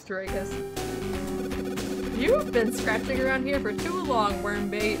 Or a rooster, I guess. You've been scratching around here for too long, worm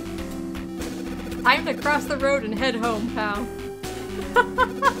bait. Time to cross the road and head home, pal.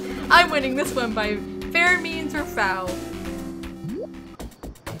 I'm winning this one by fair means or foul.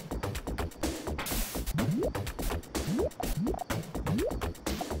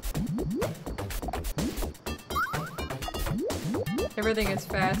 There everything is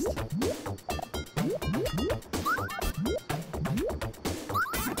fast.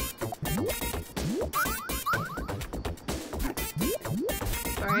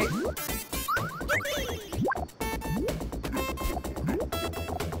 Alright.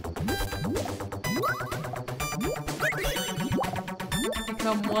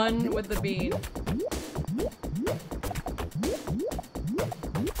 Become one with the bean.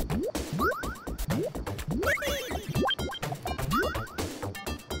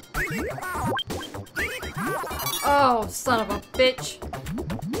 Oh, son of a bitch.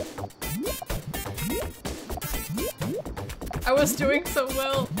 I was doing so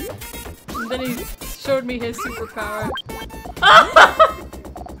well. And then he showed me his superpower.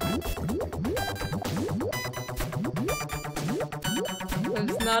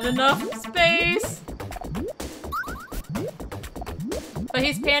 There's not enough space. But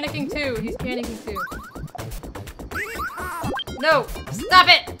he's panicking too. He's panicking too. No! Stop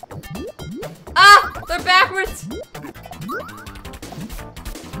it! Ah! They're backwards!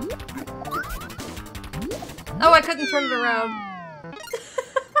 Oh, I couldn't turn it around.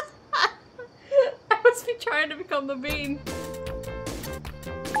 I must be trying to become the bean.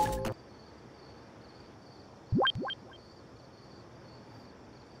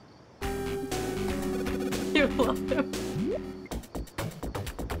 You love him.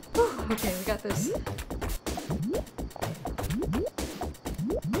 Okay, we got this.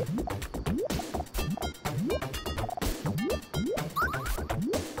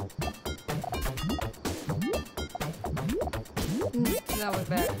 That was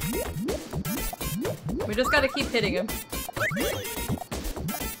bad. We just gotta keep hitting him.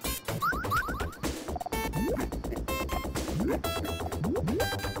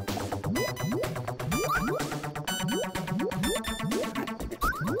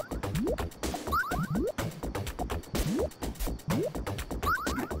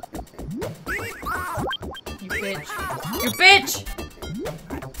 You bitch. You bitch!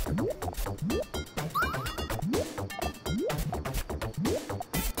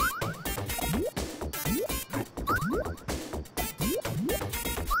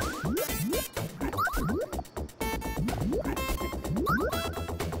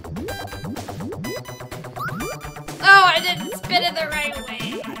 Spin it the right way.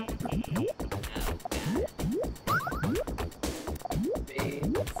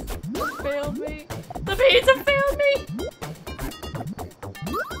 Beans failed me. The beans have failed me.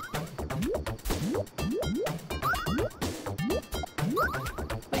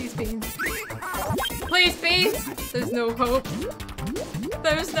 Please, beans. Please, beans. There's no hope.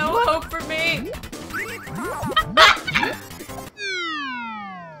 There's no hope for me.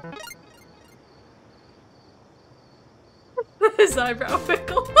 His eyebrow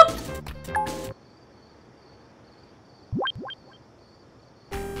pickle.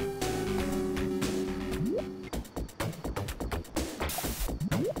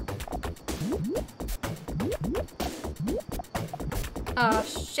 Oh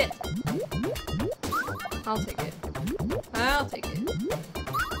shit. I'll take it. I'll take it.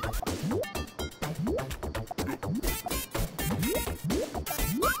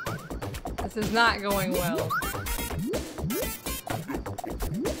 This is not going well.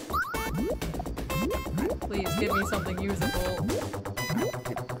 Please give me something usable.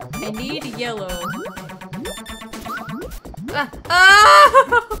 I need yellow. Ah!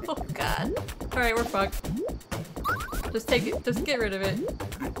 Oh god. Alright, we're fucked. Just take it. Just get rid of it.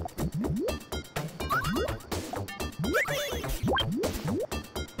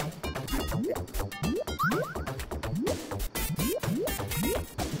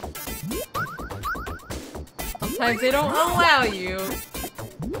 Sometimes they don't allow you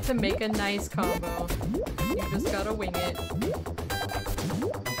to make a nice combo. You just gotta wing it.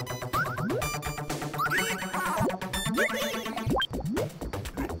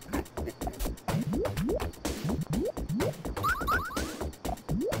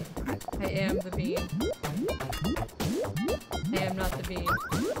 I am the bean. I am not the bean.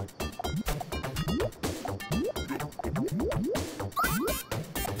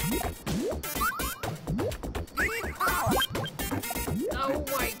 Oh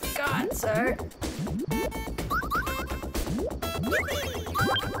my god, sir.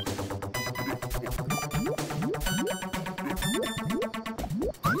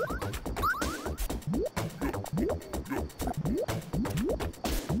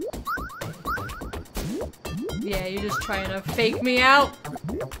 Yeah, you're just trying to fake me out.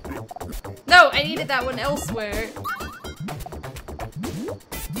 No, I needed that one elsewhere.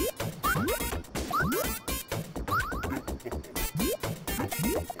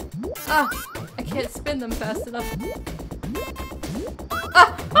 Ah, I can't spin them fast enough.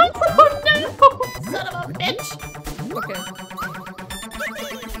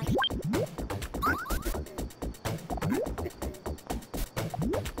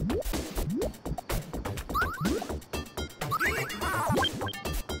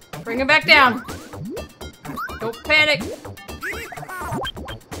 Bring him back down. Don't panic.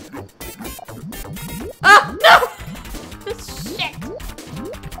 Ah, no! Shit!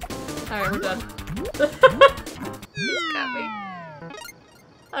 Alright, we're done. He's got me.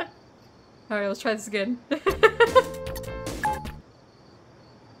 Alright, let's try this again.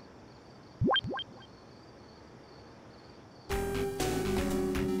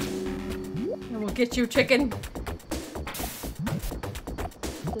 And we'll get you, chicken.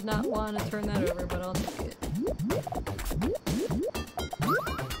 Did not want to turn that over, but I'll take it.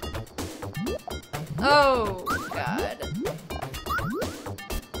 Oh, God.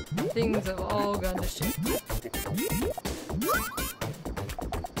 Things have all gone to shit.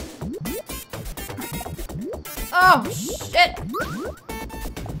 Oh, shit!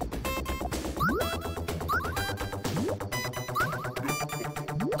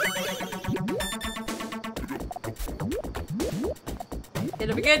 Hit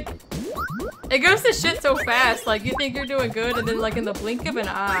him again. It goes to shit so fast, like you think you're doing good and then like in the blink of an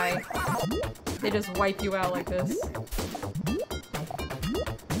eye, they just wipe you out like this.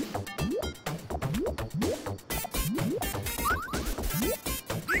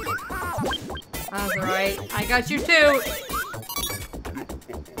 That's alright. I got you too!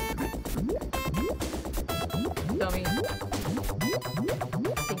 Dummy.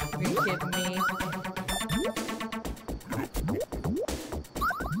 Think you're kidding me.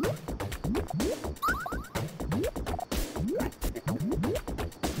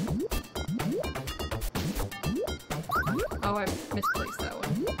 Oh, I misplaced that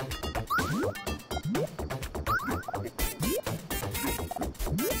one.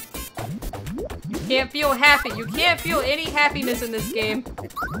 You can't feel happy. You can't feel any happiness in this game.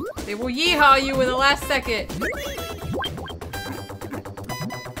 They will yeehaw you in the last second.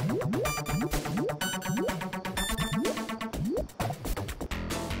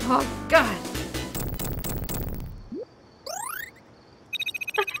 Oh, God.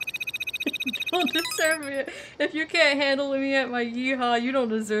 You don't deserve me. If you can't handle me at my yeehaw, you don't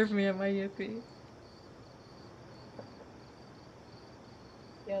deserve me at my yippee.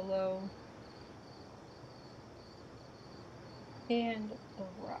 Yellow. And a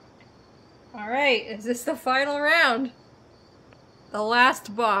rock. Alright, is this the final round? The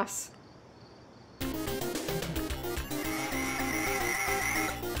last boss.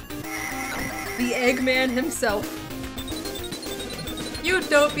 The Eggman himself. You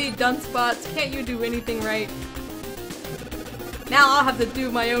dopey dunspots, can't you do anything right? Now I'll have to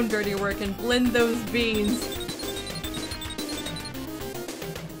do my own dirty work and blend those beans.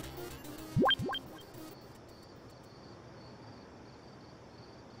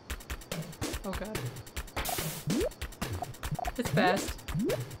 Oh god. It's fast.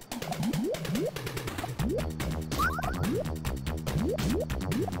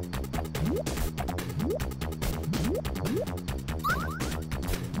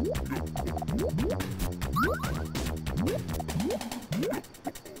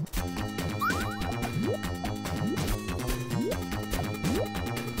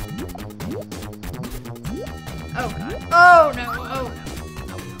 Oh god. Oh no, oh no.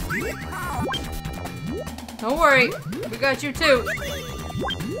 Don't worry, we got you too.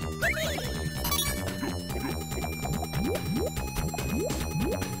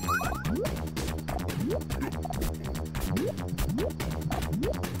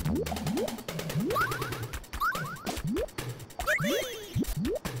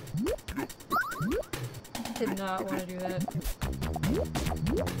 Did not want to do that.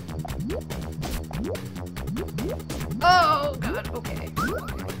 Oh god, okay.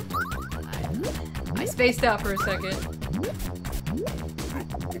 I spaced out for a second.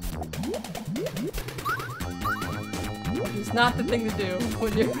 It's not the thing to do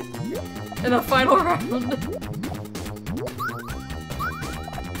when you're in the final round.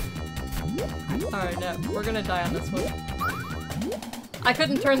 Alright, no, we're gonna die on this one. I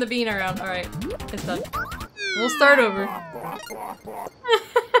couldn't turn the bean around. Alright, it's done. We'll start over.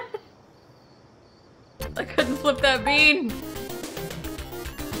 I couldn't flip that bean.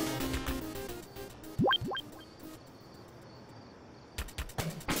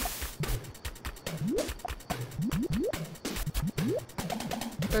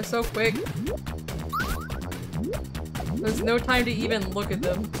 They're so quick. There's no time to even look at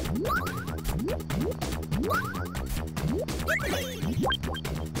them.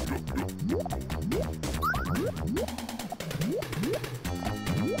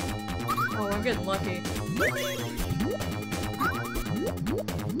 Oh, I'm getting lucky.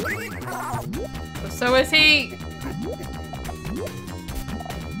 So is he!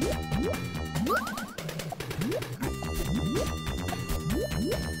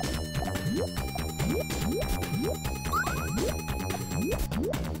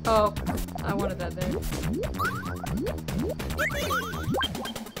 Oh, I wanted that there.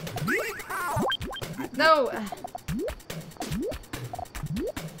 No!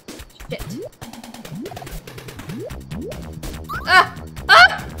 Shit. Ah!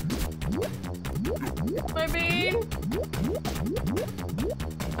 Ah! My bean!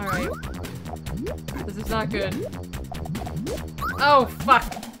 Alright. This is not good. Oh, fuck!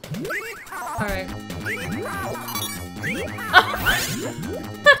 Alright.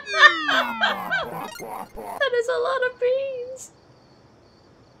 That is a lot of beans!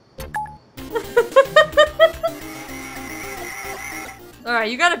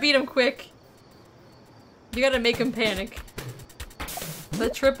 Alright, you gotta beat him quick. You gotta make him panic. The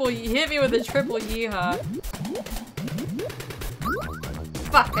triple hit me with a triple yeehaw.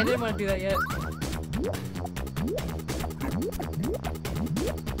 Fuck, I didn't want to do that yet.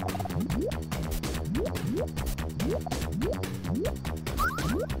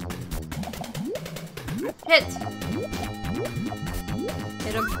 Hit!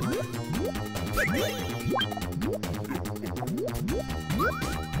 Hit him.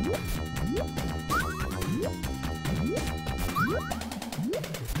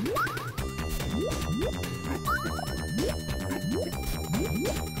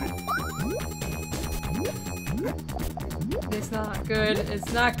 It's not good.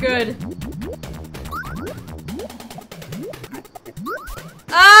 It's not good.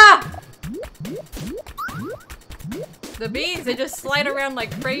 Ah! The beans, they just slide around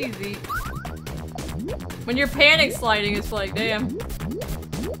like crazy. When you're panic sliding, it's like, damn.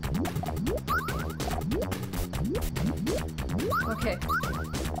 Okay.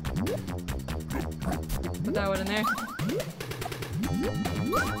 Put that one in there.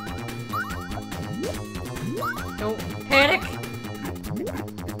 Don't panic!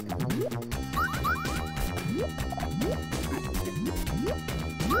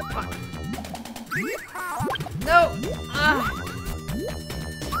 Fuck. No! Ah!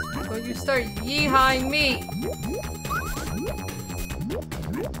 Don't you start yeehawing me!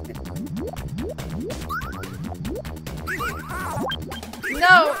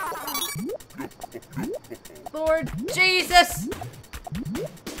 No! Lord Jesus!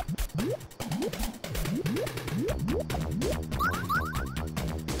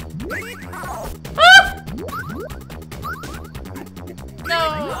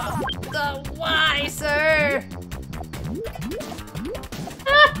 Ah! No! Why, sir?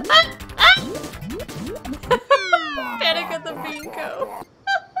 Panic at the beanco.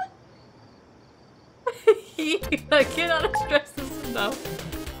 I cannot stress this enough.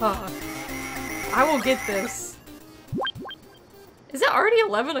 I will get this. Is it already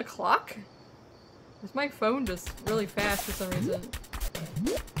 11 o'clock? Is my phone just really fast for some reason?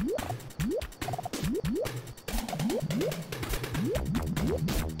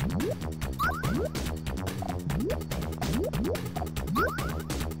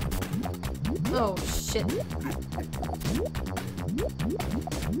 Oh shit.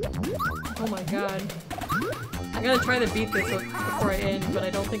 Oh my god. I gotta try to beat this before I end, but I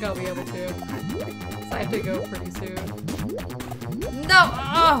don't think I'll be able to. So I have to go pretty soon. No!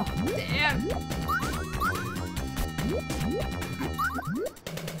 Oh! Damn!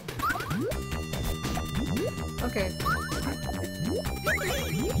 Okay.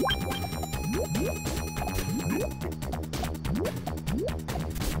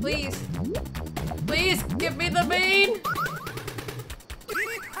 Please! Please, give me the bean!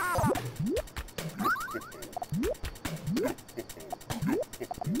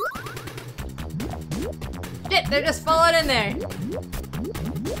 Shit, they're just falling in there!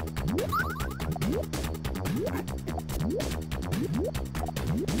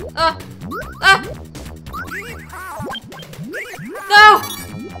 Ah! No!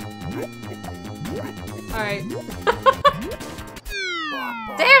 Alright.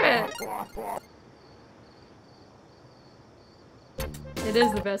 Damn it! It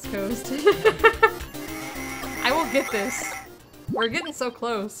is the best coast. I will get this. We're getting so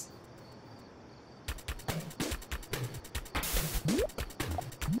close.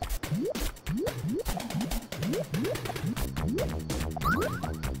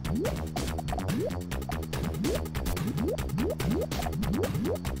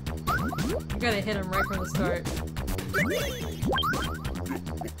 You gotta hit him right from the start.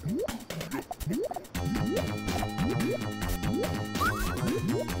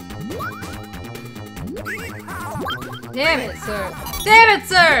 Damn it, sir! Damn it,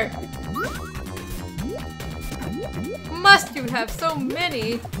 sir! Must you have so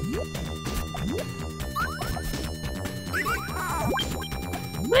many?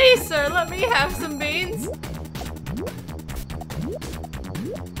 Please, sir, let me have some beans. Not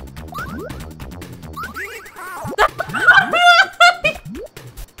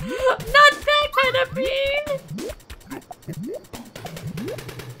that kind of bean!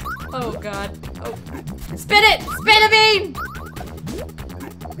 Oh god. Oh. Spin it! Spin a bean!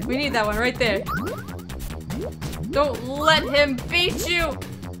 We need that one right there. Don't let him beat you!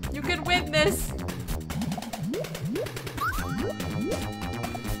 You can win this!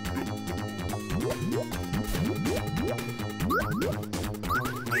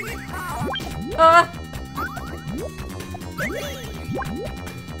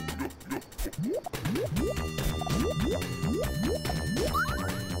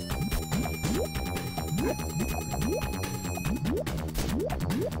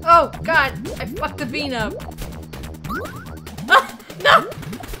 Oh god, I fucked the bean up. Ah, no!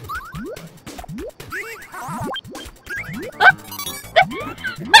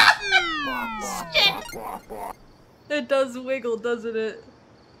 Shit! It does wiggle, doesn't it?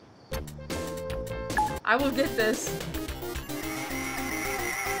 I will get this.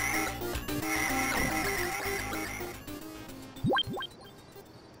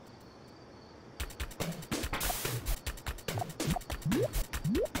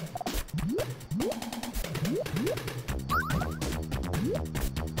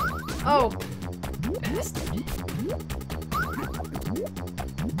 Oh, bastard.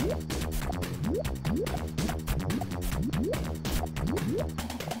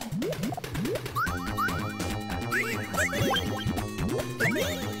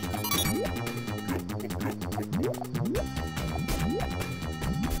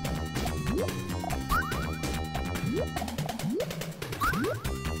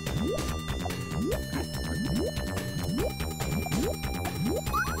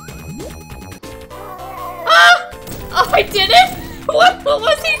 Oh, I did it? What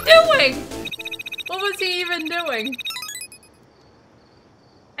was he doing? What was he even doing?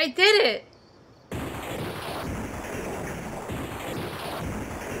 I did it!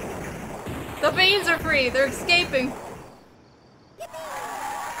 The beans are free! They're escaping!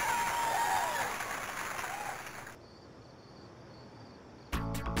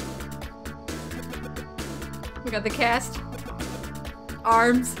 We got the cast.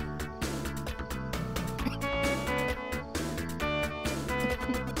 Arms.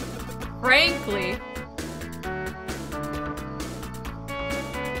 Frankly.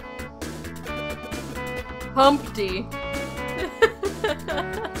 Humpty.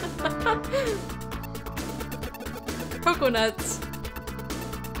 Coconuts.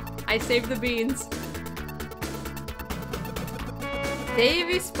 I saved the beans.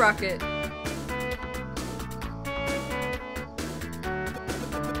 Davy Sprocket.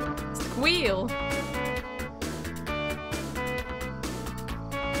 Squeal.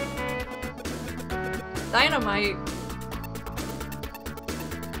 Dynamite.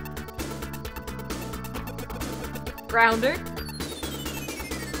 Grounder.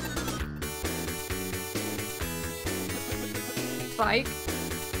 Spike.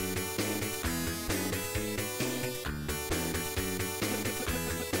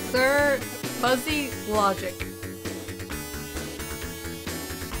 Sir Fuzzy Logic.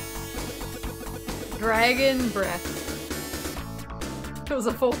 Dragon Breath. It was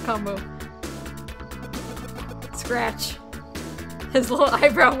a full combo. Scratch. His little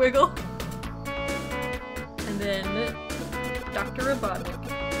eyebrow wiggle. And then Dr. Robotnik.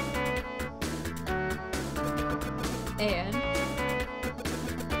 And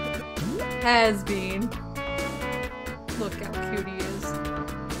Has Been. Look how cute he is.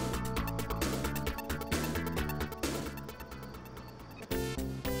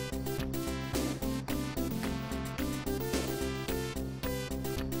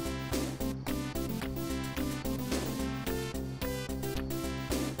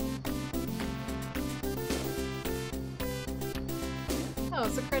 Oh,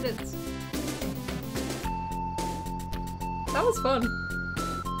 it's the credits. That was fun.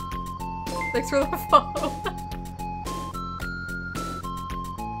 Thanks for the follow.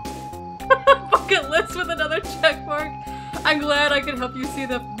 Bucket list with another check mark. I'm glad I could help you see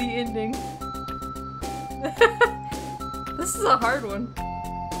the ending. This is a hard one.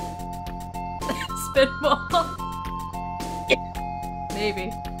 Spinball.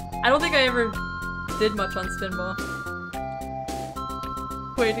 Maybe. I don't think I ever did much on Spinball.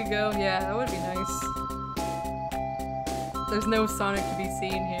 Way to go. Yeah, that would be nice. There's no Sonic to be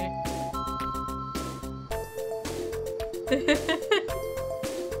seen here.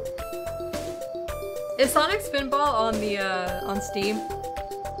 Is Sonic Spinball on the on Steam?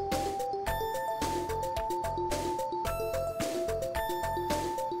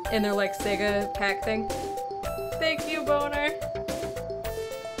 in their like Sega pack thing. Thank you, Boner.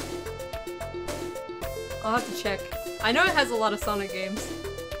 I'll have to check. I know it has a lot of Sonic games.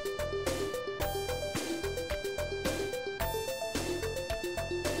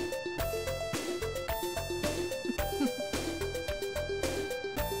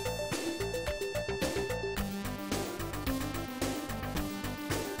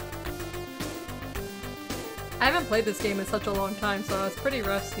 I haven't played this game in such a long time, so I was pretty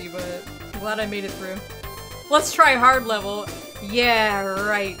rusty, but I'm glad I made it through. Let's try hard level. Yeah,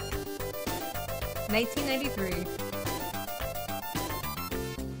 right. 1993.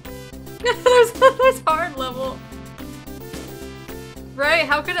 there's hard level. Right?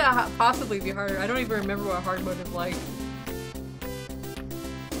 How could it possibly be harder? I don't even remember what hard mode is like.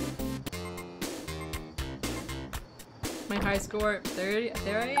 My high score. There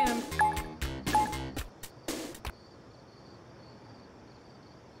I am.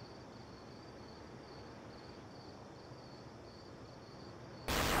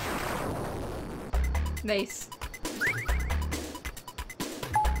 Nice.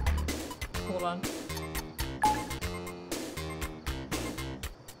 Hold on.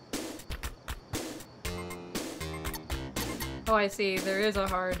 Oh, I see. There is a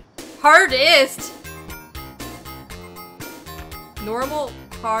hardest! Normal,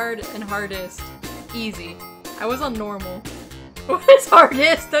 hard, and hardest. Easy. I was on normal. What is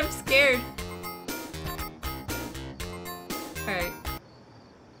hardest? I'm scared. Alright.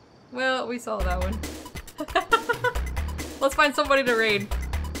 Well, we saw that one. Let's find somebody to raid.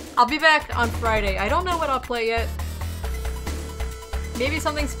 I'll be back on Friday. I don't know what I'll play yet. Maybe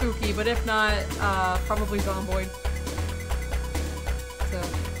something spooky, but if not, probably Zomboid. So.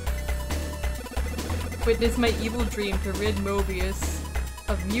 Witness my evil dream to rid Mobius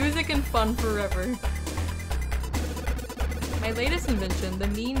of music and fun forever. My latest invention, the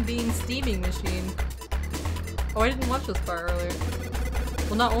Mean Bean Steaming Machine. Oh, I didn't watch this part earlier.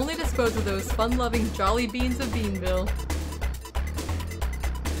 Will not only dispose of those fun-loving jolly beans of Beanville,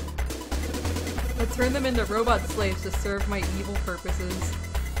 but turn them into robot slaves to serve my evil purposes.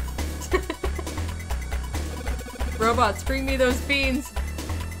 Robots, bring me those beans!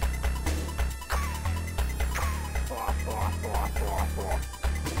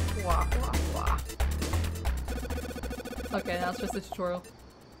 Okay, now it's just a tutorial.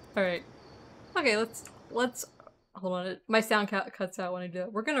 Alright. Okay, let's hold on. My sound cuts out when I do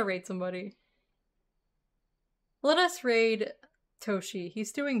that. We're gonna raid somebody. Let us raid Toshi.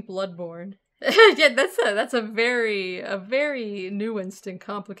 He's doing Bloodborne. Yeah, that's a very nuanced and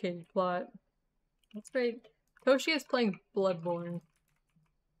complicated plot. Let's raid. Toshi is playing Bloodborne.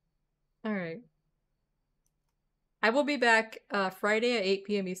 Alright. I will be back Friday at 8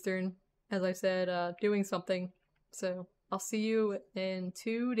 p.m. Eastern, as I said, doing something. So I'll see you in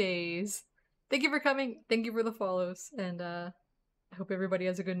 2 days. Thank you for coming. Thank you for the follows. And I hope everybody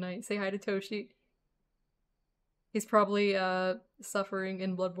has a good night. Say hi to Toshi. He's probably suffering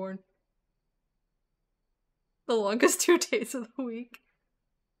in Bloodborne. The longest 2 days of the week.